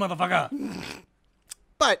Felicia me, motherfucker.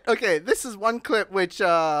 But okay, this is one clip which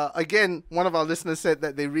again one of our listeners said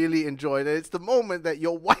that they really enjoyed it. It's the moment that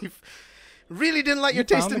your wife really didn't like your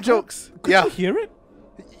taste found in the clip? jokes. Could Yeah, you hear it?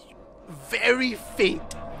 very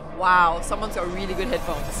faint. Wow, someone's got really good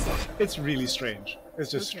headphones. It's really strange.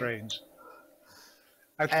 It's just strange.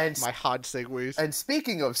 And My hard segues. and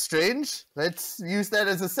speaking of strange, let's use that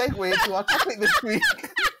as a segue to our topic this week.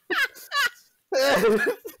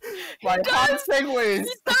 My hard segues.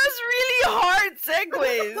 He does really hard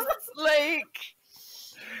segues. Like,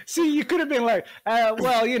 See, you could have been like,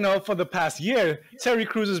 well, you know, for the past year, Terry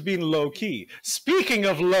Crews has been low key. Speaking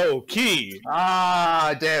of low key,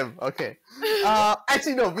 Ah, damn. Okay.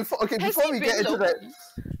 Actually, no. Before we he get been into low- that,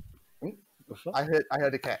 I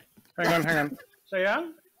heard a cat. hang on.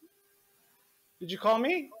 Sayan, did you call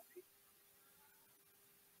me?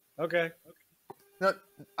 Okay. No,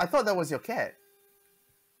 I thought that was your cat.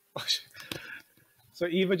 So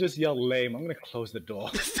Eva just yelled lame. I'm gonna close the door.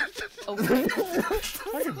 Okay.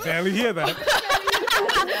 I can barely hear that.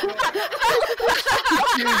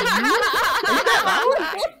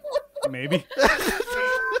 Maybe.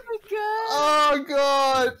 Oh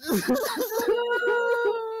god.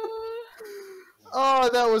 Oh,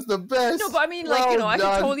 that was the best. No, but I mean, like, you know, I Well can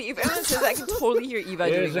done. totally, if everyone says that, I can totally hear Eva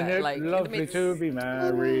doing Isn't that. it Like, lovely to be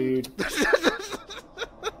married?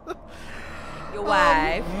 your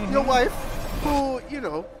wife. Your wife, who, you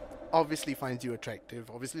know, obviously finds you attractive,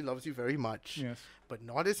 obviously loves you very much, Yes. but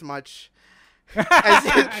not as much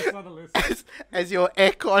I saw the list. as your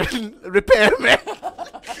aircon repairman.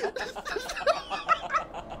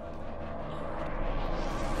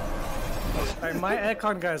 Like, my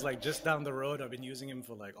aircon guy is like just down the road. I've been using him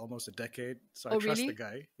for like almost a decade, so I Oh, trust really? the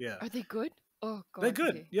guy. Yeah, are they good? Oh god. they're good.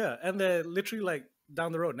 okay. Yeah, and they're literally like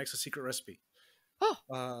down the road next to Secret Recipe.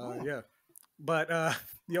 Oh. Yeah, but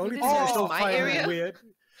the only this thing I is still my find area? weird,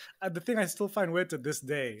 the thing I still find weird to this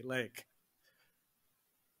day, like,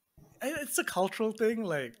 it's a cultural thing.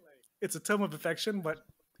 Like, it's a term of affection, but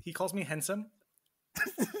he calls me handsome,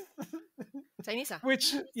 Chinese, ah?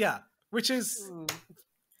 which is.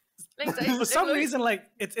 Like, For some reason, like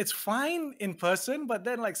it's fine in person, but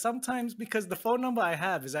then like sometimes because the phone number I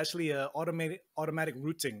have is actually automatic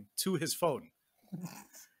routing to his phone,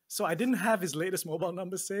 so I didn't have his latest mobile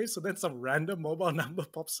number saved. So then some random mobile number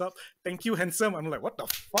pops up. Thank you, handsome. I'm like, what the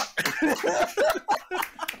fuck?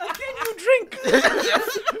 Can you drink?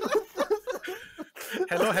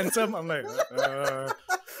 Hello, handsome. I'm like,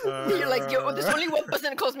 You're like, there's only one person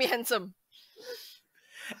that calls me handsome.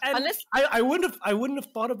 And Unless- I wouldn't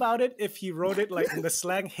have thought about it if he wrote it like in the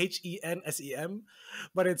slang HENSEM,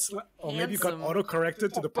 but it's or maybe you got Handsome. auto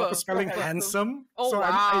corrected to the proper spelling handsome. Oh, so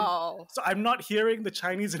wow. I'm not hearing the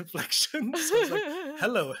Chinese inflection. So it's like,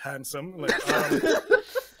 hello, handsome. Like,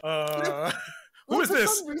 who is For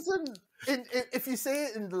this? some reason, if you say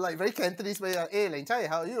it in the, like very Cantonese way, hey, Lin Chai,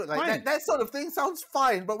 how are you? Like Fine. that sort of thing sounds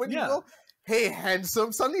fine, but when Yeah. you go, hey,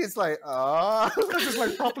 handsome, suddenly it's like, ah. It's just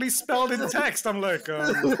like properly spelled in text. I'm like,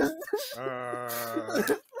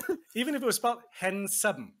 even if it was spelled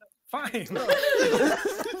handsome, fine.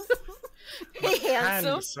 Hey,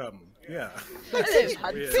 handsome. Handsome, yeah.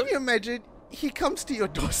 Handsome. Can you imagine? He comes to your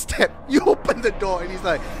doorstep, you open the door, and he's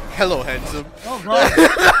like, hello, handsome. Oh god.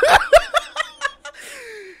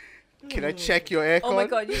 Can I check your aircon? Oh my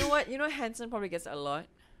god, you know what? You know Hanson probably gets that a lot.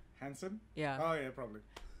 Handsome? Yeah. Oh yeah, probably.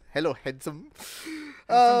 Hello, handsome.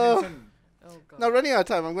 Handsome. Oh god. Now, running out of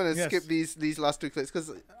time, I'm going to Yes. skip these last two clips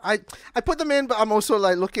because I put them in, but I'm also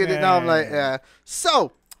like looking at it now. I'm like, yeah.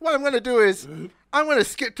 So, what I'm going to do is I'm going to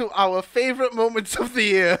skip to our favorite moments of the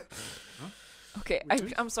year. Okay,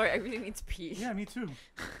 I'm sorry, I really need to pee. Yeah, me too.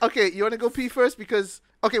 Okay, you want to go pee first? Because,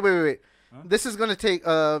 okay, wait. This is going to take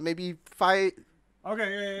maybe 5.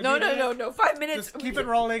 Okay, yeah, No. 5 minutes. Just keep it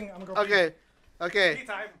rolling. I'm gonna go Okay. pee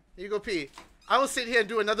time. You go pee. I will sit here and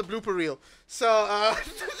do another blooper reel. So,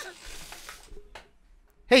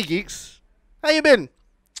 hey geeks, how you been?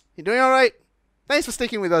 You doing all right? Thanks for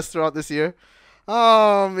sticking with us throughout this year.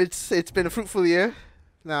 It's been a fruitful year.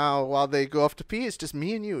 Now, while they go off to pee, it's just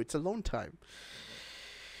me and you. It's alone time.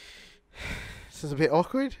 This is a bit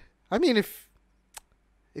awkward. I mean, if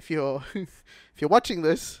you're if you're watching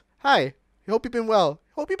this, hi. I hope you've been well.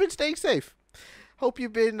 Hope you've been staying safe. Hope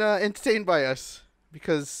you've been entertained by us.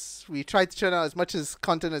 because we tried to churn out as much as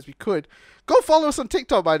content as we could. Go follow us on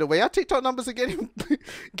TikTok, by the way. Our TikTok numbers are getting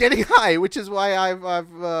getting high, which is why I've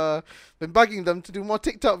been bugging them to do more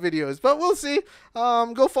TikTok videos. But we'll see.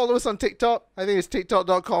 Go follow us on TikTok. I think it's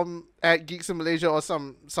tiktok.com/Geeks in Malaysia or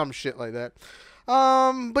some shit like that.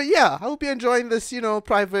 But yeah, I hope you're enjoying this,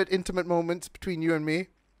 private, intimate moments between you and me.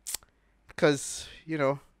 Because,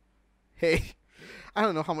 hey, I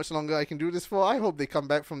don't know how much longer I can do this for. I hope they come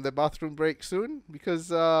back from their bathroom break soon. Because,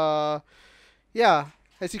 yeah,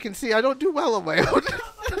 as you can see, I don't do well on my own.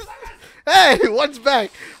 Hey, one's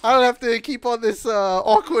back. I don't have to keep on this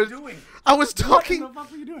awkward. What are you doing? I was talking. What the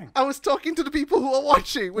fuck were you doing? I was talking to the people who are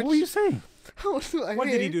watching. What were you saying? What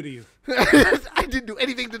did he do to you? I didn't do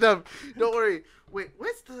anything to them. Don't worry. Wait,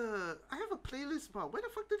 where's the... I have a playlist bar. Where the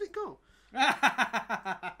fuck did it go?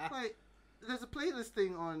 Like, there's a playlist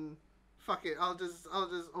thing on... Fuck it. I'll just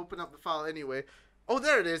open up the file anyway. Oh,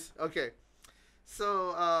 there it is. Okay.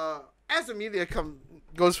 So, as Amelia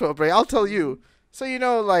goes for a break, I'll tell you. So,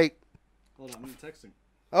 like... Hold on, I'm texting.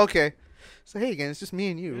 Okay. So, hey again, it's just me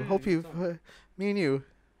and you. Yeah, Hope you... me and you.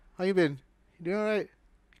 How you been? You doing alright?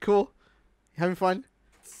 Cool? You having fun?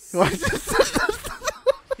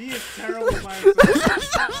 He is terrible by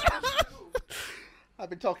himself. I've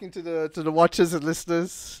been talking to the watchers and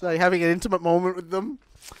listeners, like having an intimate moment with them.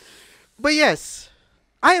 But yes,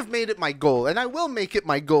 I have made it my goal, and I will make it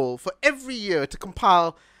my goal for every year to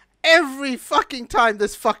compile every fucking time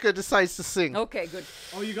this fucker decides to sing. Okay, good.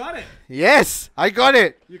 Oh, you got it. Yes, I got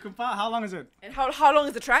it. You compile. How long is it? And how long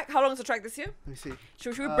is the track? How long is the track this year? Let me see.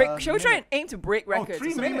 Should we break? Should we try and aim to break records?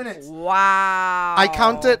 3 minutes. Wow. I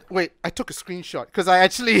counted. Wait, I took a screenshot because I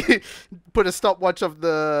actually put a stopwatch of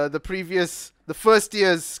the first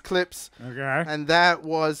year's clips. Okay. And that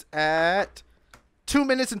was at 2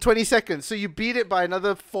 minutes and 20 seconds. So you beat it by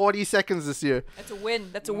another 40 seconds this year. That's a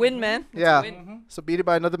win. That's a win, man. That's Yeah. a win. So beat it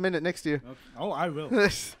by another minute next year. Okay. Oh, I will.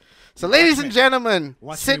 So, ladies and gentlemen,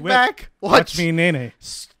 sit back, watch me, Nene.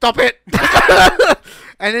 Stop it,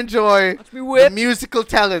 and enjoy the musical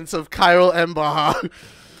talents of Kyril Mbaha.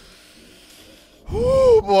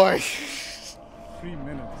 Woo, boy. 3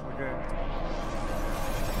 minutes. Okay.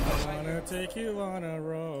 I wanna take you on a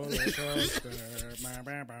roller coaster.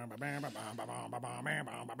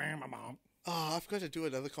 Oh, I've got to do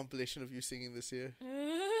another compilation of you singing this year.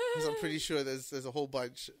 Because I'm pretty sure there's a whole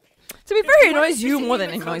bunch. To be fair, it annoys you more than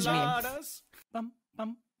it annoys me. Bum,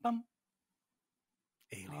 bum, bum.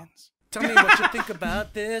 Aliens. Tell me what you think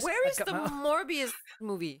about this. Where is the Morbius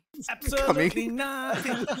movie? Absolutely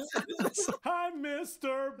nothing. Hi,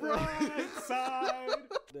 Mr. Brightside.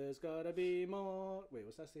 There's gotta be more. Wait,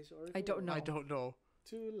 what's that station? I don't know. I don't know.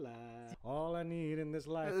 To lie. All I need in this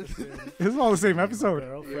life is It's all the same episode.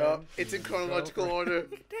 Yeah, it's in chronological order.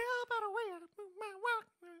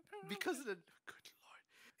 Because of the good lord,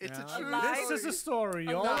 it's a true. This is a story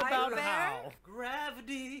all about how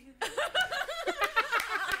gravity.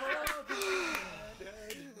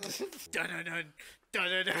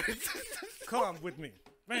 Come with me.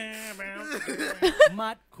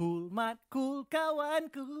 Mat cool,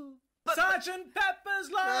 kawanku. Sergeant Pepper's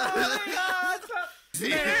Lonely Hearts.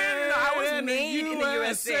 I was made in the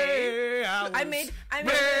USA. I made in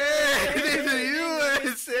the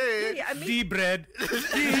USA. Yeah, I made the bread.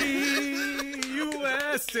 The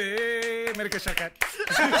USA. America Shakat.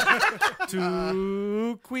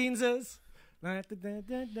 2 Queenses. What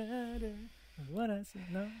I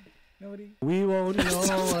said, no, nobody. We won't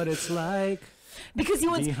know what it's like. Because he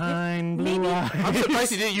was behind blue eyes. I'm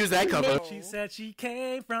surprised he didn't use that cover. She said she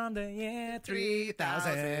came from the year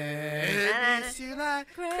 3000. And you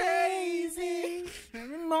like crazy.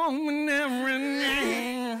 Every moment, every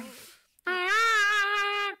day.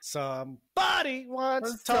 Somebody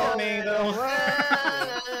once told me the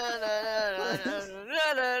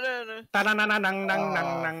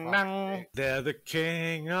they're the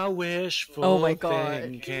king, a wishful Oh my God.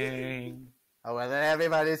 thinking. Oh, well, then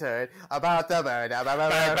everybody's heard about the bird.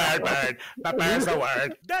 Bird. The bird's the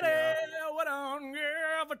word. Daddy, I don't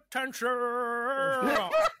give attention.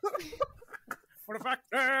 For the fact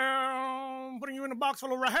that I'm putting you in a box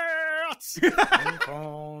full of rats. Don't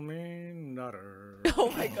call me Nutter.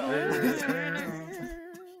 Oh my God.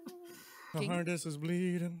 My heart is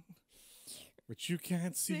bleeding, but you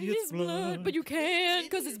can't see its blood. But you can,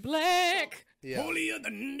 cause it's black. Yeah. Holier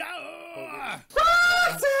than thou.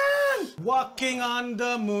 Walking on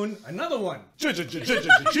the moon. Another one.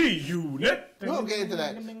 G-Unit. We won't get into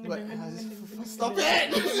that. But, stop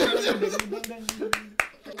it!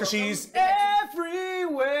 Cause she's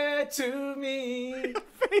everywhere to me.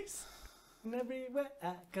 Face. And everywhere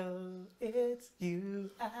I go, it's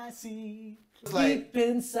you I see. Like- Deep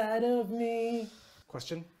inside of me.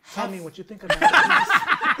 Question. Tell me what you think about it.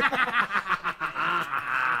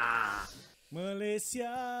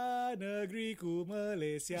 Malaysia, negeriku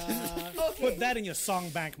Malaysia. Put that in your song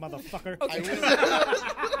bank, motherfucker.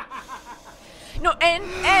 No,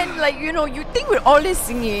 and like, you know, you think with all this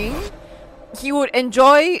singing, he would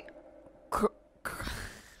enjoy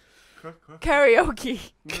karaoke.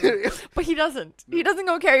 But he doesn't. He doesn't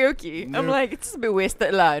go karaoke. I'm like, it's just a bit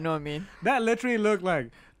wasted lah, you know what I mean? That literally looked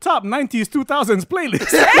like top 90s, 2000s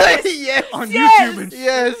playlist. Yes. On Yes. YouTube. And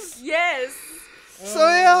Yes. Yes. So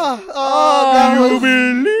yeah. That you was-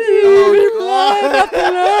 believe Oh,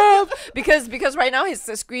 God. Because right now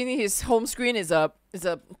his home screen is a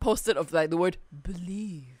post-it of like the word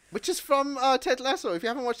believe. Which is from Ted Lasso. If you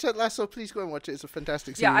haven't watched Ted Lasso, please go and watch it. It's a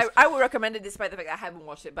fantastic series. Yeah, I would recommend it despite the fact that I haven't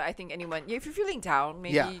watched it. But I think anyone, if you're feeling down,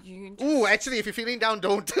 maybe you can. Ooh, actually, if you're feeling down,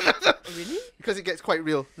 don't. Really? Because it gets quite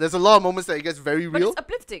real. There's a lot of moments that it gets very But real. it's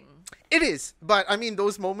uplifting. It is, but I mean,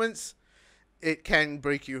 those moments, it can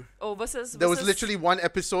break you. Oh, versus. There was literally one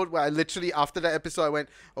episode where I literally, after that episode, I went,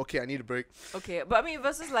 okay, I need a break. Okay, but I mean,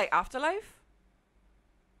 versus like Afterlife.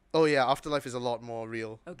 Oh yeah, Afterlife is a lot more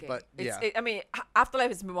real. Okay. But It's, yeah. I mean,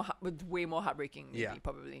 Afterlife is way more heartbreaking. Maybe, Yeah.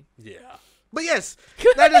 probably. Yeah. But yes,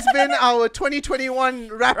 that has been our 2021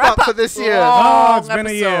 wrap up for this year. Long it's been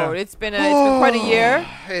a year. episode. It's been quite a year.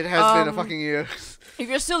 It has been a fucking year. If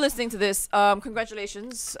you're still listening to this,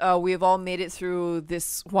 congratulations. We have all made it through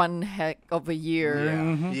this one heck of a year.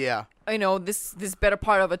 Yeah. You know, this better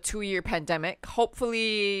part of a 2-year pandemic.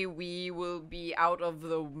 Hopefully, we will be out of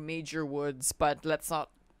the major woods, but let's not.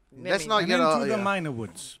 Let's not and get into out. the Yeah. minor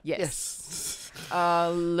woods. Yes.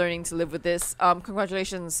 Learning to live with this.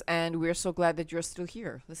 Congratulations, and we're so glad that you're still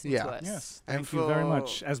here listening to us. Yes. And Thank you very for-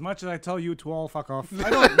 much. As much as I tell you to all fuck off, I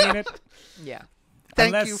don't mean it. Yeah. Thank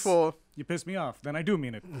Unless you for. you piss me off, then I do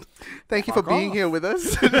mean it. Thank you for Fuck being off. here with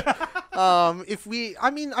us.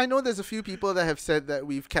 I know there's a few people that have said that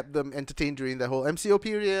we've kept them entertained during the whole MCO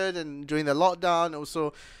period and during the lockdown.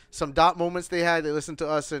 Also, some dark moments they had. They listened to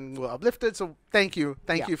us and were uplifted. So thank you.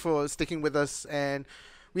 Thank you for sticking with us. And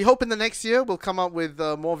we hope in the next year we'll come up with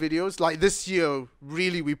more videos. Like this year,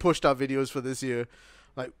 really, we pushed our videos for this year.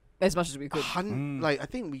 Like as much as we could. Like I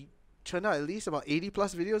think we churned out at least about 80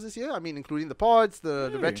 plus videos this year. I mean, including the pods,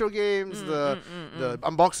 the retro games, the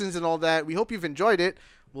unboxings and all that. We hope you've enjoyed it.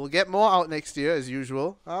 We'll get more out next year as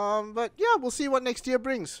usual. But yeah, we'll see what next year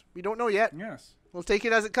brings. We don't know yet. Yes. We'll take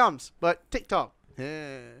it as it comes. But TikTok.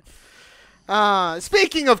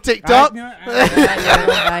 Speaking of TikTok.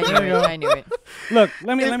 I knew it. Look,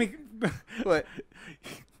 let me. What?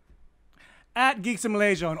 At Geeks in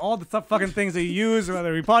Malaysia on all the fucking things that you use,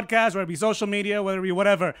 whether it be podcast, whether it be social media, whether it be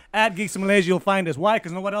whatever. At Geeks in Malaysia, you'll find us. Why?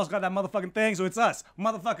 Because no one else got that motherfucking thing, so it's us.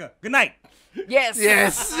 Motherfucker. Good night. Yes.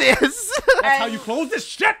 Yes. Yes. That's how you close this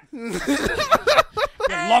shit. You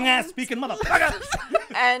long ass speaking motherfucker.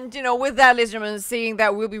 And you know, with that, ladies and gentlemen, seeing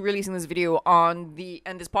that we'll be releasing this video on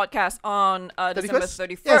this podcast on December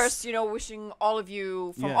 31st. Yes. You know, wishing all of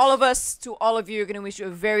you, from Yes. all of us to all of you, gonna wish you a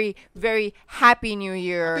very, very happy New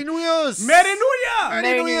Year. Happy New Year's. Merry New Year.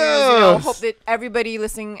 Merry New Year's. You know, hope that everybody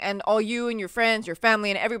listening and all you and your friends, your family,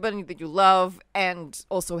 and everybody that you love and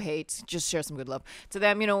also hate, just share some good love to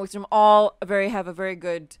them. You know, wish them all have a very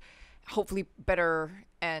good, hopefully better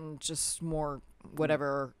and just more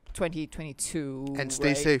whatever 2022. And stay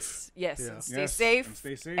right? safe. Yes, Yeah. and stay Yes, safe. and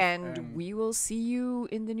stay safe, And and- we will see you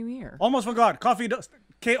in the new year. Almost forgot.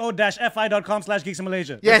 ko-fi.com/Geeks in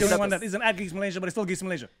Malaysia. Yes. That's the only one that isn't at Geeks in Malaysia, but it's still Geeks in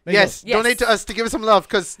Malaysia. There Yes. you go. Donate to us to give us some love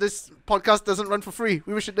because this podcast doesn't run for free.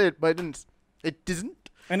 We wish it did, but it didn't. It didn't.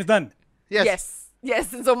 And it's done. Yes.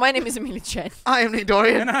 Yes. And so my name is Amelia Chen. I am Nick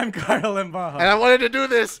Dorian. And I'm Carl Mbaha. And I wanted to do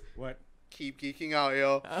this. What? Keep geeking out,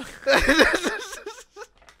 yo.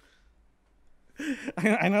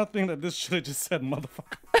 I now think that this should have just said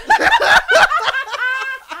motherfucker.